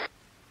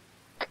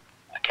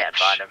 I can't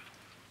find him.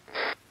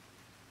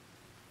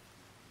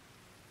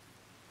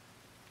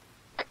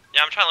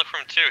 Yeah, I'm trying to look for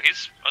him too.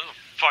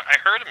 Fuck, I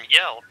heard him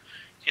yell.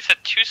 He said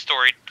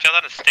 2-story, fell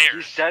down the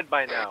stairs. He's dead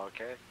by now,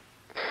 okay?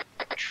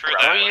 True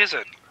that. Where is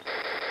it?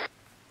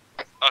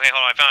 Okay,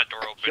 hold on, I found a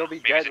door open. He'll be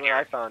Maybe dead he's in when here.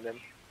 I found him.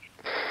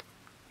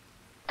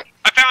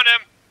 I found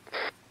him!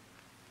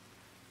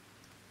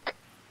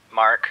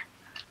 Mark.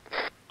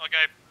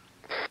 Okay.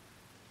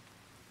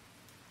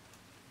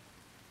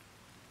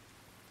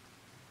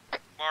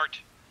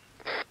 Marked.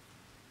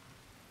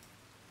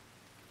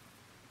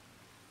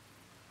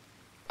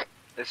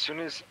 As soon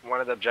as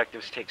one of the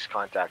objectives takes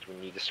contact, we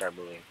need to start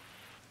moving.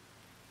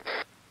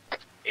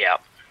 Yeah.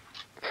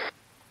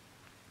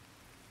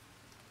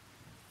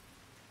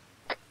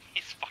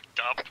 He's fucked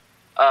up.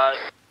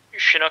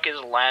 Chinook is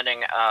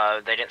landing,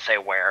 they didn't say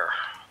where,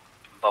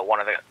 but one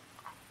of the...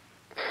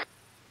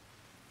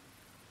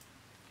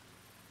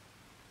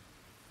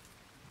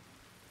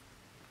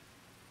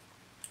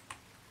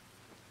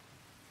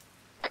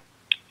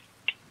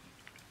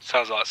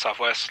 Sounds like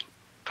southwest,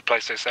 the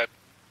place they said.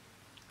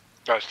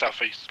 No,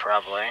 southeast.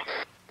 Probably.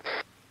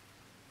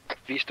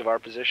 East of our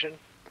position?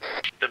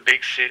 The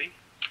big city?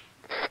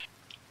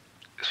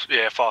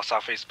 Yeah, far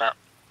southeast map.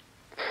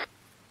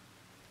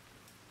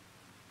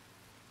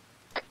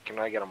 Can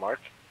I get a mark?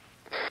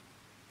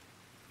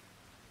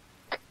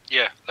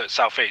 Yeah, look,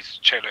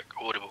 southeast, check, look,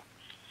 audible.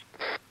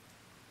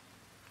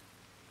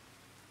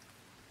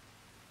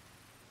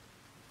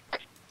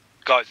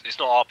 Guys, it's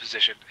not our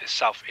position, it's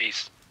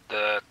southeast,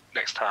 the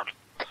next town.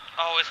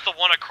 Oh, it's the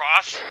one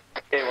across?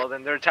 Okay, well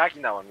then they're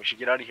attacking that one. We should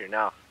get out of here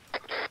now.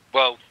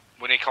 Well,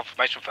 we need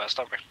confirmation first,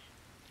 don't we?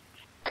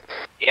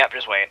 Yep,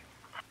 just wait.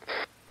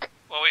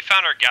 Well, we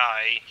found our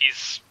guy.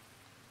 He's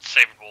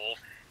savable.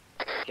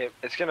 Okay,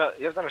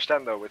 you have to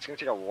understand though, it's gonna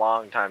take a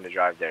long time to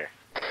drive there.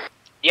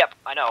 Yep,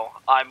 I know.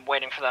 I'm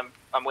waiting for them.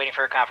 I'm waiting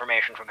for a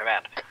confirmation from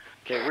command.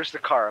 Okay, where's the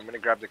car? I'm gonna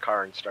grab the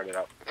car and start it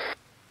up.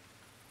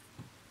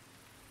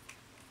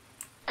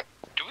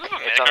 Do we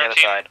have a It's on the other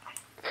team? side.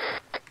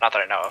 Not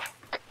that I know of.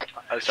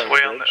 It's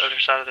way on the other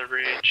side of the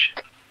ridge.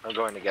 I'm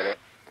going to get it.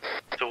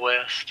 The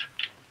west.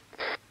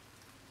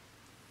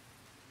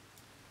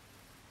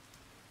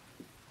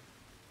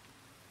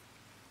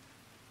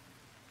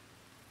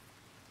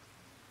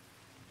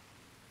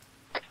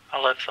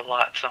 I left the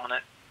lights on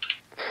it.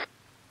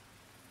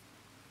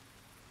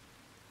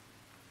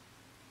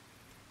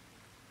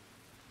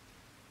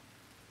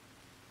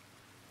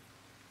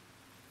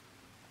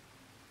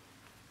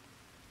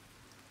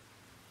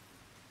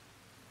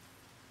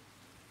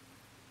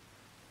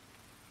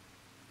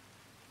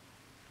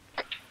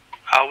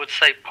 I would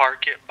say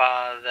park it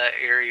by that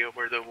area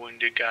where the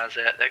wounded guy's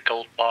at, that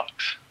gold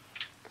box.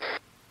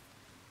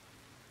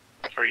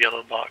 Or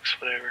yellow box,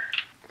 whatever.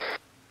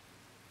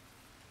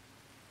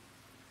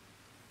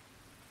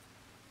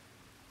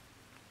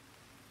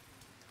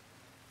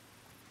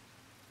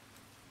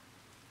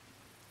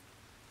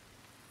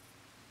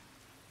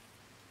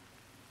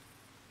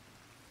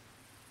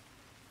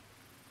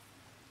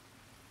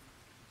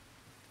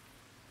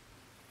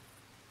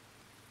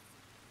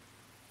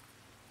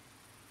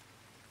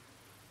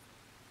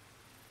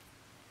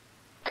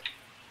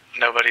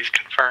 Nobody's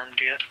confirmed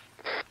yet.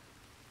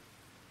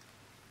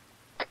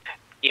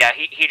 Yeah,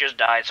 he just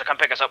died, so come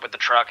pick us up with the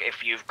truck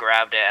if you've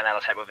grabbed it, and then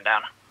let's head moving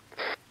down.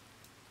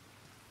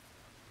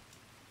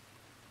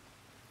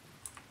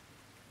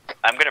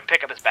 I'm gonna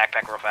pick up his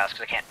backpack real fast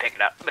because I can't pick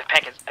it up.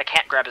 I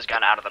can't grab his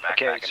gun out of the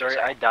backpack. Okay, sorry,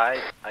 I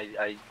died.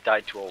 I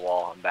died to a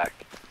wall. I'm back.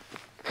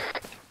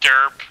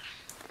 Derp.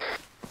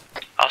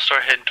 I'll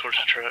start heading towards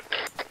the truck.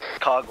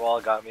 KOG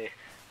wall got me.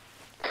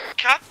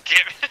 God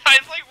damn it! I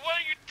was like, what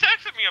are you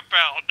texting me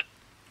about?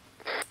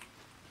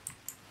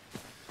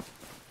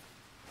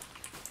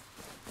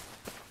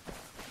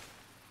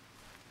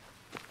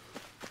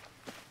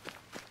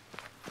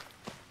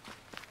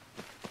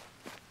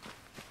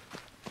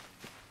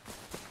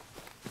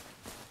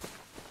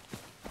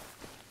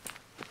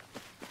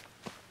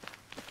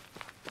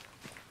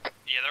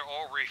 Yeah, they're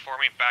all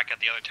reforming back at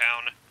the other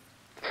town.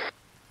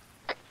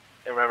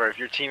 And remember, if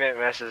your teammate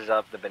messes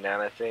up the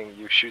banana thing,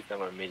 you shoot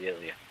them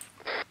immediately.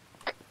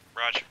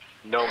 Roger.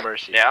 No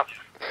mercy. Yeah.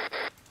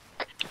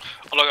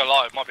 I'm not gonna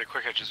lie, it might be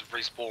quicker just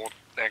respawn,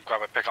 then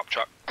grab a pickup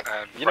truck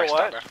and You know race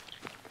what? down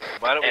there.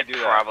 Why don't we It do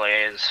that? probably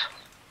is.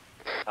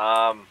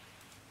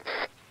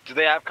 Do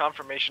they have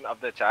confirmation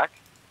of the attack?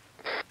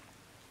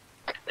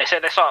 They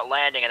said they saw it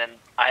landing, and then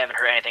I haven't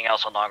heard anything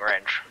else on long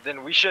range.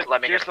 Then we should.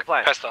 Let me Here's get the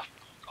plan. Pesta.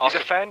 We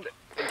defend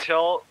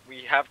until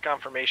we have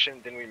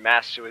confirmation, then we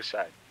mass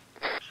suicide.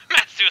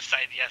 Mass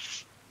suicide,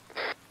 yes.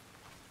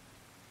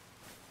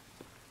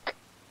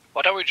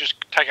 Why don't we just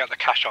take out the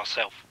cash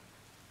ourselves?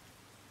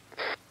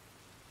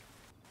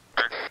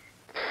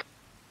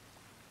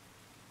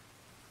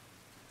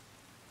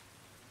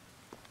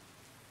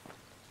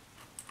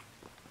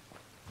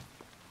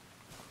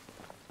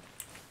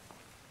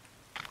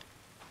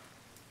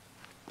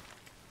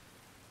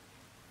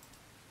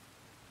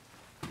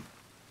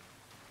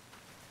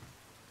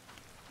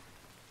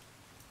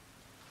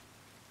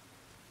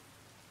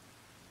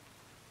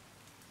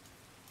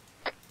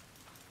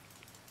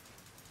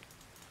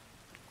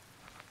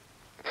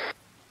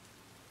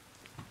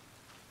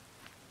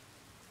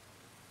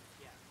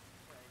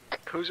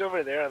 Who's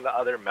over there on the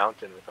other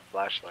mountain with a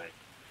flashlight?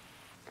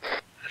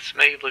 That's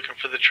me looking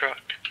for the truck.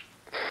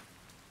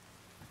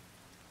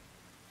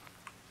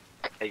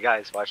 Hey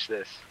guys, watch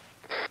this.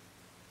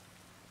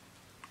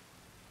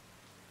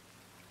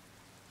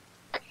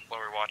 What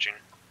are we watching?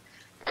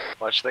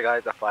 Watch the guy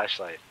with the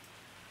flashlight.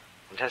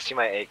 I'm testing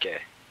my AK.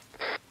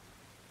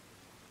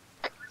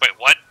 Wait,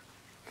 what?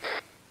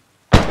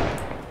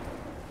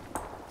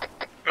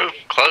 Ooh,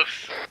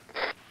 close.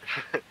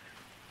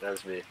 That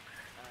was me.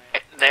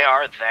 They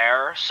are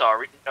there, so are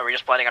we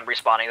just planning on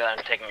respawning then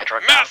and taking a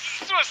truck down? Mass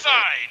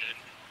suicide!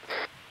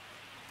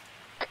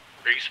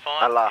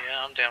 Respawn? Allah.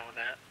 Yeah, I'm down with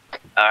that.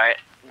 Alright,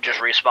 just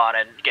respawn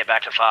and get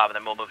back to FOB, and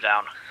then we'll move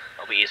down.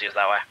 It'll be easiest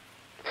that way.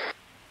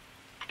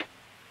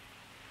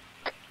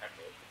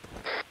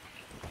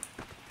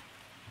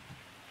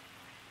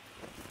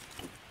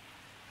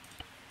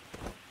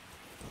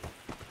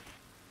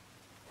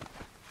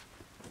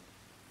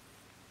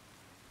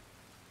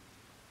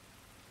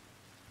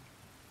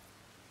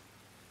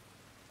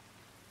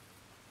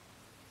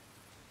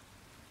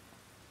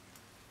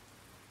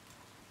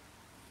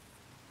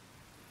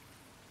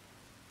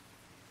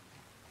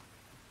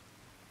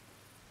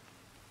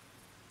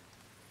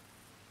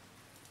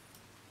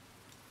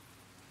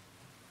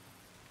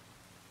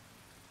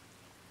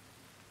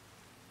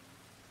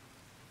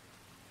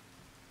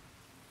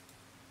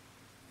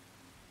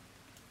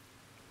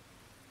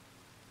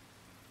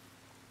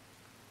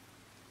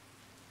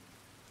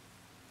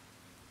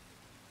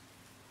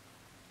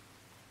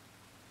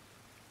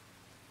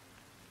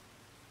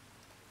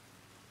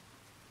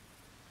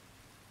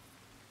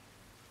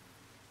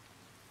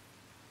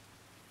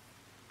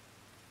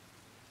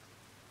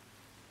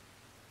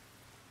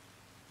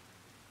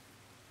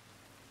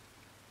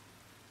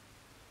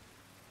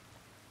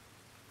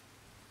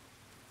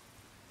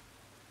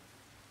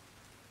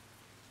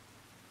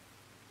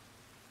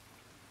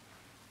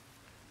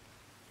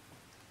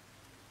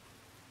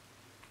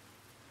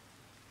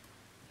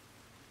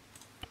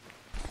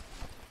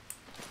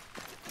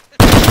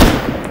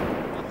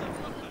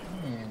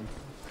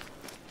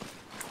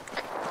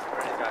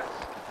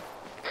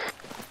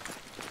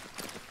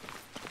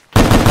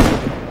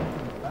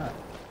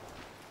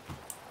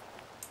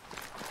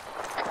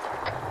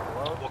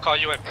 What car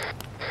you in?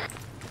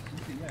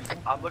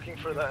 I'm looking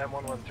for the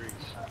M113s.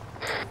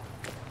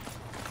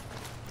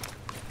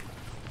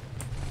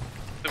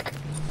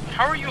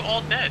 How are you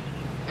all dead?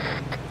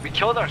 We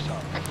killed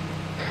ourselves.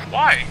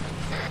 Why?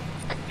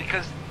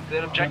 Because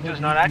the objective is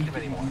not active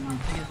anymore.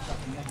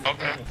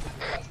 Okay.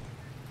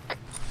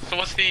 So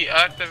what's the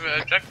active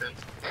objective?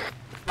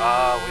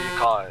 What do you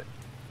call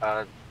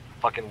it?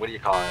 Fucking, what do you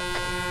call it?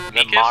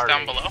 Nikas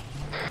down below?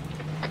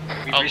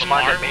 We Oh, respawned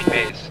Lamar? at main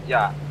base.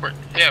 Yeah. Where's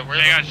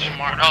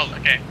Lamar? Oh,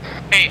 okay.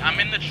 Hey, I'm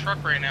in the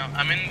truck right now.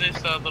 I'm in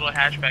this little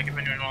hatchback if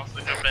anyone wants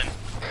to jump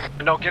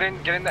in. No, get in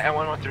the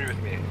M113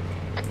 with me.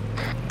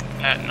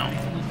 No.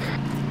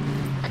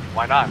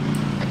 Why not?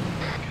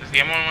 Because the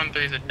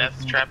M113 is a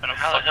death trap and a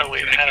How the fucking hell we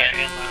tuna had a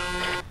can.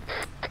 handle?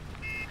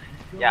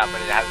 Yeah,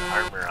 but it has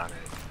armor on it.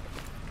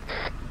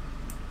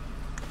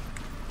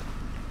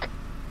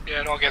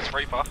 Yeah, not against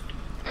Reaper.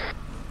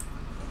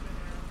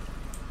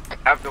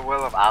 have the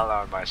will of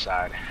Allah on my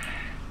side.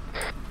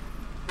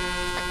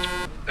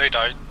 No, you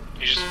don't.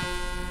 You just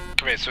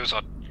commit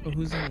suicide. Well,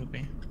 who's in with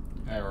me?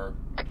 Error.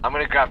 I'm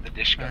gonna grab the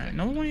dish gun. Alright,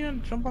 no one want you to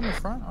jump on the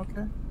front?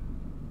 Okay.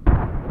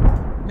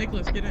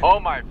 Nicholas, get in.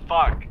 Oh my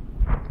fuck!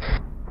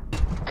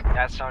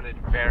 That sounded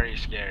very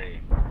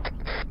scary.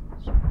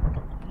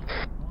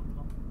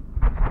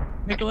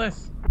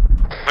 Nicholas!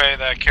 Wait,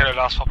 they're killing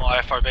us for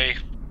my FOB.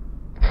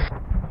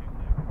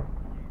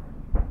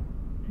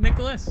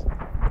 Nicholas!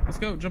 Let's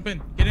go, jump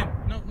in. Get in.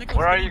 No, Nicholas.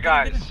 Where are you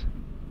guys?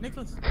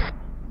 Nicholas.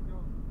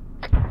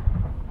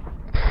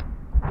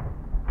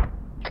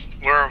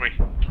 Where are we?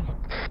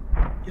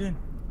 Get in.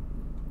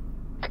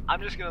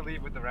 I'm just gonna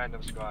leave with the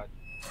random squad.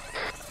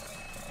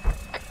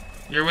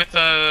 You're with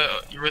the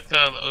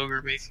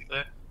ogre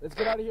basically. Let's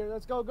get out of here.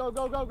 Let's go, go,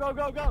 go, go, go,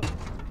 go, go.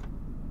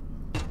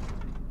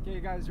 Okay,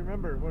 guys,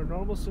 remember, we're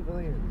normal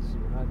civilians.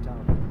 We're not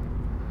town.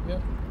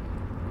 Yep.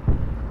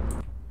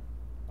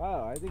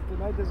 Oh, I think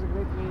tonight is a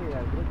great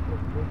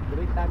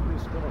great time to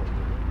score.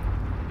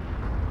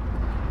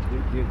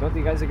 Don't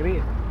you guys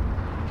agree?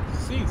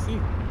 See.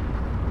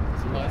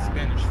 Oh, that's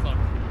Spanish. Fuck.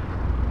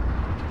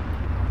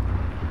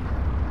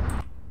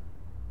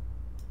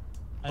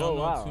 Oh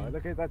wow!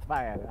 Look at that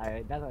fire.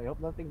 I hope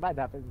nothing bad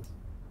happens.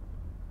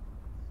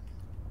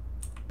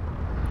 God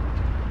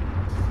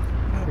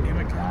damn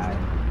it, Conjo.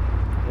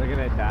 We're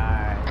gonna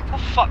die. How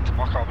the fuck did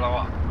my car blow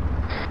up?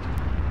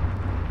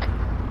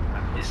 A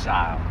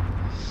missile.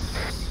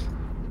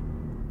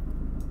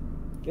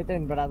 Get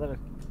in, brother.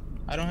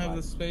 I don't have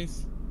the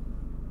space.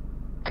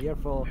 You're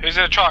full. Who's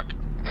in the truck?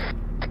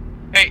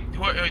 Hey,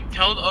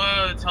 tell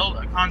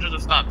Conjo to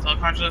stop. Tell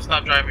Conjo to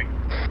stop driving.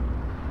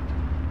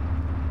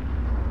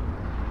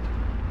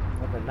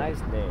 Have a nice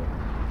day.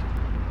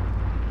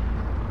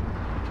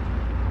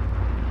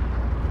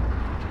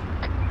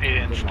 He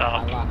didn't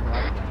stop.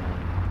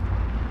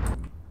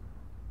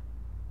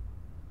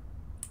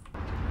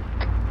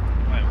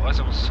 Wait, why is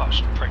it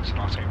such pricks in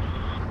our team?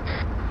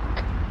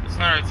 It's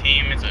not our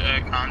team, it's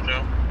a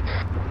Conjo.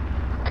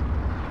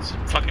 It's a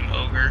fucking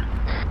ogre.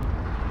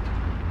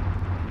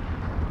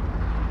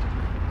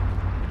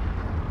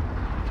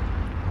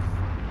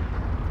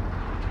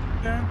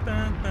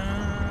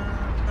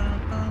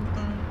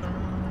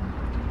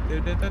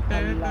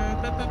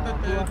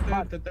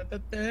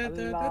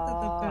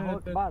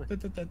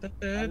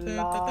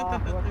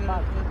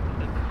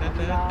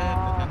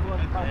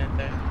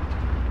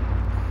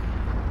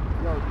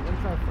 Yo,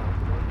 what's our fault?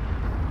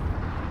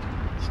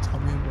 Just tell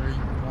me where you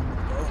want me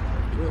to go and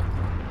I'll do it.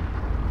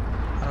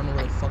 I don't know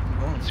where the fuck I'm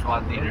going.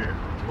 Squad leader,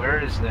 where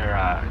is their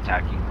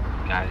attacking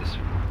guys?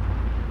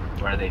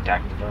 Where are they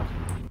attacking from?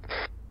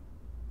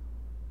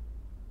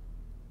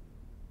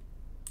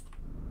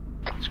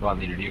 Squad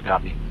leader, do you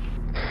copy?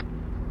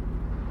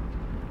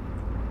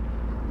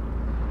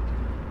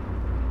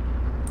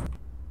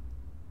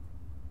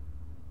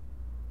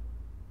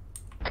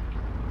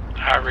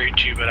 I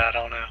read you, but I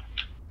don't know.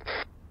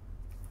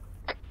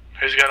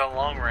 Who's got a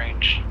long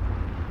range?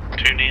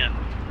 Tune in.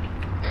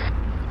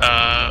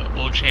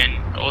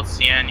 Old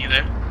CN, you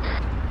there?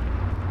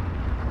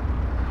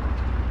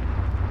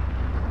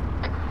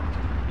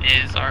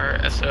 Is our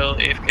SL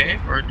AFK,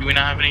 or do we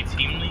not have any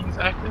team leads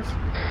active?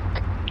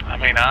 I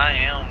mean, I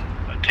am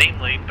a team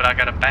lead, but I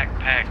got a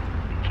backpack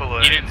full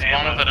of You didn't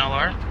spawn ammo. with an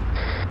LR?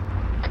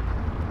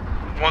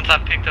 Once I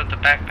picked up the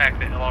backpack,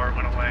 the LR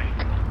went away.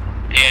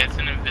 Yeah, it's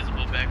an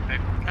invisible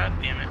backpack. God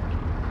damn it.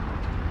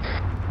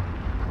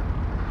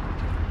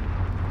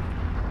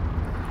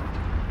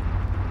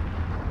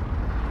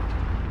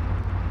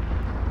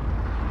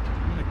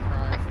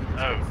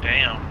 Oh,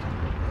 damn.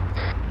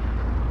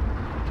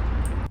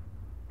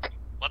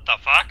 What the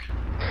fuck?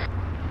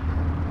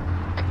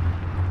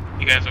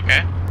 You guys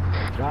okay?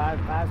 Drive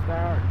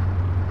faster.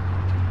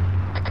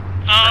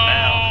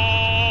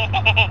 Oh!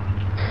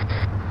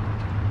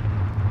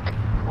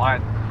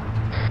 What?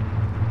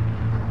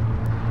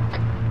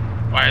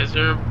 Why is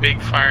there a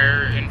big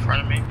fire in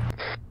front of me?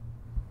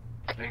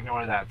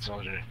 Ignore that,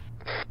 soldier.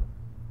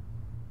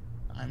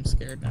 I'm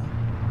scared now.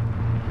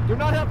 Do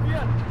not help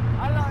yet.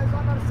 Allah is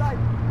on our side.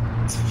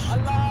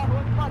 Allahu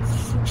Akbar.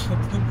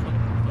 Shut the fuck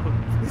up.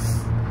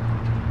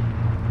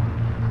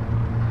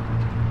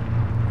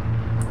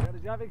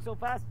 They're driving so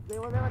fast, they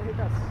will never hit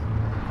us.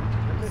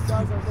 The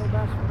missiles are no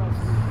match for us.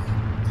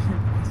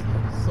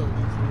 So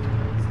easy.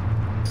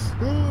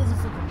 Oh, it's a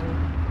fucking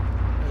road.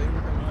 I think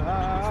we're coming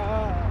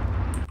out.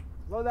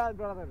 Slow down,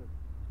 brother.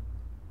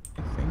 I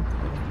think. I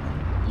don't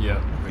know. Yeah,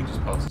 we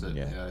just passed it.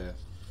 Yeah.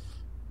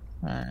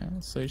 Alright,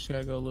 so you just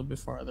gotta go a little bit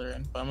farther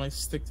in. But I'm like,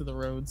 stick to the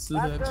roads so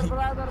Faster, that.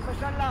 brother,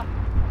 mashallah.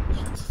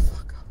 Shut the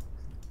fuck up.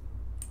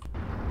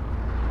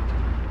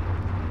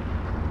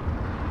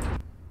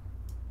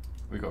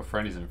 We got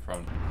friendlies in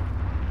front.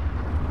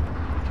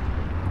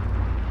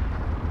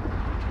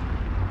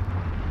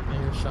 I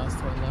hear shots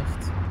to our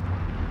left.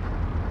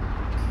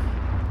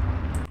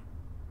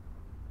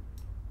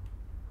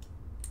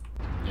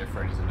 Yeah,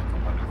 friendlies in the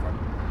compound in front.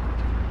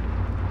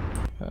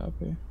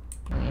 Copy.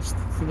 I'm gonna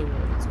stick to the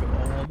road. Let's go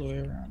all the way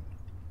around.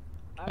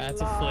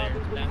 That's a flare.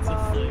 That's a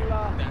flare.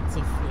 That's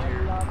a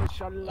flare.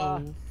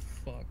 Mashallah. Oh,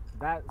 fuck.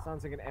 That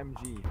sounds like an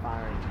MG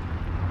firing.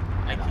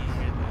 I can't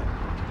hear that.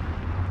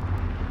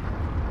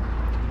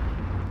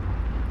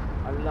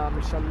 Allah,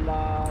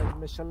 mashallah,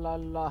 mashallah,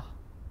 Allah.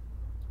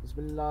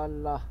 Bismillah,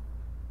 Allah.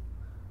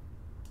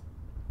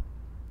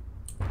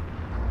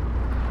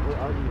 Where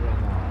are we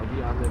right now? Are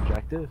we on the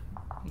objective?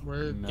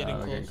 We're getting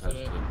close to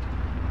it.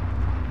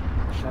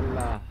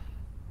 Mashallah.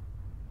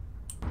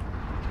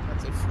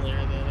 That's a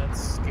flare though,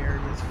 that's scary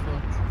as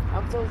fuck.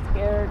 I'm so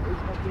scared. Is it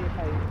okay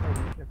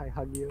if I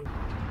hug you?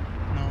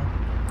 No.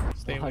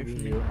 Stay away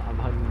from me. I'm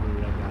hugging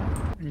you right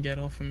now. Get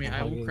off of me.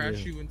 I will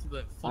crash you into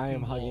the fucking I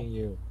am wall. hugging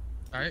you.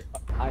 Alright?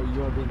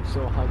 You are being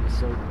so hugged,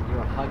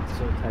 you're hugged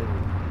so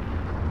tightly.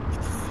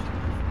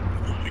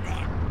 Oh my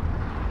god.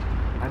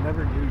 I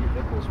never knew your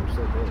nipples were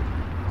so big.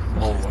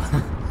 Oh.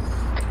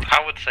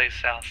 I would say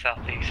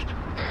southeast.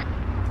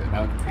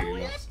 Hey,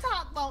 let's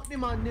talk about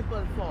them on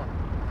nipple for.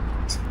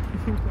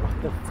 What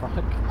the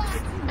fuck?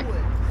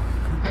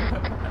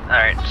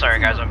 Alright, sorry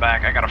guys, I'm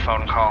back. I got a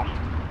phone call.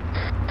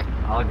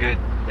 All good,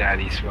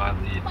 Daddy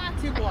Squad Lead.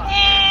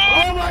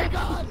 Oh my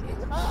god!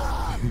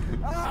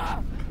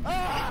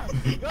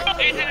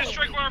 Anything to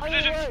strike one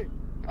position.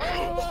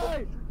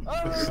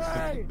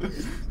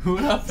 What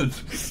happened?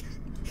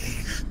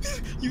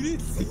 You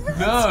didn't see that?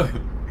 No!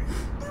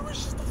 There was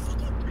just a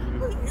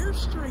fucking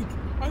airstrike.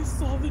 I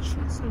saw the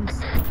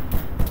chasers.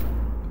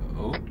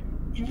 Oh.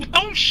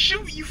 Don't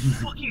shoot, you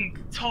fucking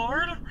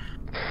tard!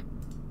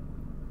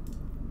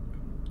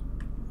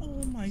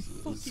 Oh my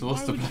fucking So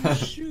what's why the would plan?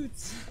 you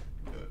shoot?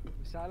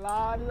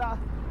 Inshallah,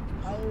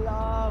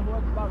 Allahu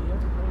Akbar. You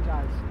have to pray,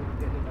 guys. We're gonna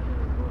get hit by the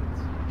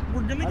bullets.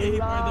 We're gonna get hit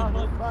by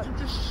the bullets. You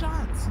just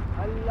shot.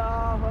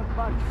 Allahu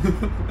Akbar.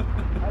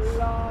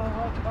 Allahu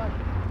Akbar.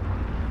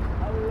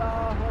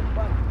 Allahu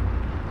Akbar.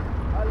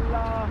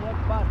 Allahu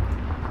Akbar.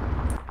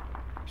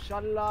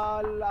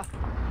 Inshallah.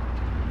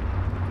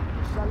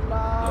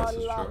 Inshallah. That's a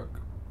truck.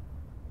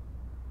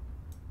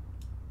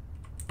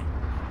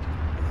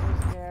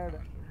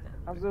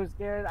 I'm so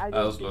scared. I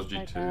That was just logic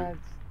my too.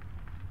 pants.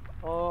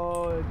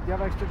 Oh, do you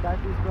have extra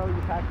diapers, bro?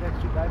 You packed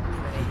extra diapers?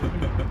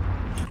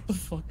 Get the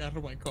fuck out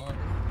of my car.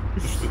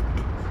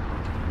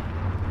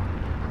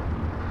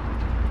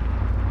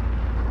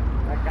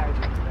 That guy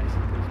looks nice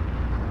and crispy.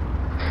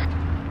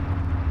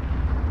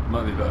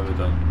 Might be better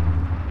done.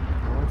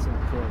 I want some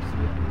KFC.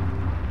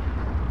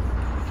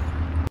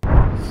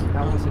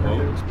 That was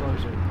another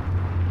explosion.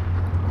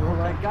 Oh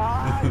my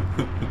god!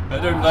 I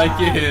don't like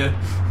it here.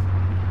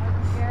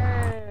 I'm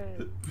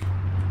scared.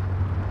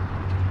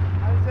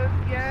 I'm so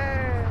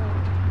scared.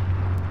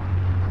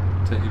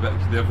 Take you back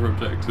to the other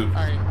objective.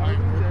 Alright, we're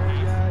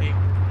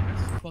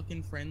past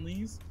fucking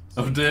friendlies.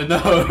 Oh dear, no.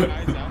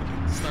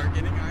 Start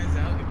getting eyes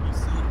out. If you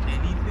see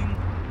anything,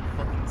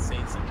 fucking say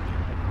something.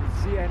 If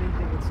you see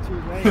anything, it's too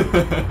late.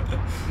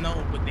 No,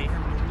 but they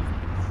have no reason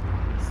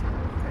to shoot.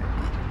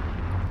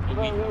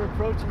 Bro, they're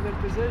approaching their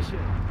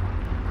position.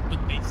 But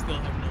they still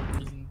have no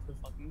reason to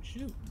fucking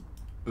shoot.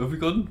 Have we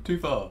gone too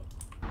far?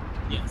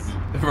 Yes.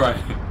 Right.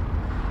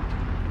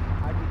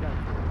 I did that.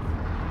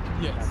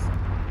 Yes.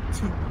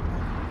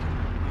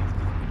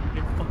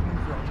 Get fucking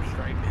drone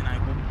strike and I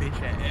will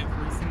bitch at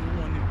every single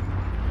one of you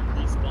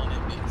respawn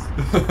at base.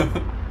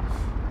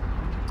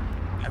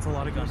 That's a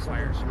lot of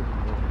gunfire.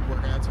 We're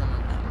gonna turn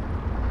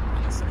around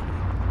in a second.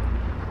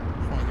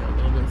 Just wanna get a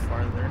little bit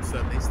farther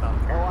so that they stop.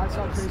 Oh, I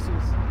saw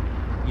tracers.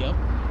 Yep.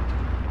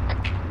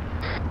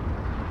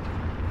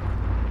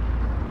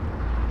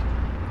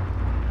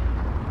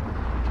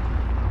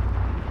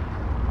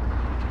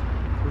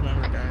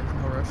 Remember guys,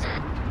 no rush.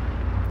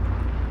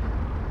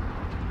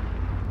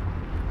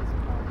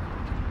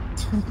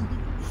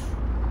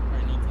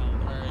 Alright, no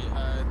talent.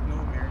 Alright, no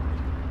American.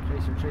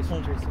 Tracer.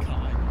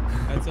 God.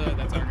 That's our guy,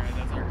 that's our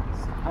guys.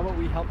 How about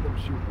we help them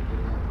shoot by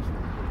getting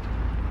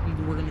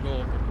out? We're gonna go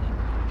over them.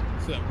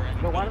 So that we're in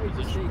No, why don't we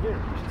just stay here?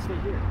 We should stay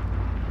here.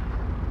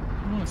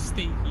 You wanna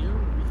stay here?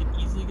 We could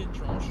easily get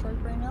drone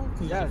strike right now?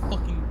 Because there's a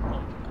fucking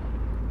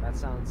That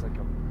sounds like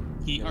a...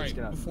 Yeah, let's Alright,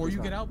 get out. before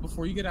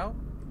you get out,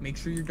 make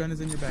sure your gun is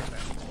in your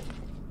backpack.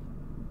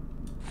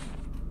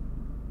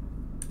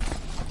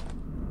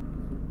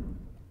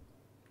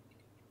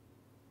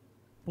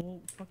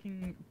 Well,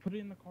 fucking put it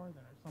in the car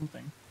then or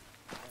something.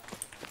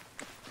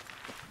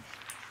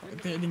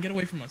 Then get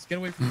away from us. Get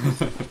away from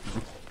us.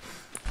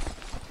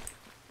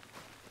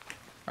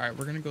 Alright,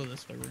 we're gonna go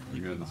this way.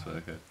 We're going this way,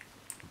 okay.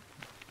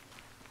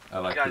 I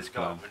like Where'd this you guys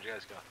go? plan. Where'd you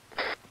guys go?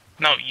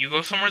 No, you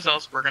go somewhere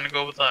else, we're gonna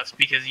go with us,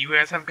 because you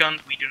guys have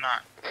guns, we do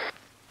not.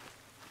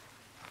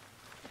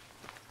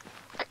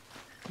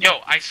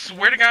 Yo, I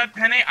swear to God,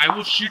 Penne, I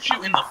will shoot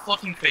you in the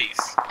fucking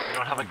face. You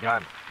don't have a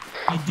gun.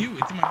 I do,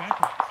 it's in my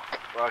backpack.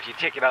 Well, if you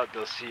take it out,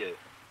 they'll see it.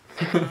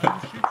 I will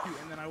shoot you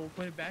and then I will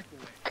put it back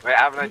away. Wait, I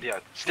have an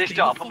idea. Stay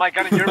still, I'll put my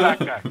gun in your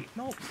backpack.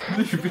 No, go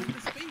into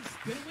space.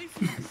 Get away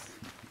from us.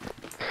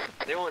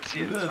 They won't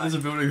see it. it's There's a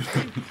fine.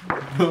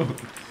 building.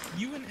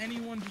 You and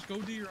anyone just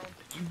go do your own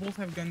thing. You both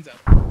have guns out.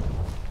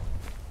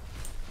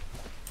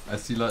 I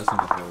see lights on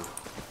the hill.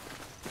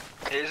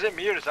 Is it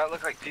me or does that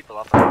look like people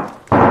up there?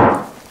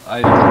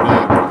 Hey,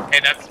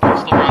 that's still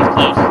runs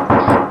close.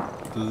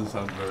 Doesn't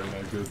sound very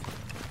good.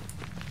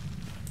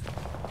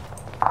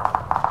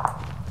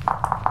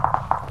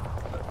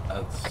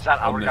 That's Is that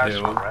on our the guys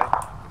hill. from right?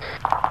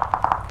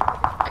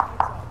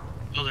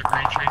 Those are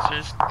green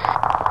tracers.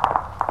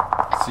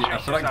 See, I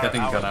feel like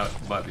getting gun out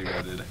might be a good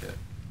idea here.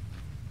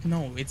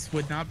 No, it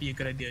would not be a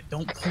good idea.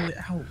 Don't pull it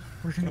out.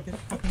 We're gonna get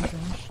fucking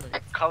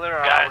drenched. Color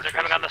our Guys, they're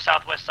coming on the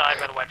southwest side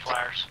by the white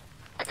flowers.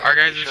 Our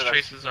guys'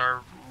 traces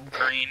are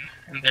green,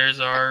 and theirs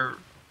are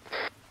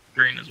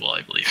green as well,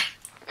 I believe.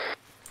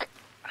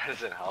 That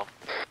doesn't help.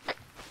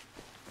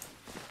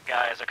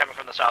 Guys, they're coming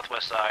from the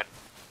southwest side.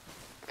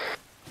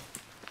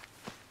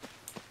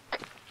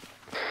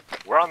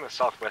 We're on the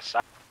southwest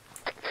side.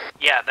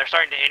 Yeah, they're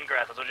starting to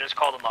ingress. That's what we just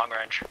called in long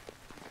range.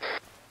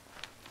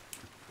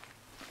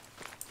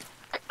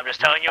 I'm just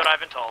telling you what I've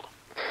been told.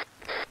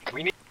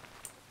 We need.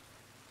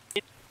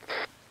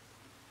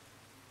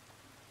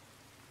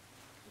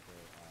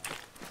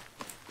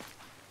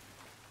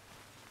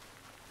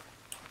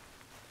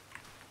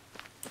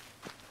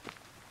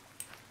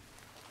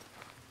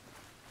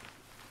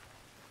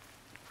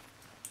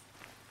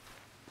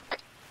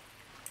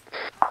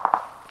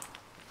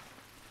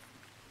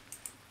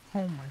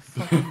 Oh my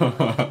fucking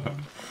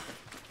god.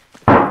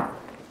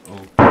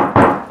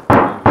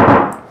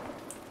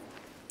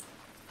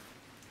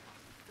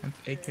 With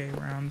AK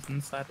rounds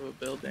inside of a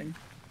building.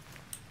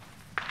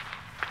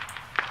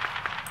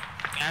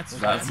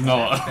 That's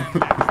not.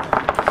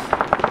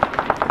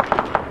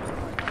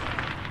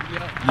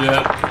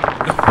 Yeah.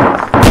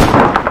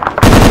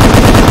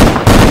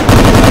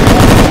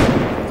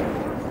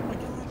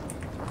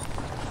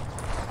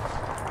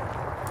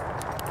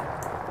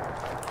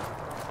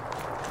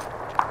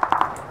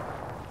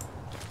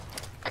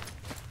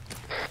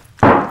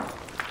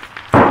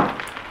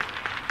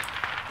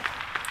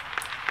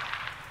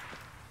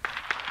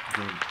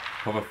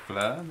 Pop a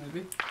flare,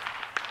 maybe?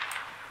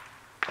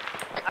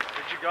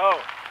 Where'd you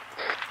go?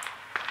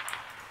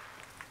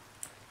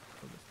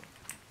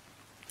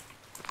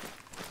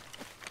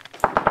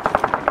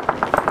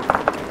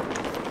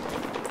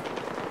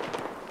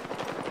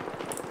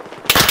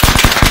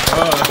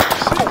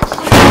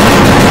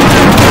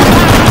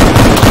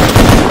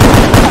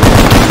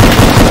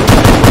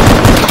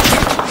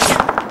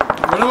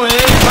 Run away!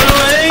 Run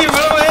away!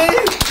 Run away!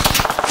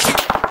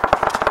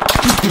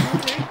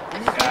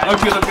 I'm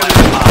good, I'm good.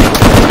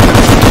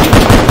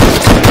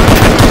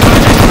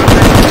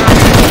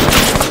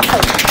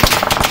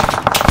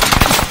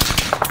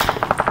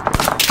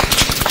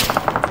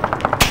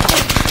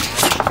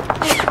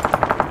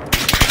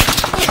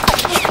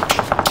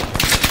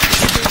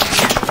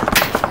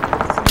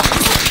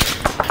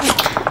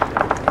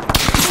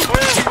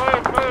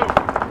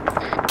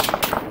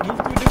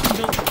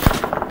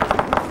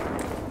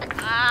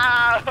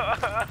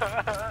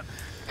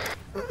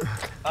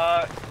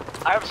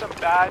 I have some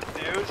bad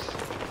news.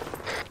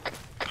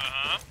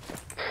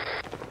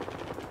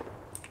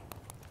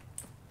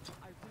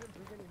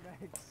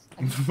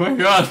 Oh my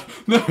god!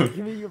 No! Give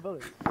me your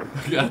bullets.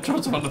 Yeah,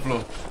 drop some on the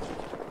floor.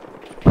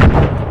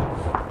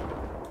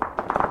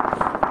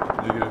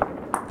 There you go.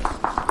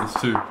 There's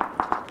two.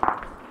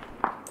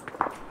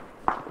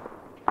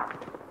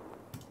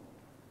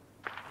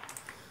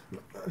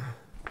 Oh,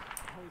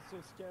 it's so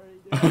scary,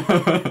 dude.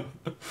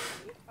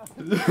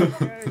 It's so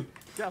scary.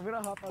 Yeah, I'm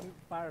gonna hop on and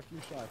fire a few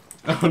shots.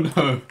 Oh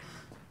no.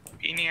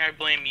 Beanie, I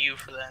blame you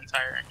for the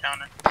entire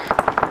encounter.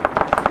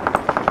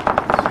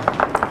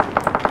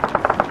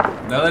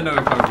 Now they know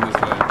we're coming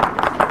this way.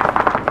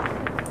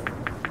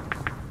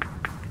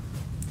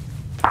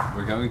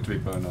 We're going to be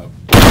blown up.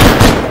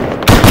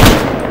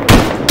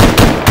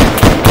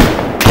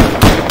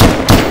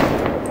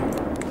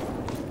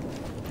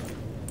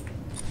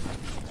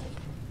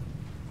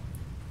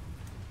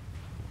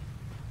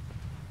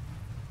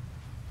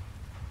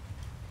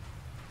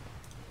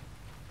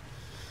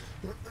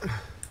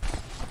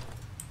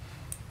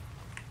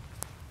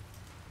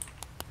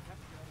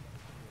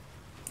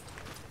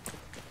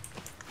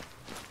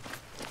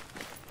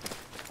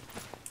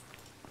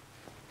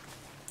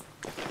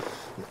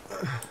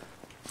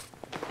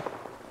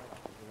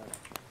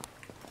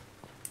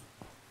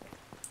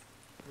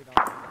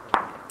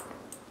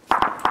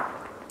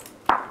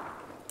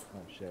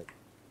 Oh shit.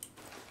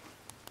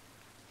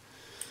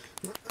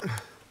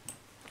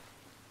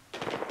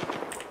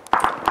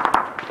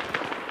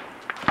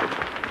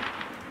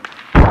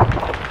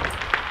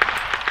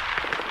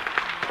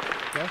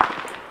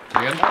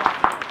 Again?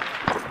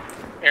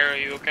 Arrow,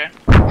 you okay?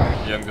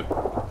 Yeah, I'm good.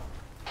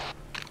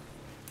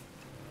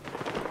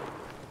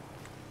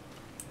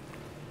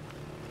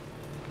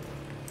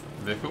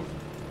 Vehicle?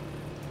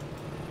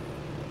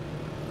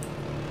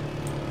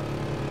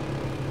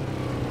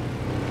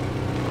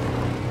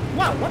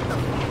 Wow, what the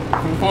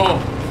fuck? Whoa!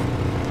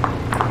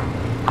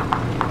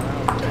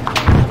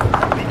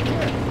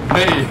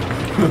 Hey!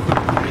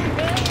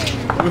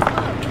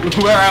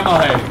 Where am I?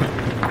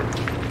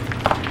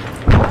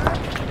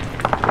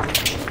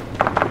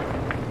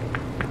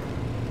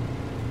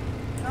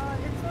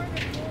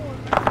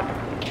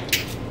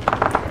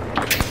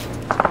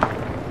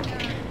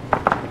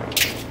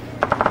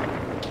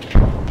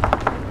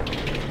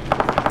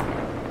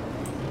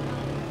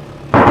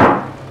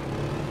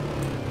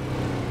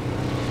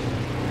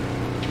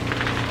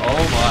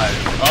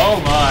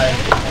 Oh my!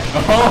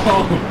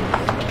 Oh!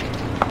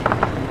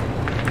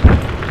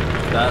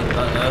 That's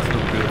not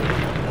good.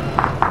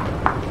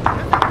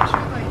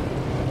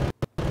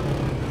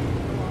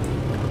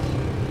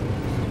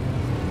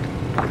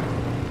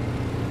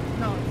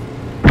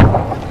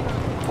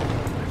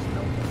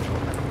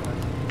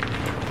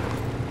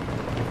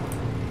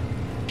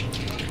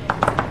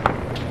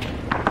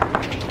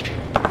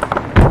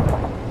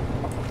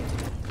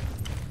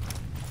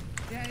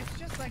 Yeah, it's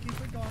just like if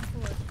we're going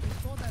for it, we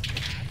saw that.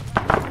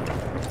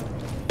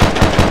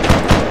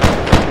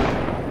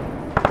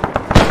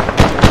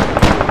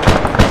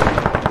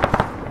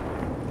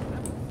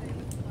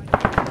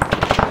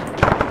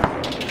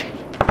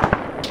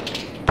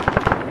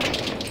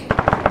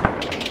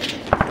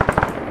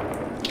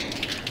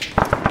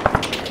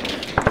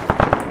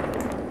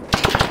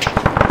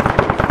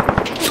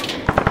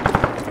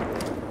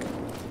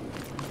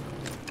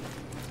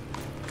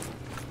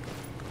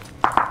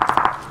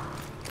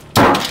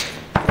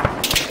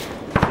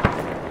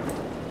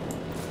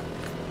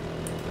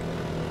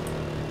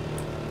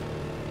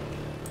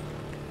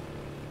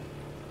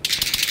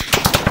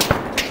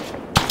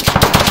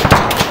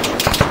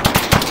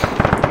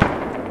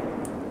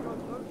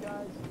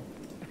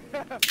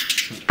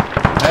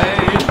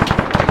 Hey!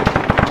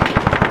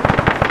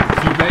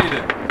 You made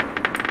it!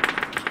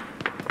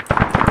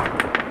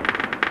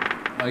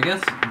 I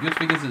guess good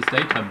because it's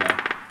daytime now.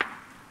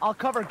 I'll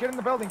cover. Get in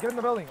the building. Get in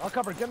the building. I'll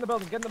cover. Get in the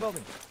building. Get in the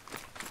building.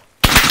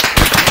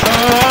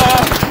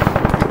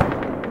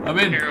 I'm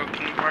in. Hero,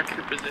 can you mark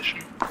your position?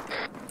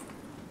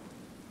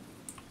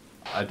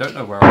 I don't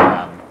know where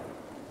I am.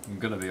 I'm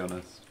gonna be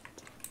honest.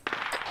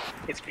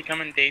 It's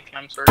becoming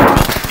daytime, so we're going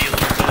to deal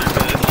with it,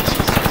 but it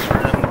also sucks for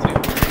them too.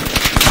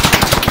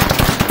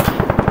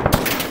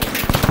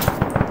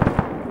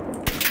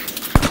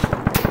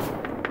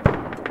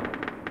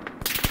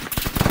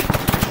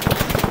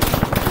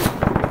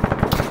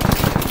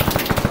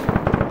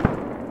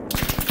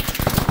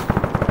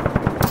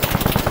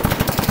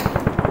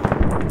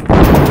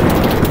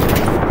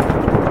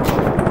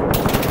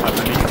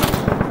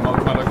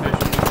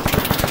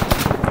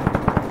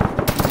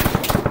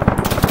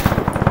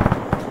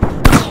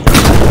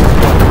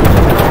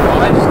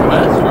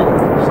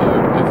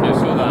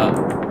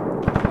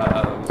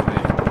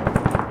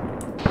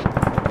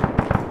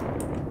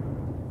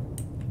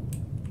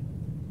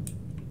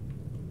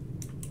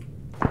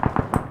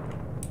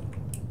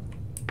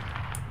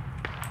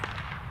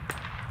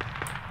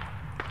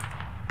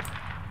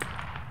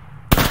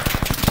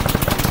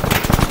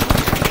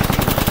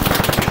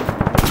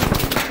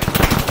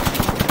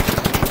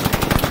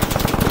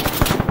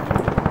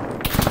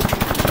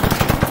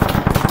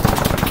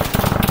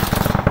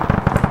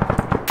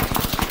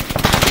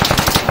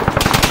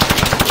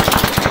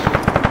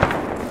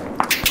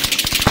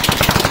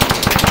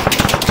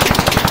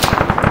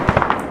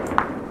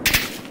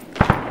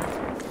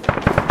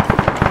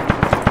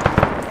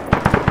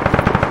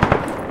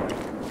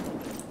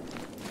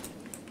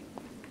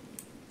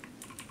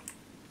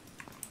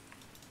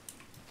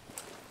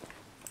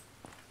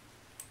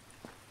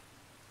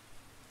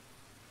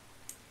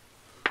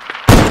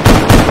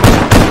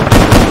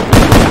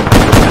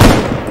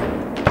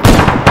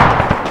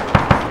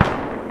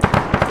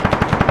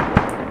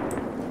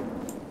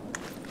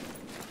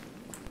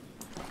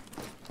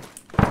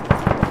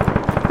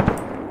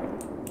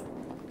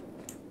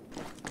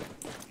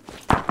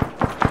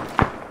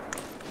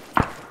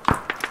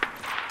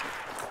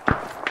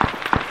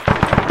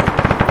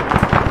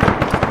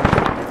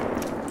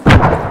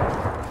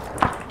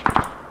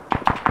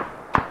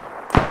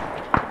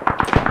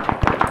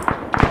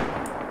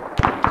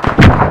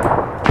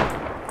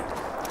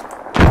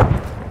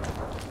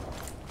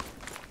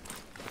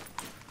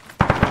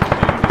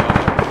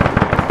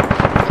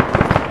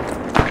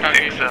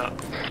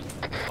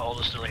 Old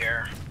is still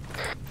here.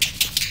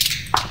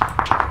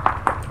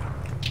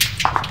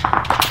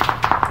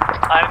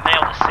 I haven't been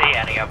able to see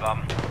any of them.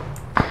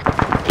 I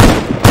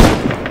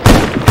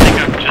think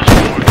I'm just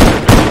north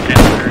of the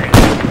area.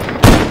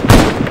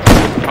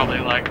 Probably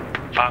like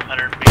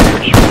 500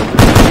 meters.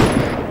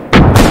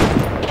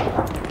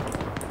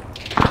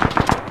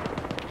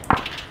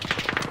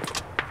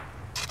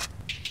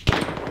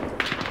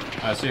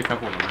 I see a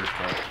couple of the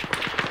rooftop.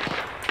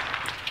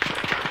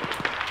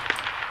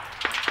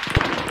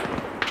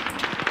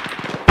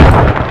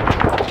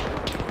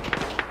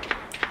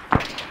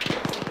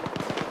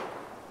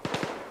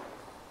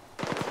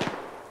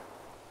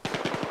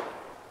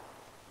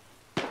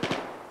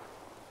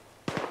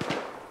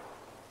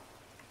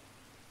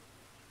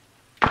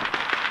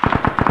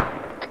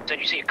 Did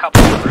you see a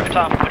couple on the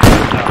rooftop? Which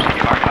rooftops did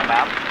you mark on the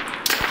map?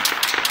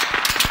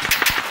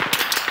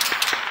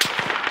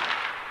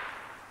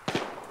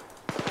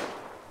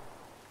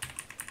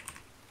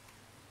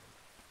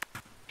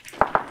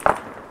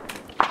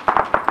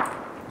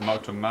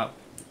 Marked on map,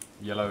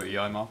 yellow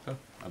EI marker.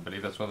 I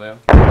believe that's where they are.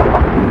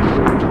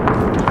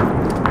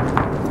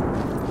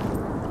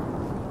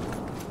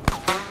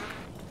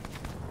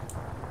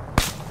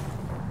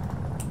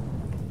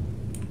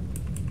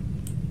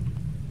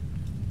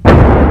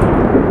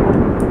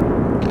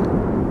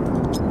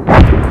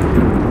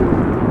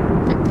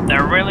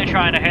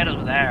 trying to hit us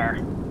with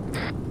air?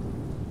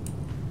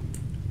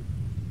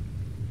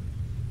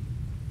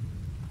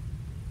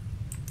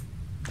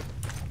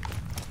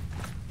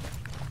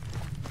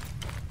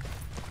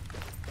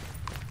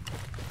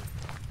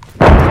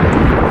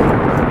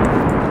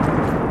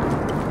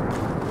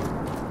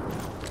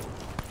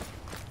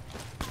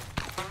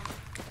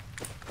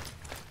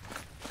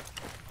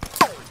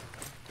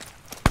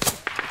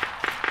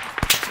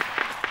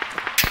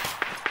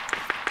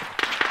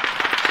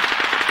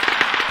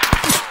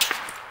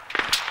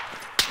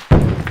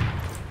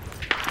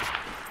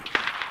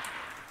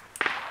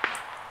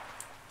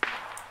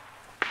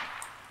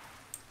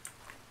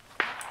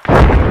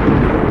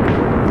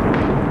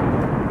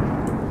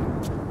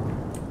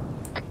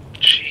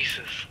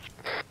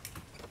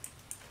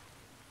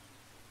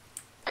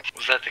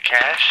 Was that the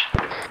cash?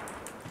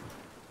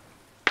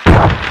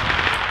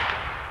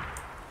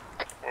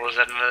 Or was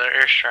that another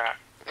airstrike?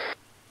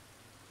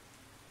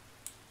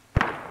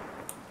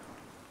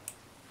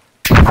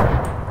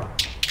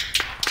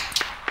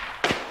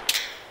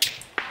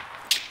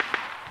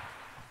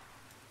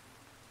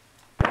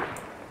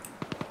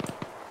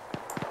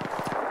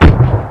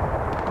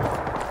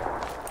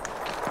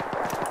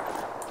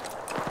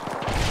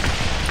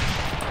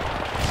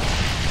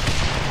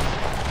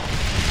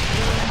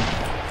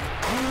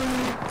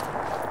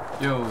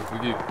 Yo, we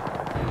do.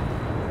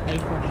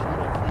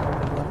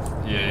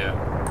 Yeah.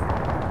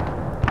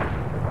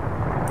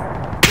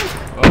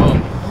 Oh,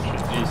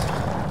 jeez.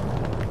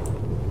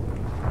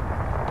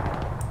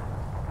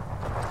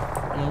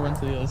 I'm gonna run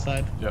to the other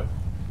side. Yep.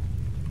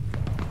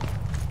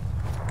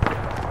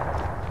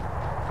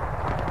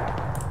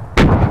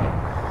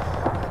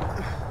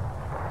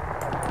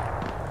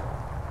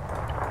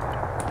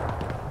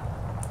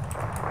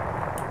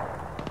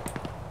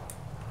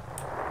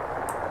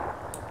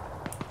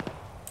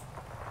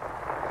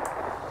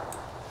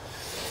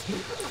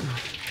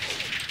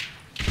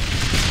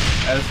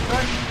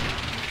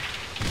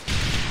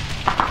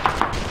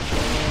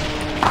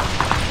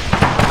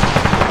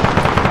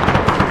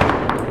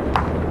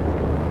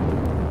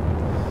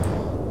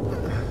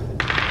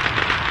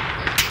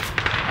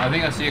 I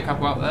think I see a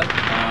couple out there.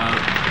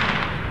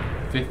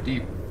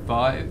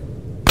 55.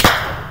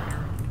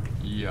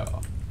 Yeah.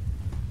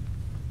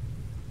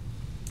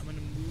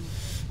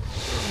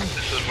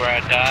 This is where I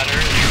died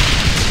earlier.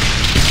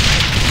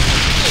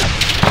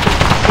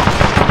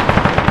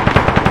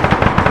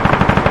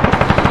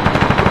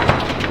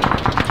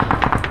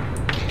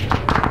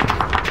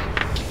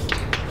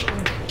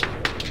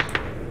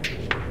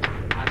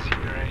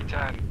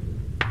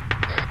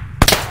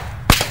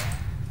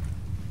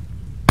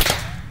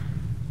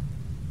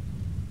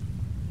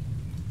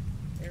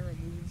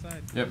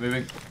 Yep,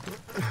 moving.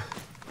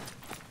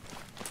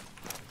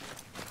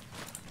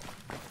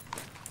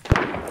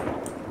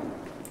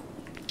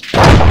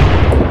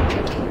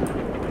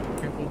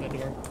 Careful with that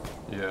door.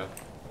 Yeah.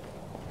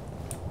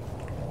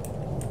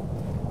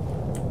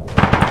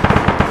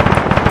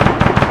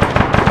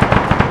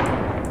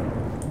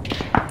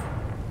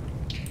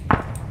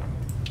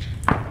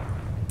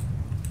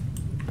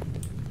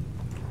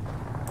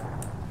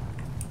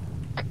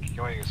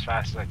 Going as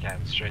fast as I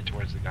can, straight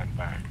towards the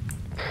gunfire.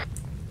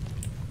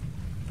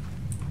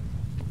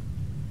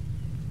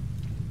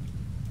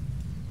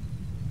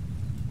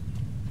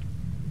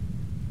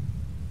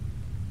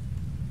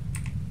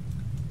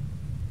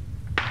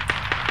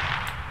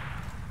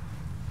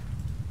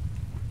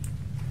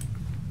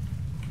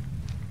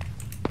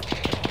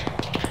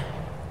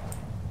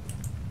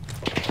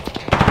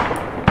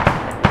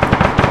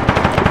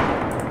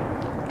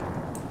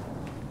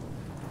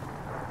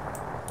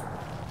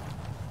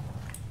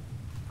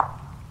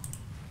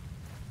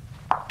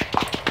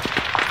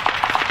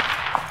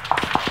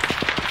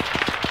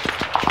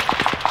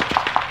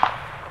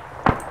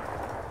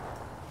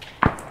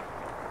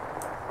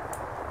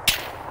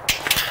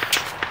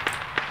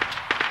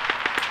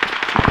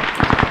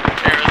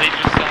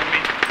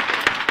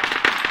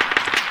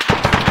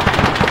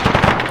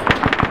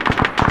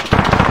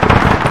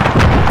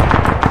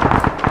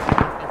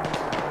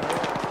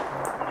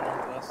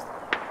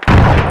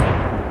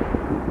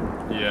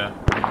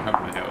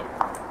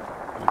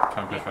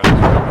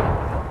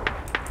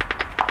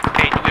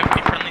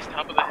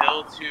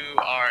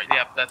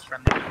 That's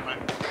friendly. Never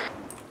mind.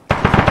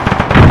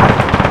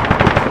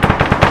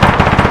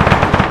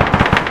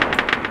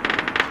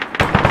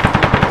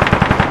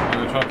 I'm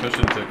gonna try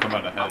pushing to come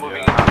out ahead.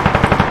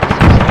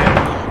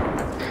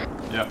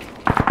 Yeah. Yep.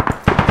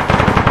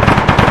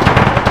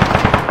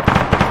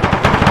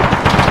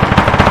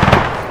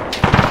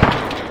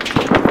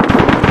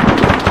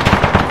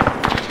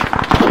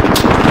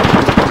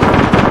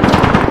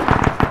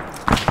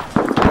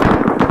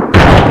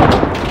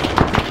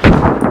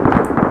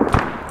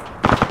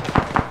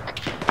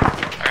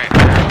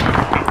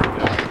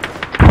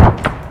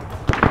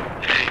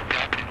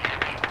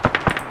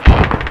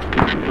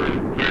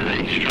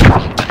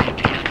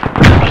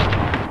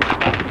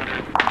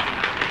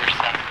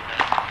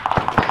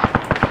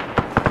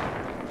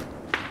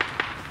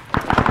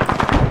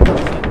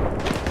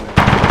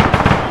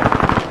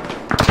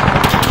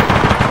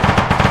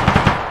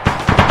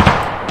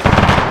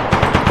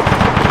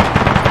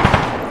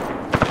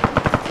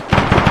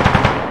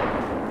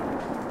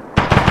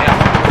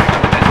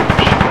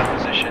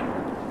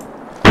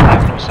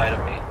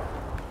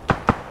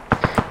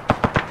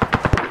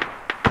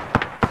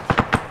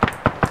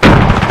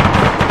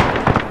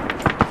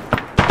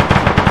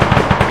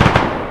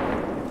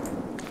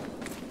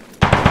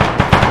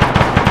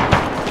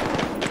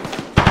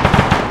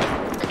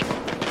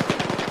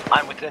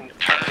 within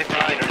 50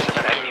 meters of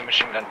an enemy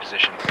machine gun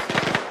position.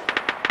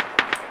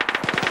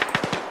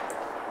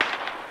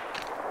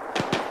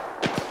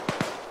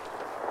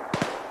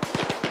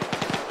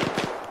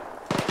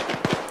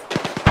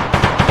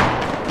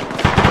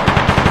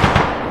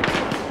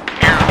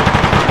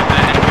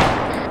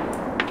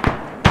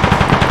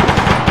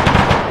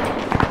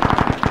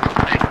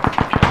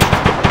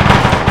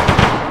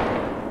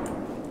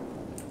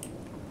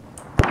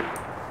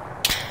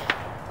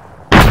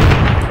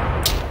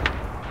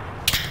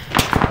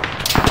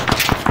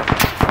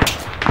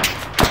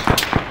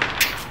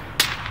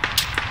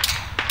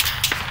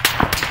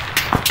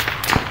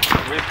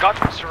 Got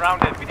them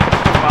surrounded, we need to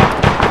move out.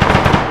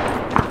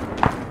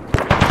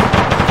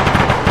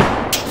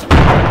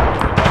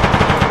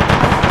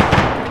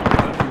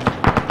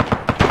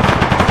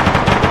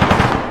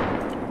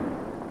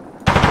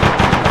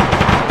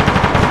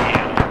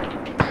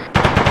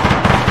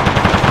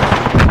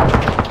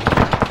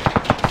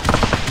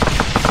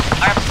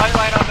 I have sight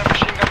line on the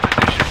machine gun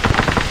position.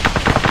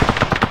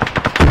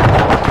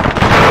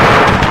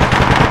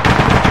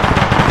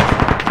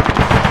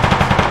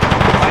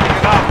 Lighting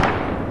it up.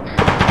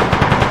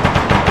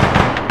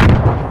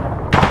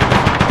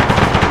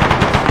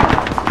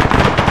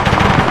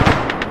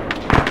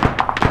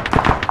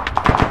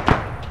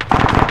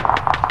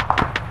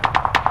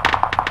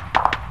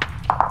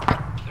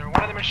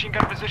 Machine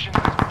gun positions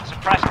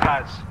suppressed,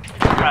 guys.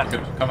 Suppressed.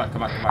 Good. Come back.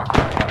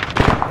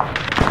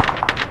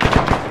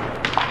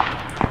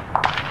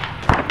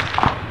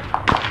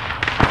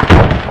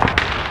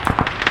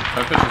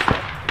 Focus this way.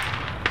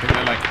 I think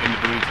they're like in the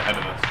buildings ahead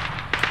of us.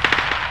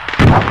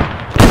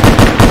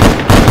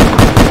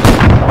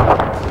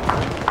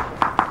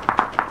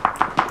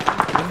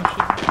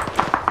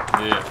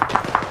 Yeah.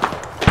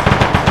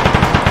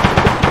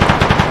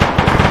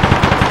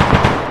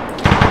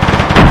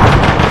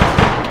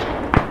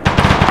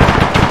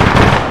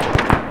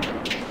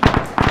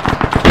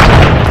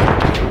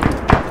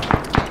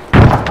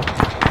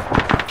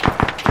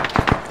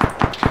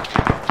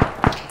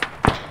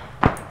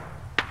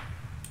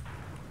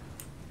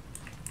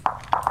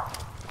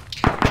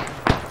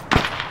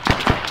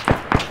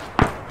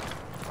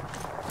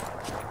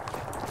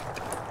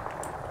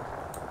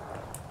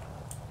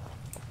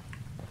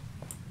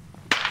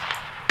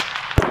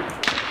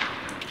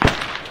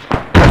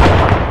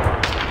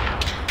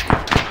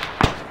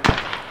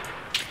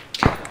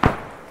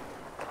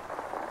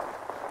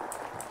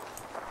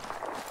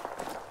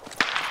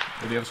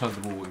 The other side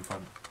of the wall in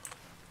front.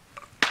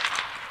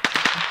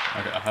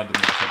 Okay, I had them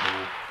on the other side of the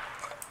wall.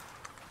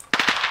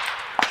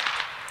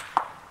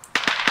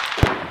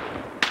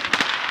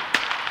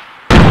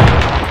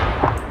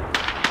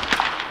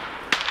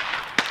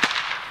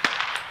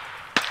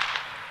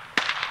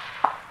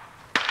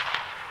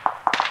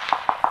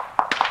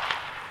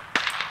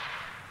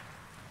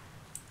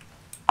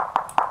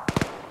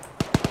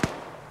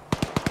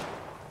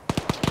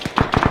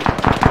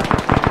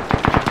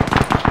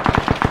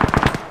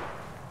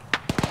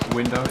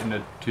 Window in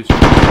the two-story.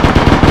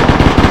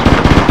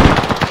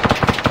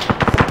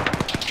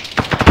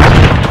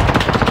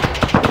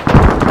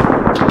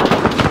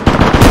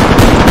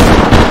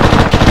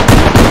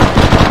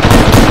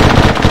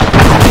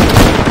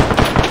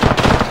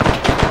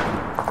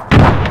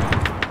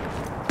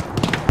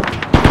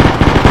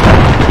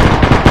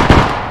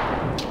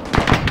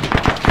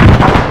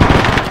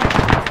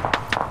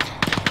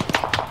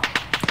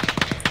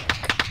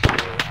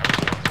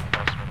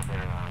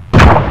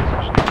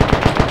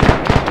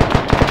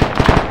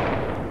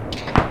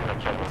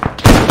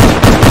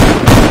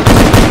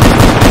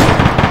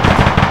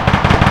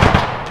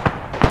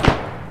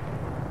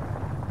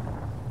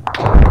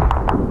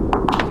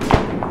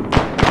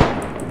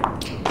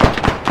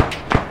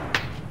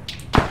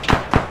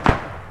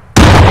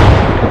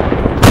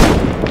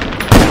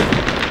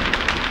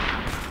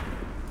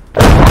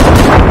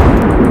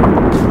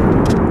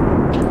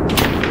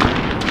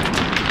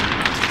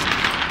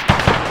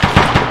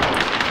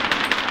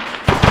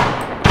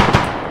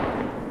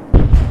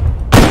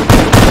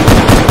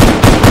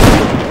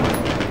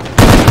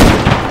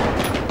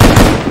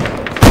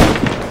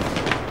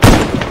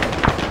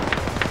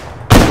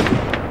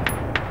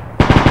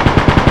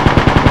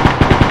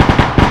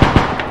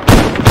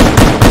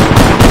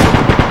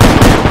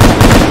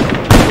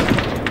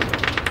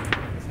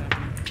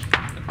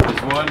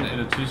 One in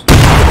a two-story.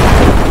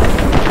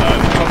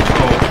 The top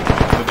floor,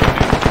 the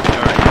building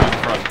directly in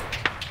front.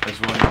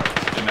 There's one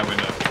in that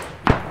window.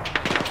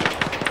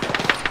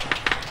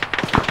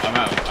 I'm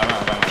out of ammo.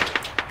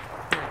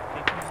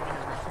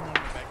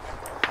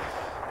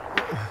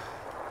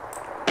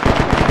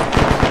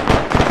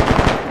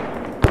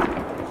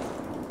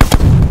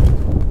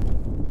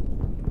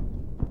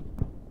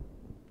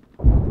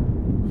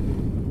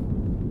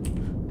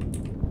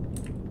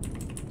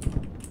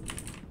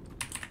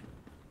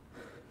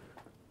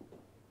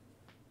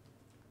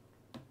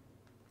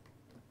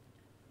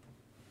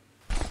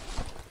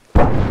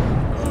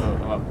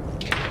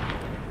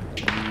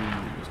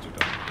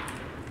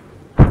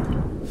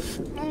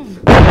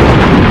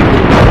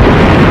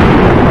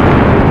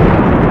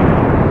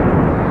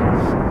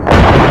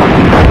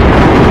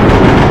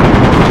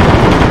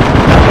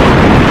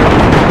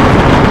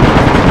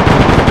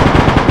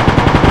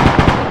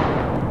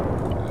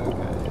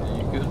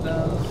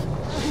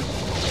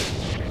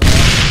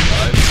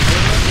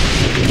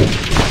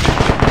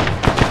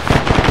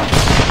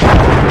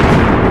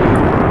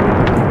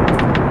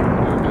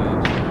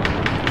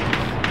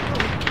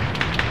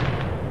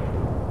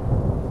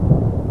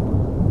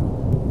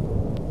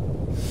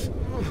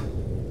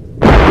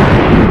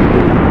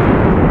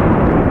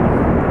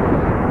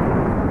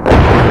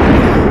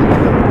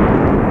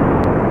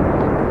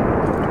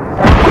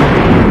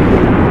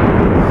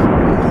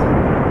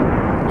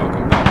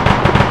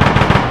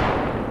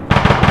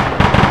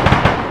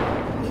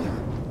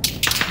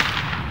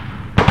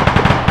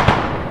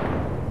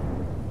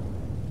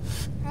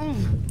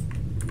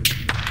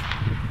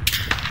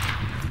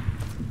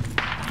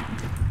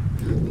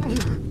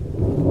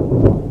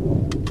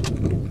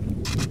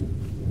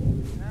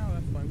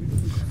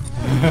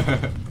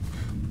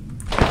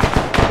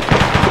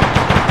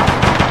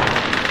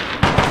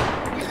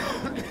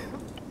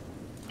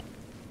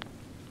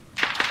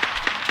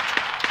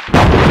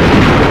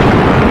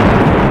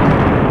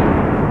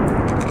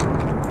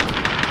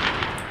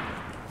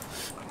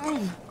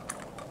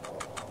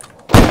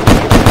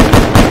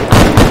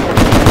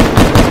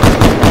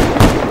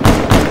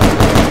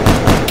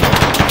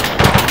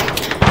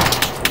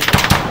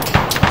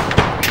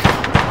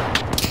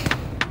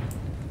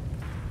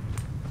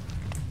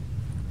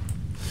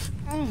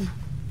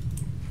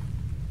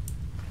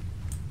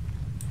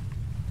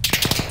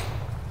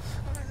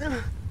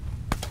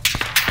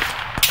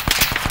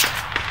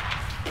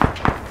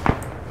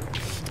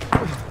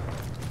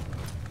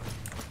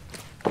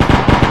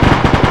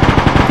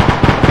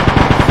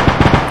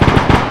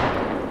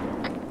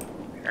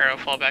 Arrow,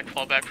 fall back,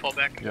 fall back, fall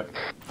back. Yep.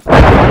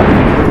 Alright.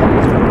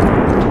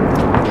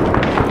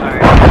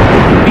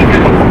 We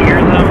can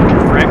hear them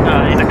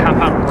direct, in a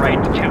compound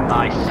right to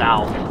my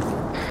south.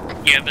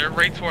 Yeah, they're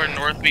right to our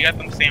north. We got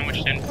them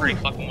sandwiched in pretty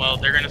fucking well.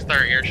 They're gonna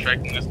start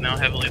airstriking us now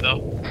heavily,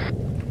 though.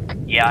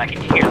 Yeah, I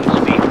can hear them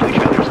speak to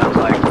each other, sounds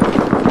like.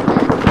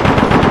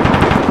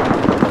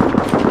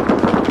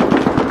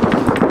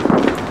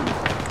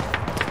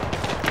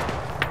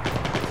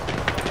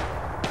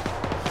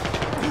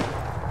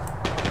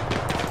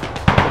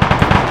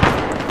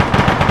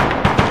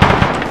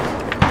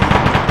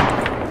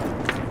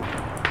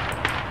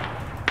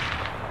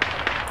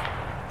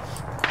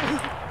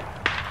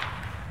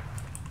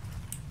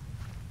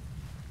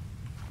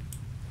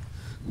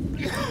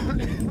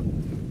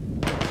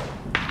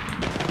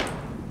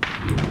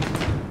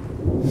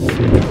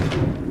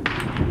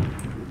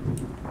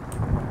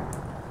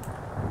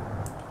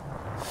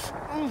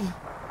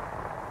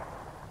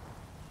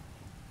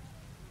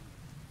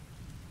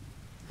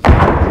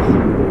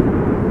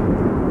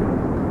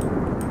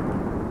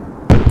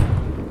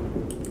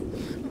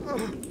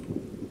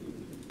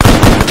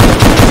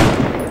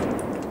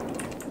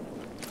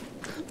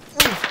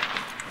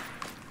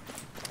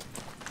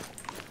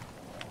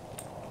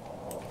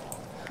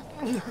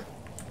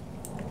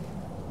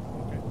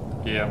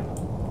 Yeah.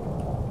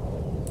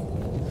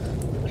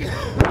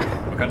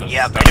 What kind of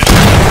Yeah, stuff? but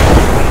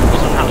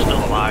somehow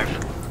still alive.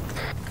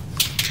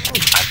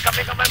 I'm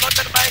coming on my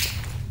motorbike!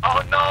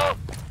 Oh no!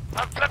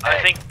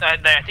 I think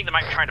they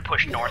might be trying to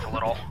push north a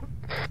little.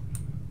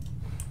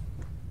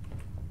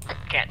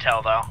 Can't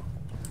tell though.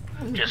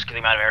 Just the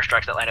amount of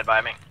airstrikes that landed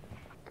by me.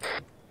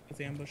 Let's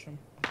ambush him.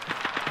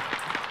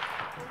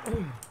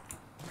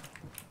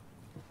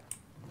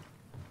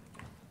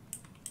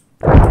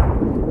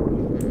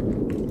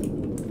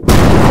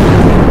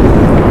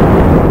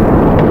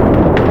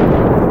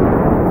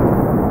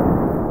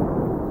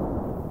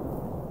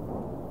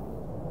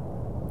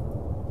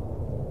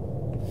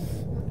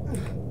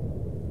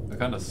 They're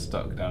kind of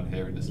stuck down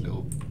here in this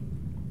little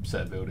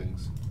set of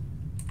buildings.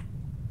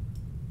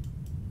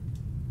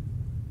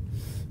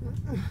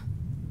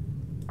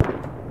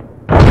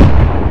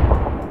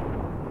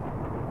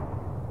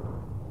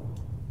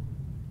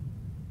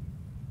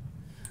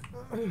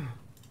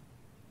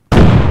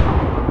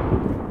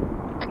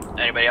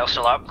 Anybody else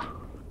still up?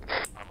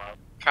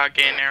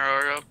 KOG and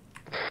arrow up.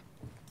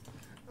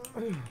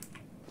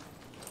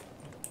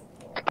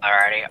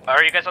 Alrighty.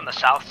 Are you guys on the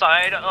south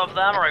side of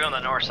them, or are you on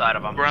the north side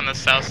of them? We're on the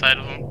south side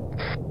of them.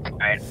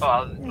 Alright,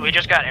 well, we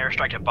just got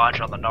airstriked a bunch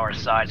on the north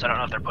side, so I don't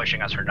know if they're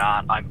pushing us or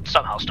not. I'm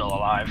somehow still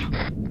alive.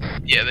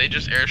 Yeah, they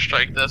just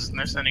airstriked us and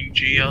they're sending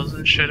GLs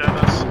and shit at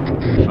us.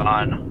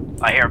 Fun.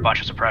 I hear a bunch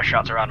of suppressed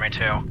shots around me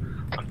too.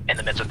 I'm in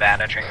the midst of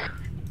bandaging.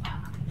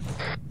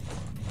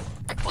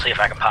 We'll see if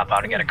I can pop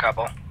out and get a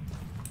couple.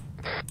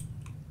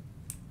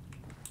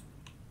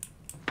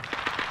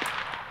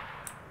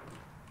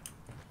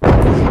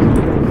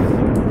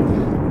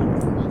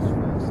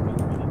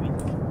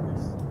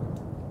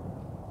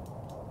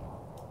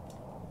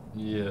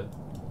 Yeah.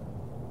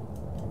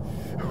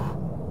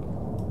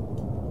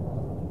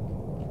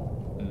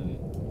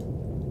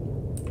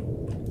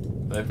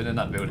 They've been in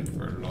that building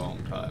for a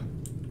long time.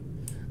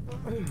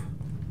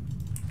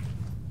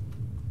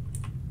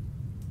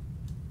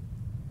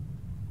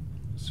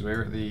 So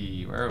where are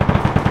we? We are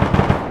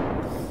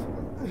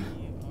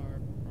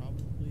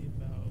probably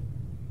about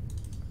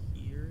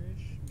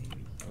here-ish,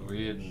 maybe. Are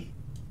we in?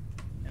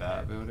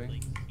 that building?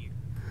 Like here.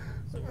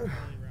 So we're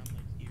probably around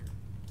like here.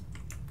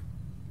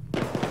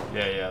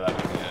 Yeah, that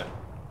building, yeah.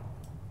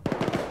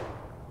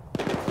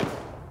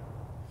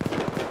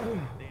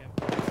 They have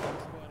one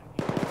squad in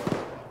here, one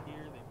squad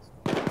here, they have a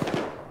squad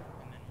here,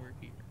 and then we're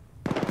here.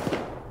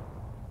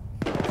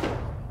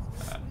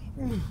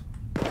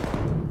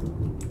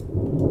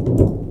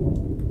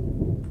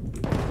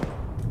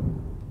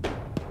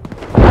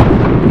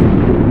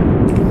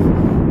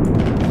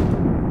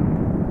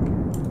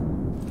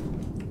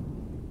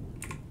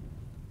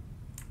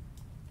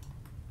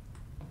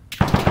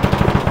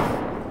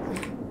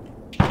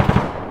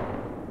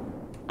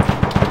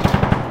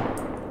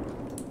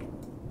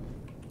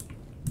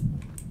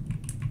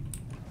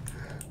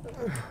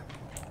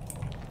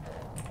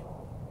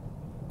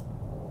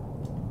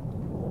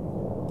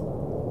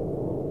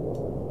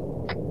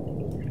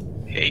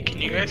 Hey,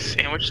 can you guys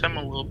sandwich them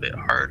a little bit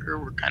harder?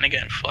 We're kind of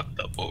getting fucked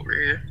up over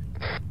here.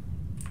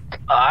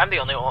 I'm the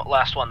only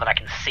last one that I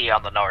can see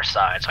on the north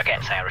side, so I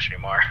can't sandwich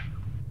anymore.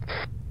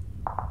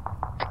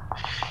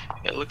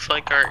 It looks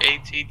like our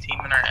AT team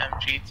and our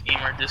MG team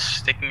are just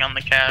sticking on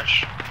the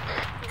cash.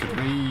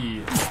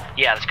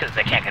 Yeah, that's because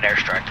they can't get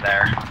airstrike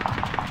there.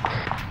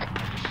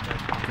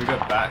 Can we go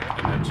back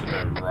and then to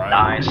the right?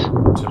 Nice.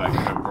 To like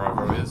where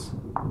Bravo is?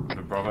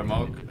 The Bravo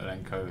mark, and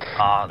then go.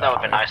 That would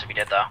have been nice if you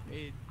did, though.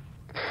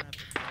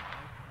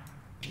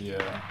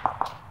 Yeah.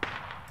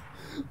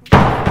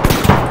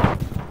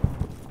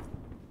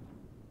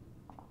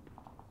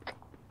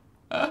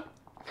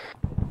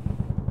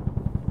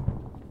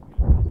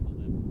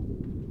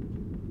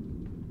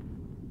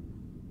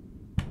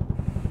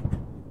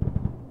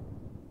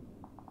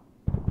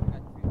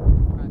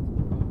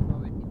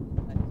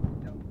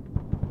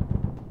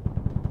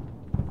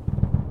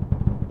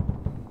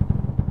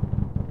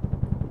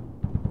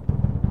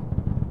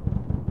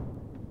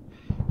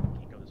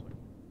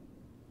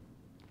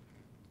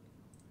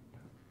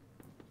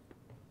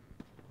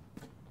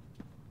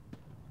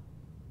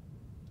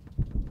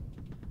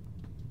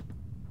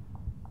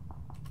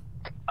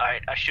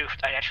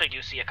 I actually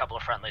do see a couple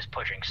of friendlies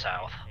pushing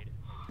south.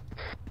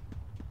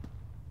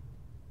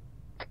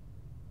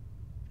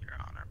 They're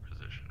on our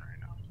position right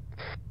now.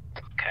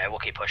 Okay, we'll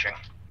keep pushing.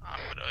 I'm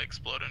gonna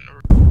explode in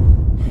the...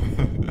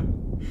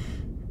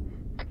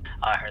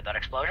 I heard that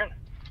explosion.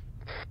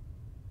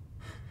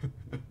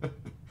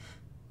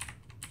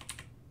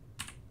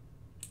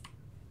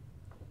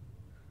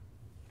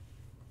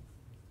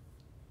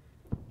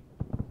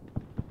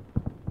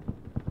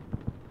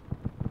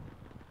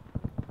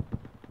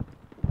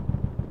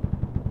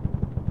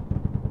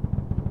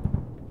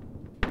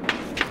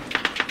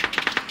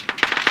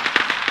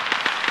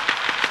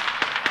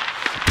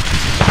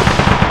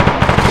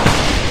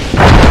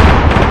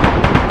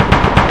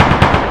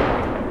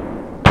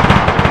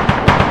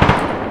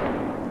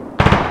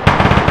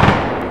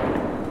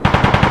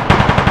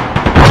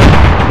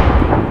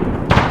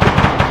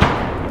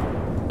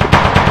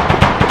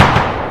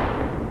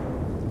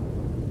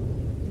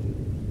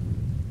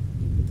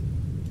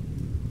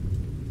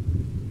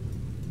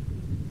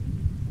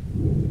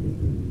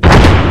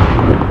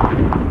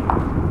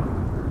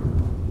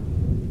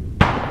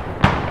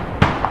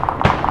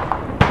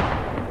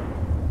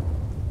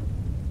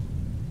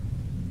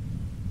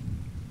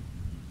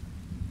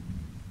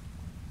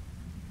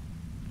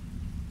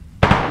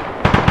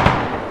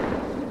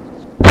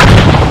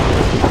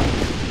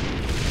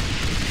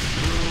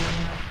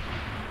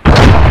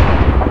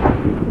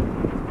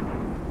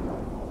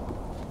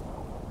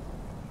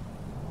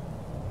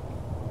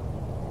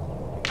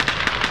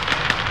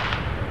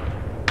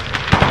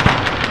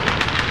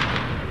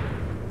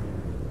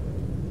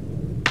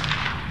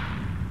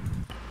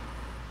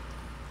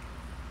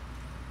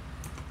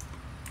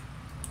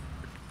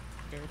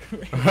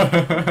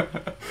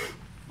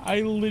 I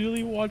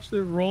literally watched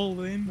it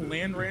roll in,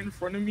 land right in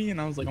front of me,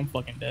 and I was like, I'm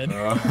fucking dead.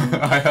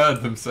 I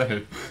heard them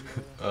say.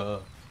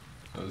 That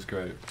was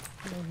great.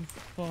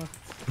 Fuck.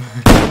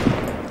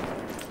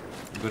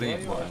 Good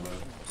eat one,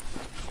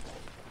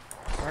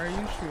 Why are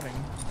you shooting?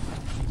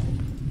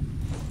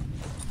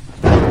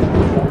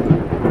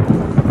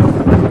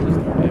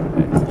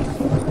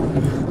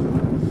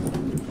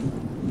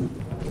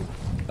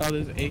 Oh,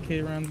 there's AK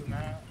rounds in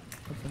that.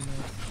 What's in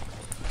this?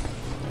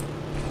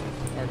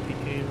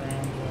 RPK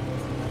round.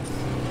 What's in this?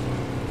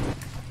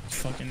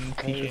 Fucking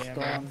PK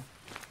ammo.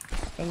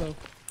 Hello.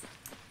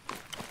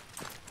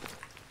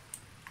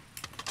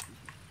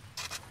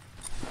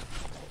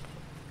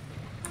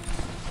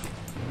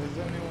 Does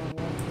anyone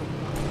want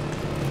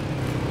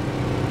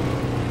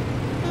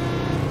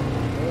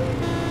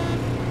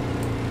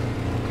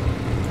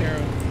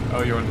Taro.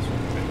 Oh, you're on this one.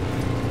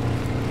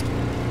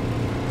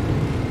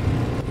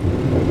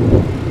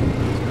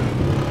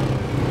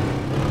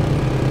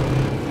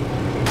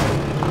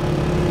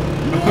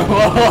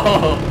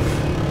 Whoa!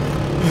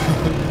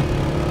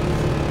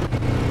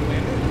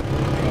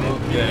 Oh,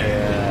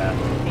 yeah.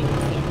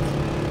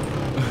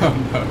 Oh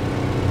no.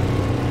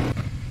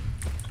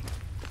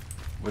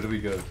 Where do we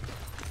go?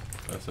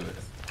 That's it.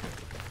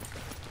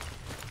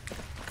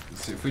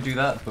 Let's see if If we do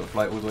that, put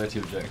flight all the way to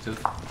objective.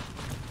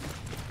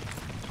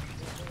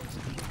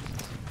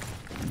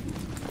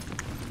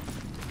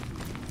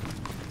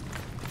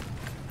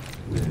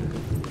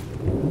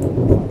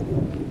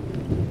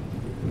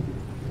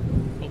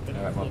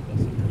 Alright, Mom.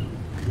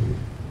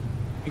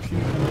 Make sure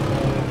you come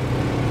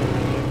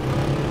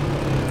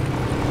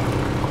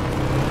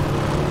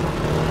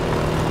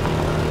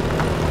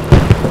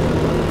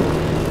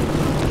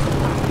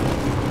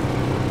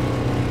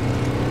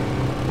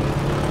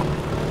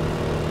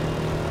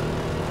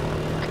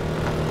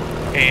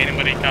Hey,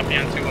 anybody copy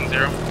on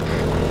 210?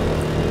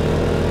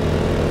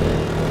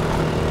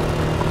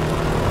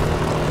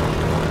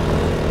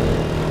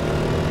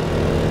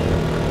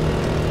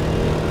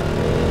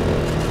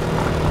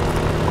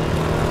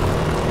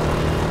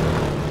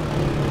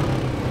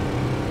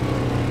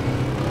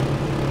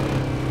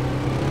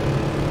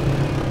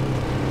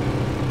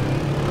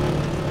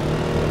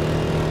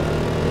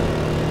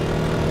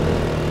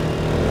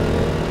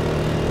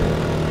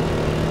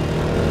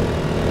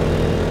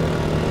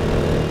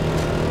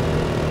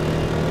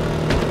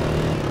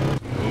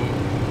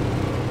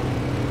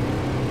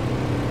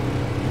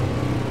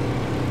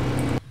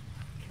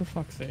 For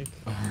fuck's sake.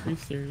 Are you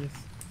serious?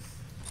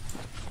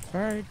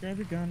 Alright, grab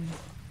your gun.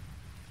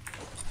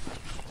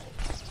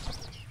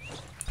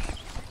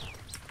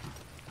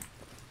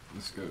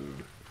 Let's go.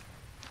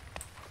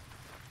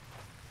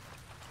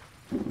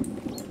 Let's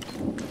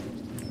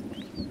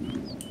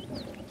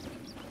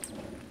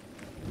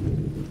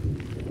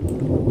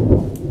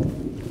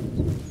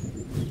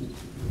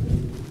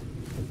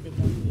get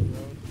down to the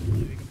road.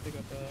 Maybe we can pick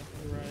up a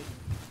ride.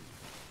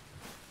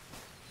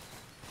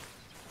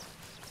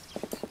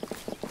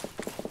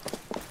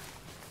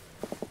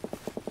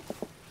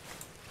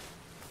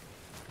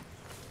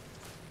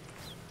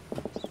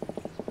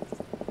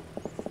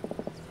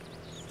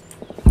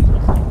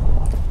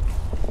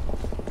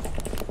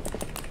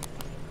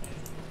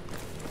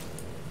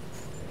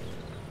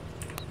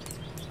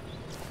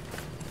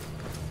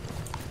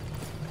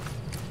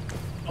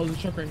 Oh, there's a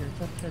truck right here.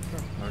 Truck.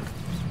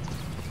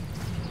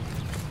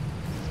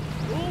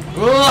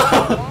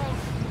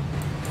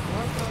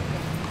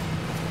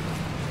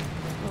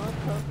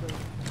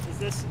 Is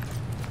this?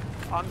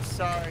 I'm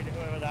sorry to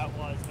whoever that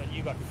was, but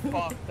you got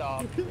fucked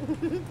up.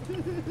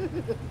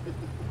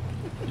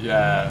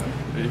 Yeah.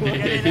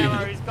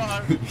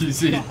 He's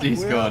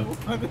gone.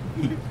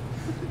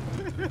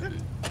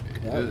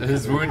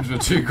 His wounds were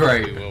too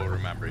great. We will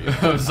remember you.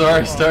 I'm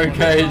sorry, Stone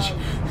Cage.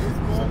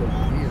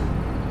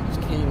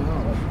 Just came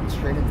out like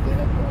straight into the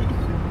head.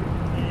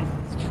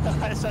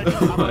 So I just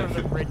come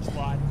over the bridge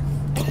line.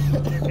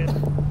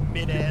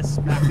 Mid-air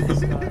smack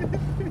this guy.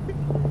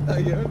 Oh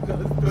yeah,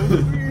 that's so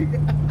weird.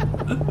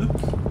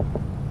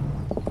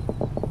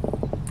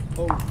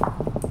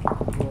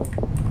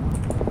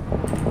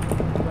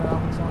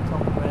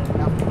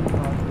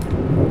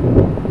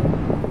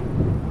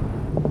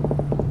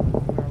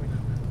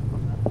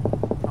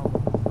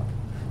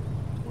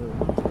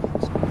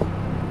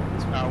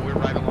 We're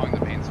right along the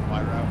main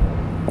supply route.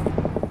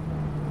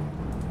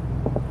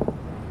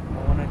 I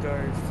want to go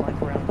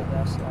flank around to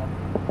their side.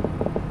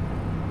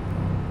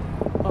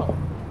 Oh,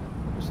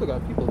 we still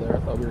got people there. I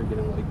thought we were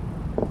getting like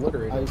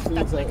obliterated. As soon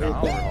as I ate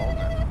that,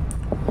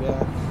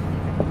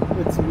 yeah,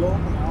 it's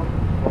rolling out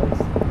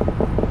close.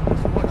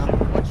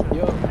 Watch it.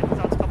 Yo,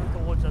 Sounds coming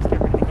towards us.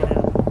 Get ready to get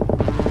out.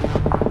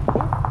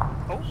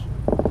 Oh.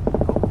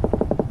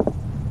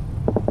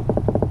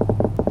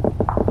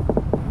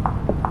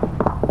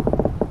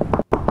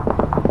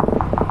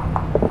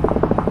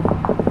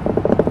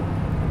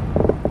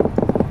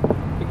 I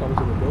think I was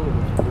in the building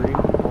with you, Green.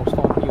 I was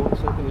talking to you 1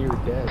 second and you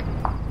were dead.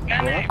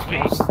 I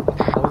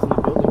was in the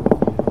building with you. I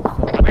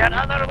was talking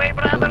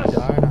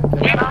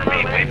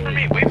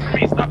Wait for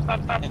me, stop. I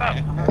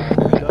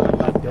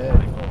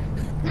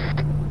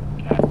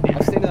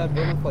stayed in that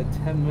building for like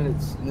 10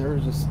 minutes and there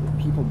was just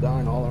people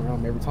dying all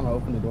around me. Every time I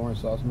opened the door and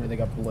saw somebody, they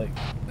got blinked.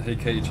 Hey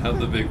Cage, how'd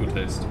the vehicle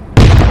taste? That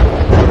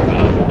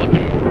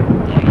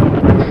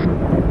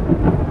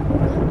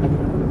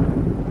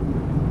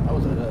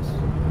was at us. I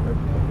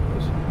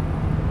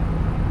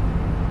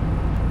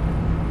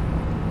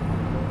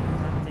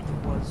don't think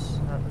it was.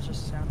 It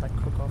just sounded like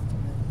cook off to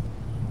me.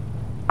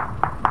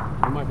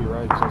 You might be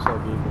right because I saw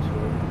vehicles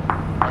here.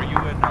 Are you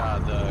in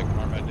the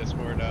Karma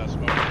Discord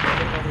smoke?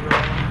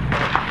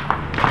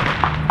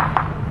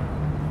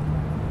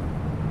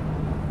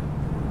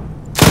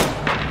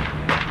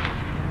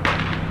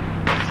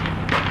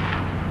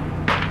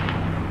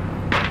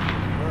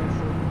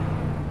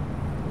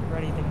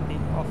 Ready to be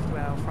off to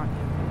our front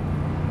end.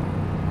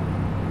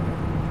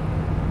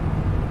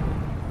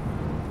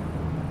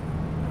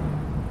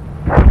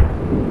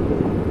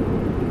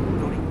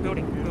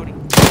 Building.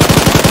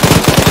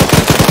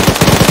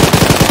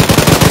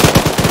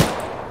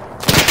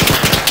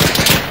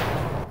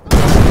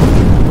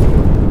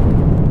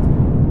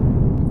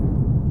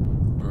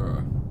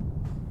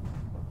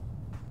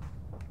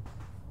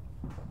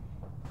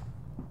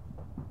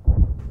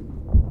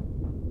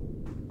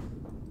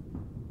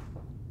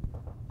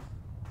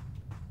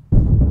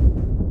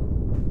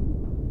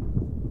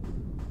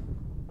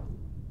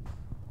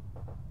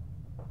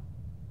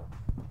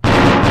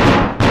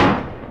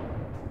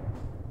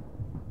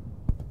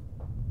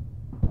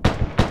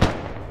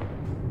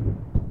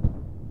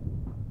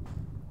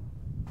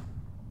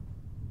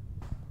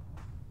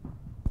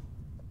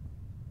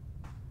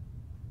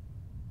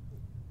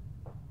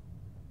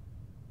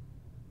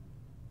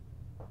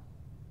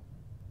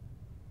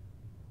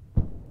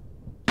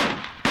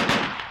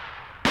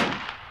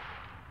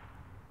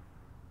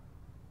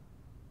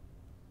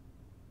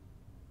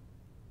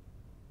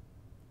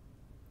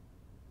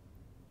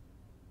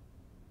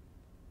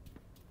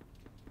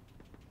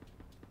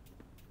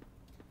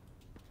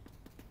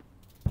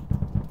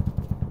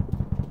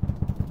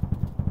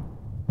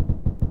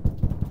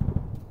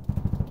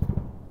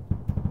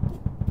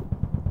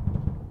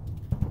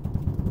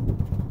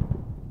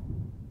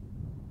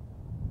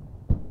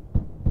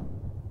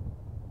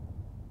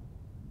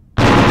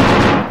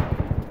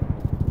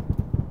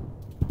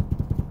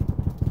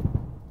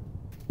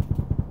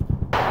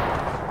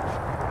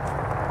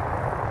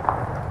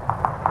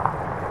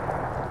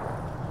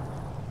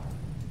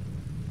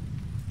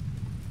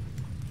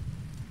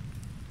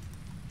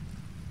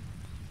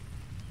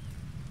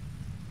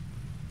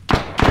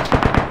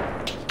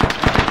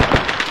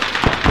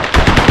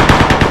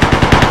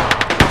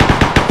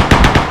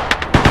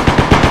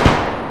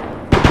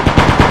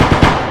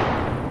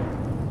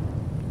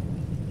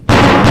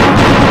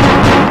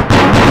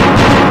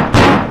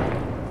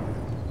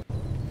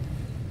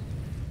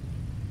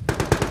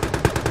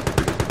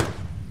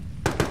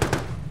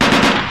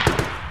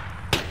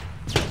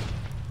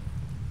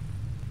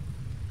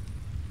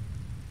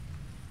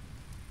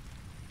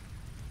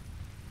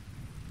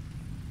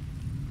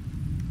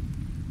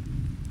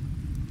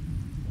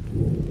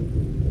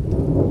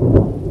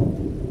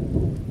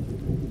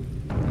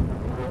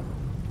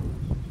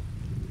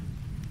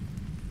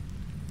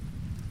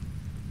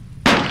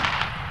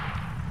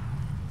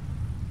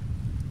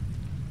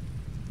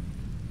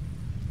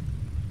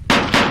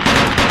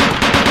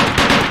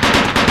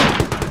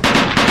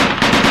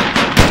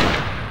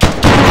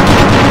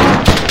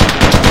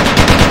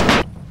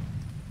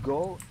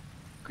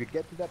 could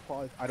get to that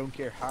pause, I don't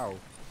care how.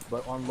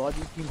 But on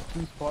Lodging Team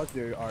 2's pause,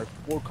 there are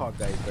 4 KOG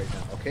guys right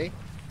now, okay?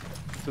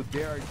 So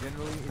they are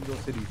generally in those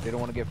cities. They don't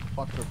want to get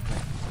fucked or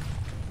flanked.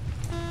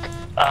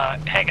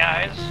 Hey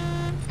guys.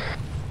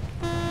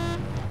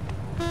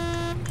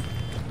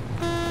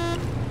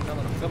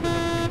 Let's go.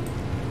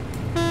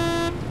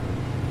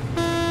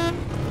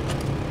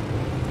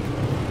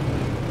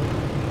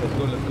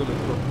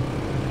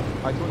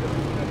 I told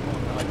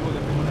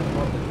everyone at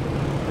home.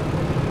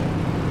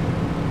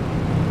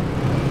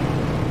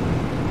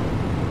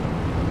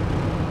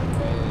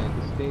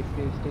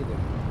 Just stay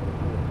there.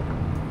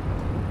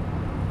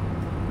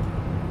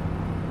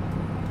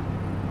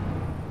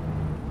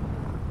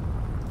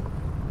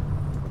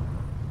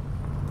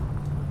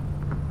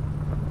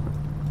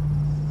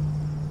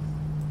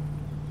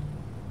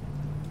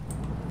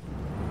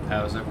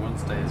 How's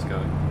everyone's days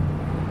going?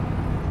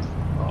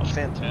 Oh,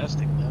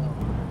 fantastic now.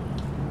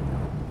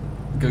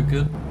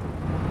 Good.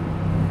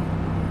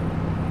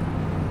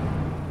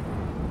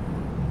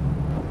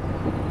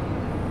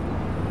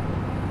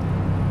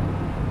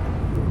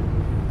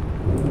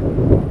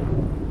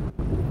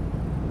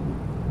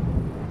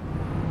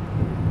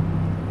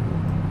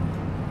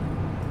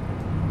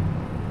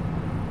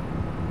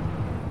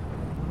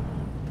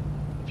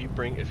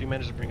 If you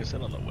manage to bring us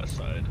in on the west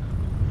side,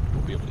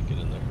 we'll be able to get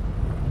in there.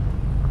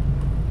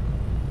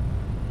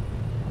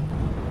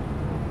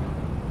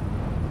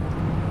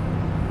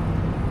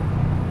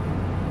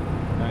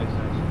 Nice.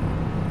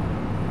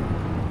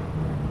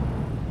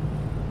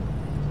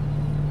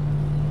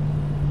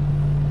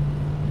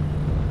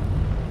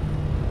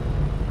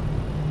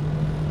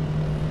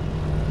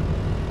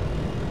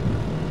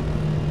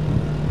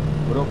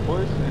 Bro,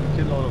 push and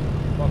kill all of them.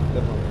 Fuck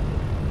them up.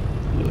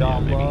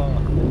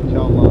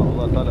 Inshallah,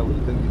 Allah Ta'ala will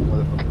kill these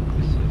motherfuckers.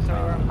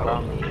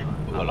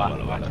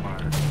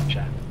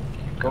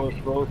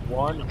 Close.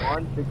 One,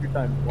 take your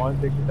time.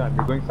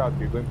 You're going south,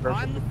 you're going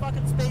perfect. On the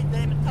fucking speed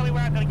limit, tell me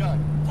where I'm gonna go.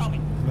 Tell me.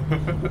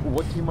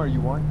 What team are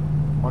you on?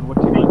 On what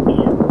team are you on?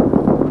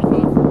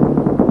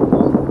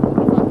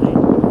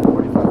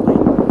 45 lane.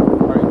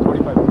 Alright,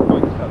 45, keep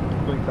going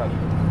south.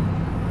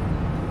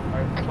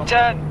 Alright,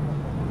 10.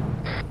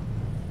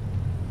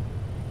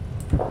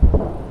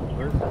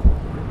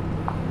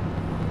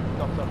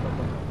 Stop.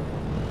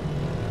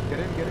 Get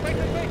in.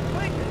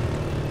 Quick.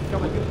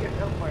 Come on, you get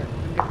hellfire.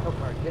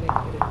 Get in.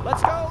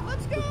 Let's go.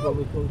 Let's go.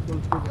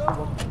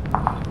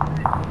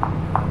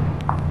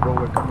 Bro,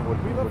 we're coming.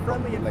 We have a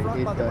friendly in like front,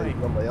 8 by the way.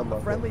 guys.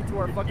 Yalla. Friendly to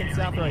our fucking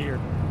south right here.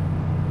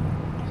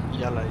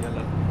 Yalla.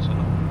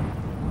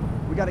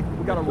 We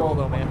gotta roll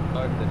though, man.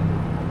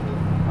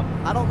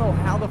 I don't know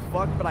how the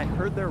fuck, but I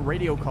heard their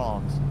radio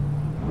comms.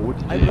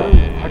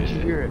 How'd you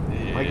hear it?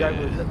 My guy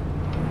was...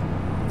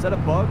 Is that a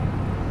bug?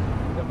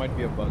 That might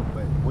be a bug,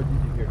 but what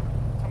did you hear?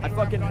 I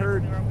fucking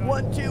heard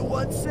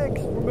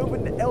 1216. We're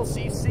moving to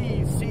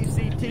LCC,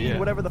 CCT,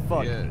 whatever the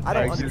fuck. Yeah. I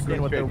don't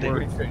understand what they're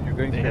words. You're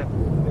going straight.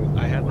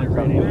 I had my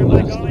radio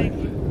last night.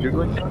 You're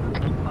going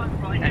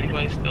straight.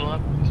 Anybody still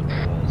up?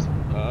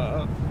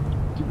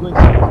 Keep going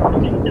straight.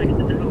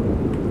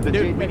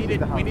 Dude, we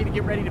need to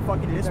get ready to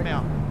fucking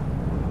dismount.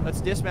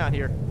 Let's dismount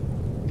here.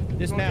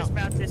 Dismount.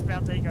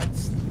 Dismount, there you go. Get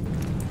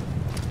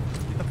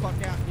the fuck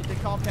out. Get the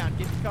compound.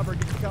 Get the cover.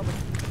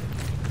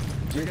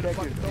 You're gonna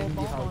fucking throw a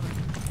bomb on us.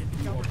 Get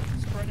the cover.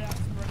 Spread out.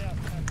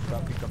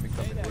 Copy, coming.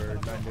 We're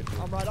landed.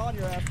 I'm right on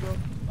your ass, bro.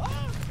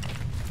 Ah!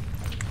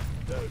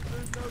 Dude,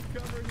 there's no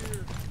cover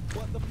here.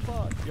 What the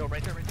fuck? Yo,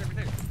 right there. 20.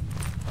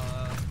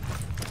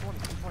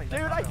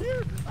 Dude, I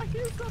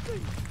hear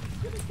something.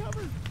 Get it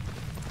covered.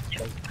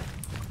 Dude,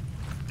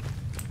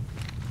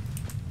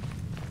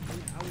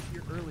 I was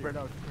here earlier. Spread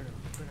out.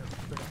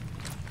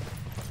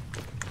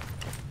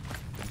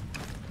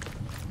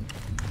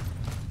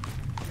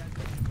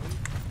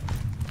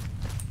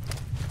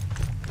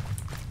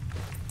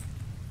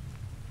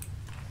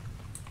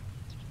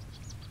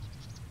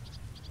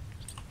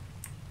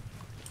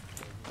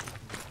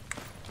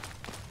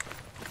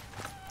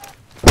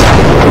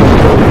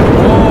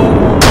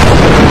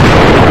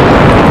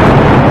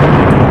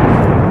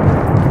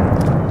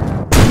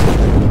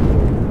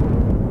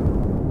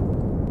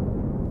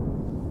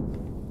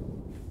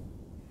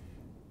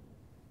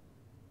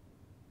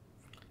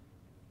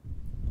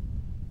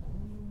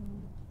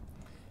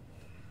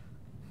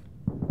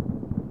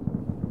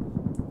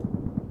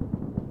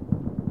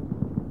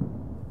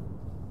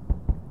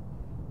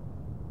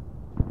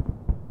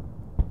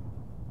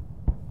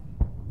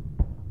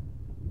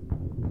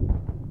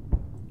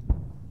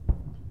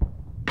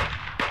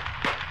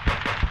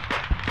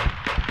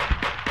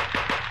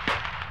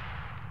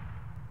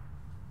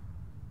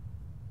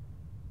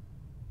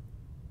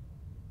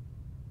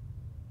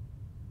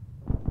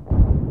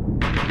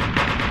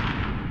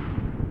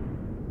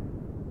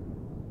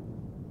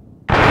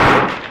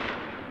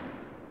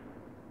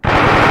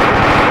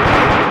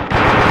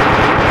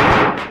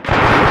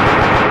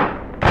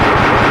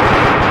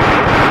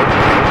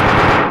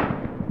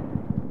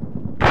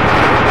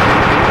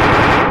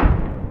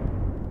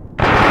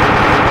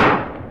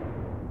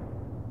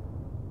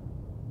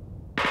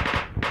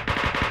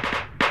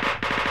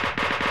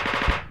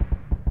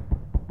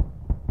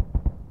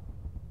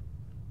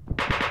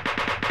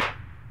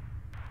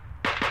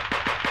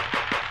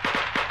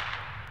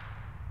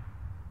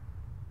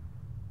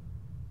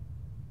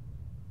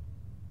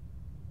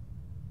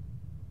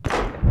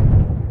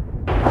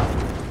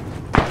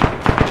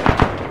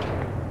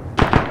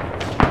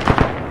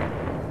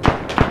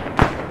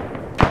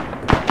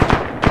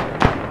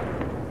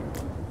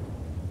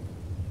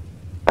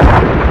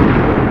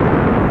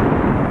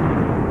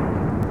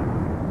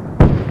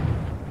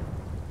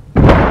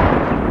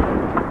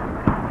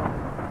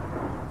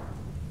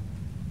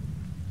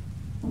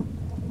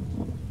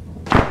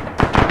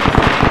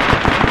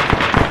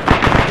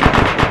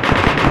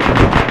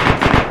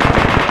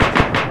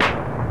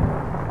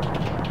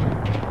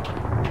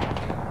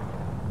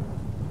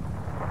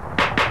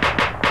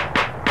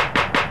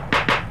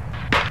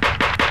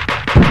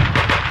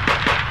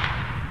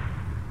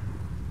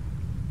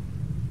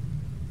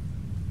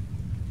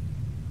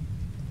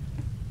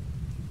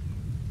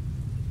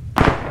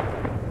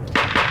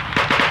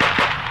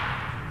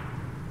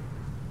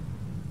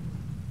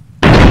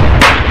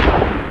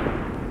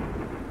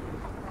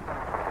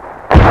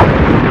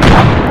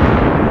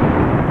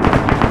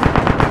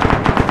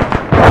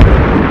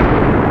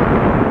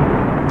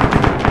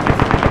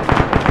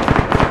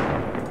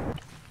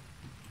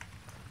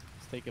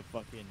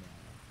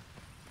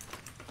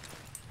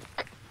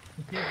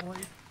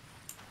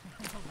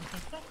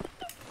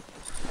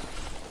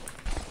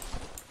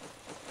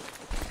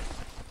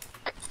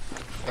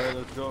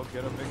 Alright, let's go.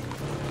 Get him, Vic.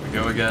 We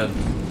go again.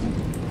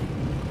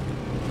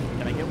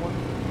 Can I get one?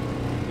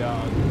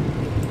 Yeah.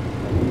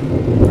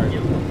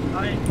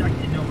 I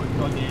exactly know what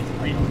God is.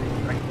 I know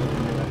exactly what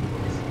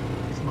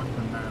it's much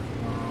than that.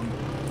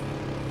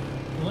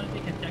 You want to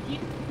take a techie?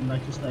 And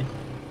like just like,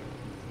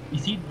 you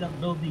see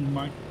that building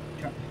marked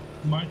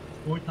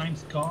 4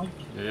 times KOG?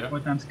 Yeah. 4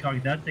 times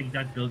KOG. That's the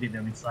exact building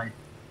they're inside.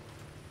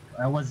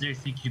 I was there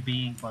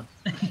CQBing, but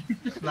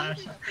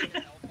flash.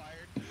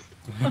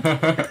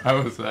 I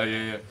was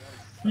yeah.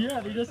 Yeah,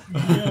 they just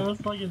I was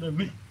fucking at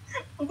me.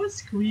 I was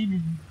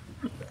screaming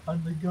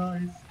on the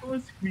guys. I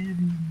was screaming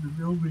in the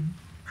building.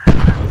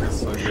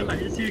 So good. I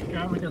just hear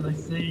Karmakut like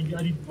saying,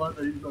 I need blood,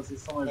 I need blood, say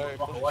someone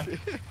walk away.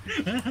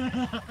 You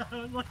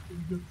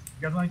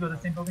guys want to go to the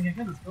same building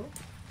again? Let's go.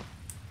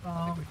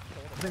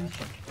 Very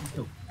short. Let's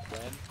go.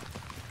 Win?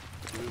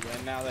 Do we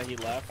win now that he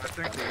left? I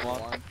think we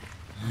won.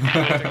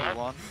 I think we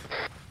won.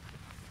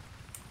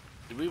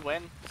 Did we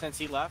win since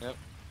he left? Yep.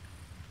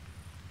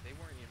 They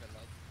weren't even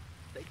like,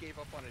 they gave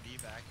up on an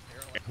evac. They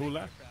were like, Who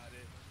left?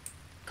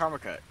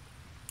 Karmakut.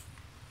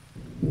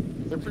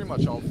 They're pretty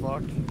much all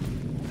fucked.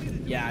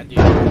 Yeah, dude.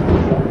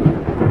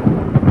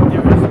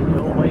 There is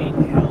no way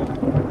in hell.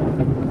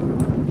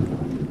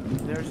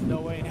 There's no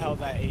way in hell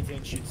that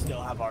A10 should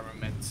still have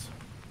armaments.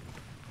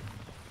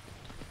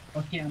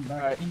 Okay, I'm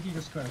back. Into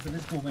the square. So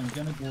let's go in. We're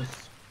gonna go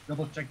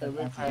double check that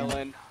once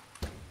again.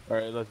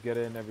 Alright, let's get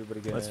in. Everybody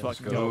get Let's in.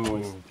 fucking go,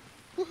 boys.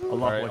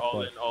 Alright,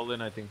 all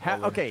in, I think. All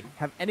in. Okay,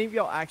 have any of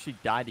y'all actually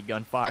died to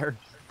gunfire?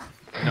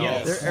 No.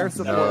 Yes. Their air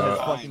support has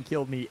fucking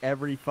killed me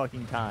every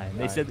fucking time.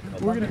 They said,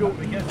 we're gonna go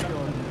east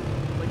on.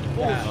 Like,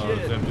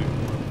 bullshit.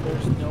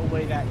 There's no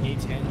way that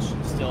A10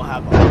 should still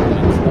have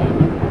armaments, dude.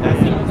 That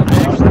thing was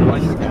actually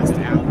like the best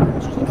out.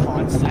 Just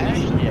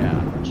constantly.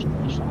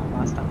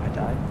 Last time I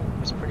died, it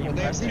was pretty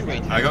impressive.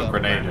 I got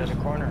grenaded. In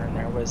the corner, and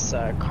there was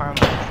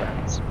Karma and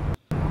friends.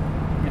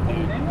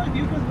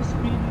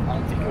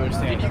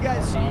 Did you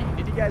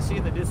guys see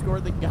in the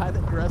Discord the guy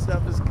that dressed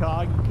up as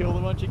KOG and killed a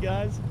bunch of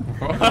guys?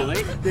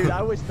 Really? Dude,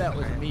 I wish that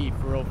was me,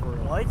 for real, for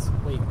real. What?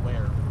 Wait,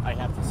 where? I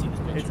have to see this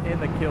picture. It's in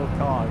the kill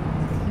KOG.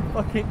 He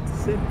fucking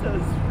sent a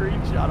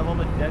screenshot of all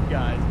the dead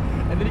guys,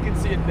 and then you can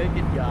see a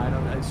naked guy, and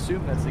I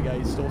assume that's the guy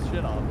he stole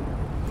shit off.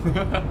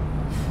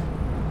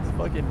 It's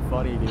fucking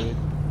funny, dude.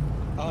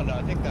 Oh no,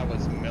 I think that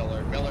was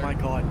Miller. Miller. Oh my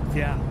god,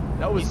 yeah.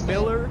 That was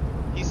Miller?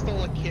 He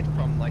stole a kid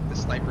from like the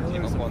sniper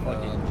team up on the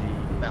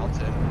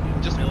mountain.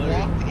 Just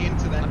walked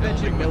into that. I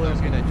bet you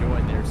Miller's gonna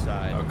join their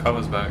side. Oh,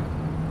 cover's back.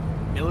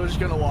 Miller's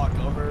gonna walk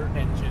over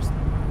and just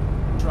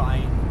try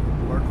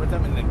and work with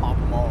them and then pop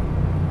them all.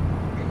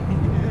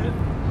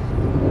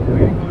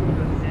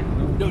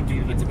 No,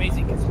 dude, it's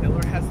amazing because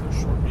Miller has their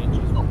short range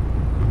as well.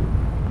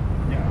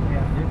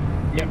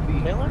 Yeah,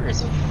 Miller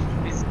is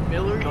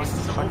Miller going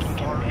is so fucking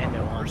far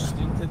commando on immersed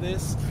into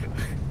this.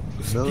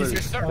 Miller He's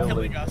gonna start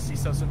killing us.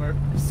 He's so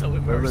immersed. I was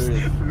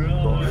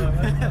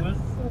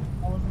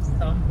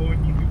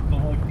soundboarding with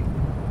KOG.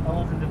 I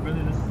was in the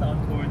middle of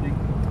soundboarding.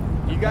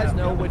 Do you guys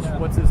know what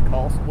his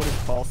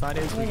call sign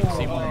is? We can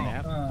see him on the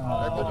map.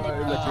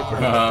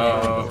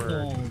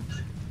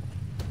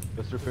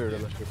 Let's repair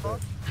it. Let's repair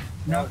it.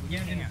 No,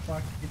 get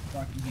fucked. Get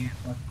fucked.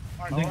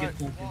 Don't get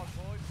fucked.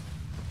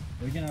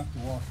 We're gonna have to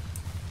walk.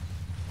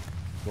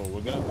 Well,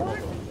 we're gonna walk.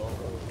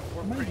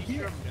 We're pretty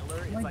sure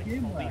Miller is like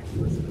fully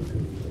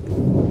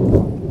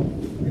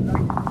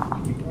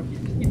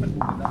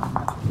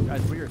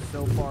Guys, we are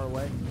so far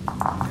away.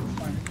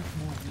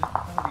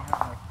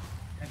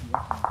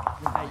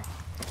 Hey,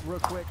 real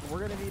quick, we're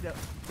gonna need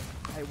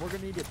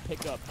to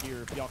pick up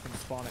here. If y'all can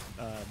spawn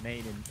at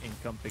main and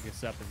come pick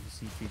us up and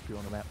see GP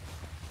on the map.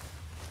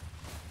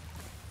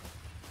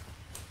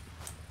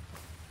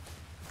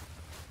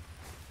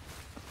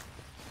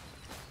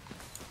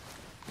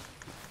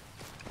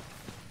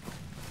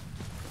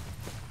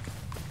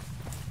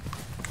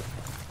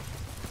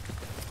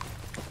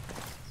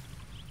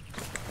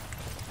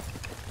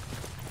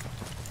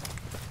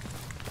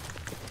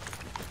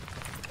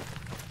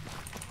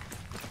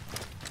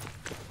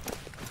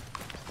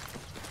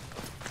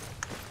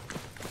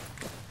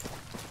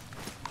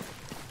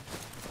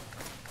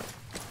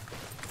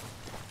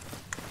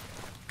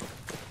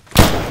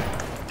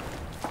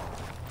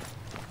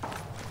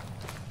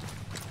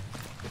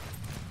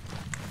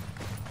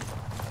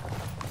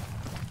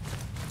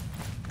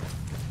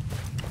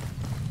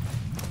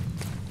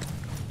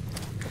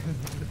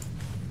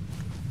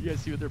 You guys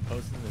see what they're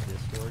posting in the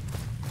Discord?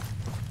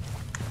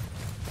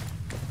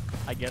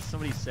 I guess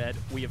somebody said,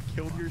 "We have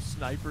killed your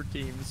sniper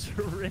team.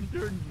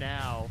 Surrender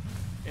now,"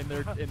 in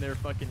their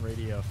fucking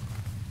radio.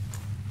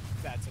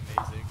 That's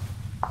amazing.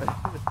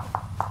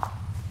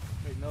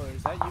 Wait, Miller,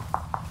 is that you?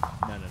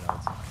 No, it's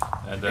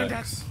not. And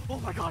That's, oh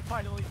my god,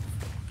 finally!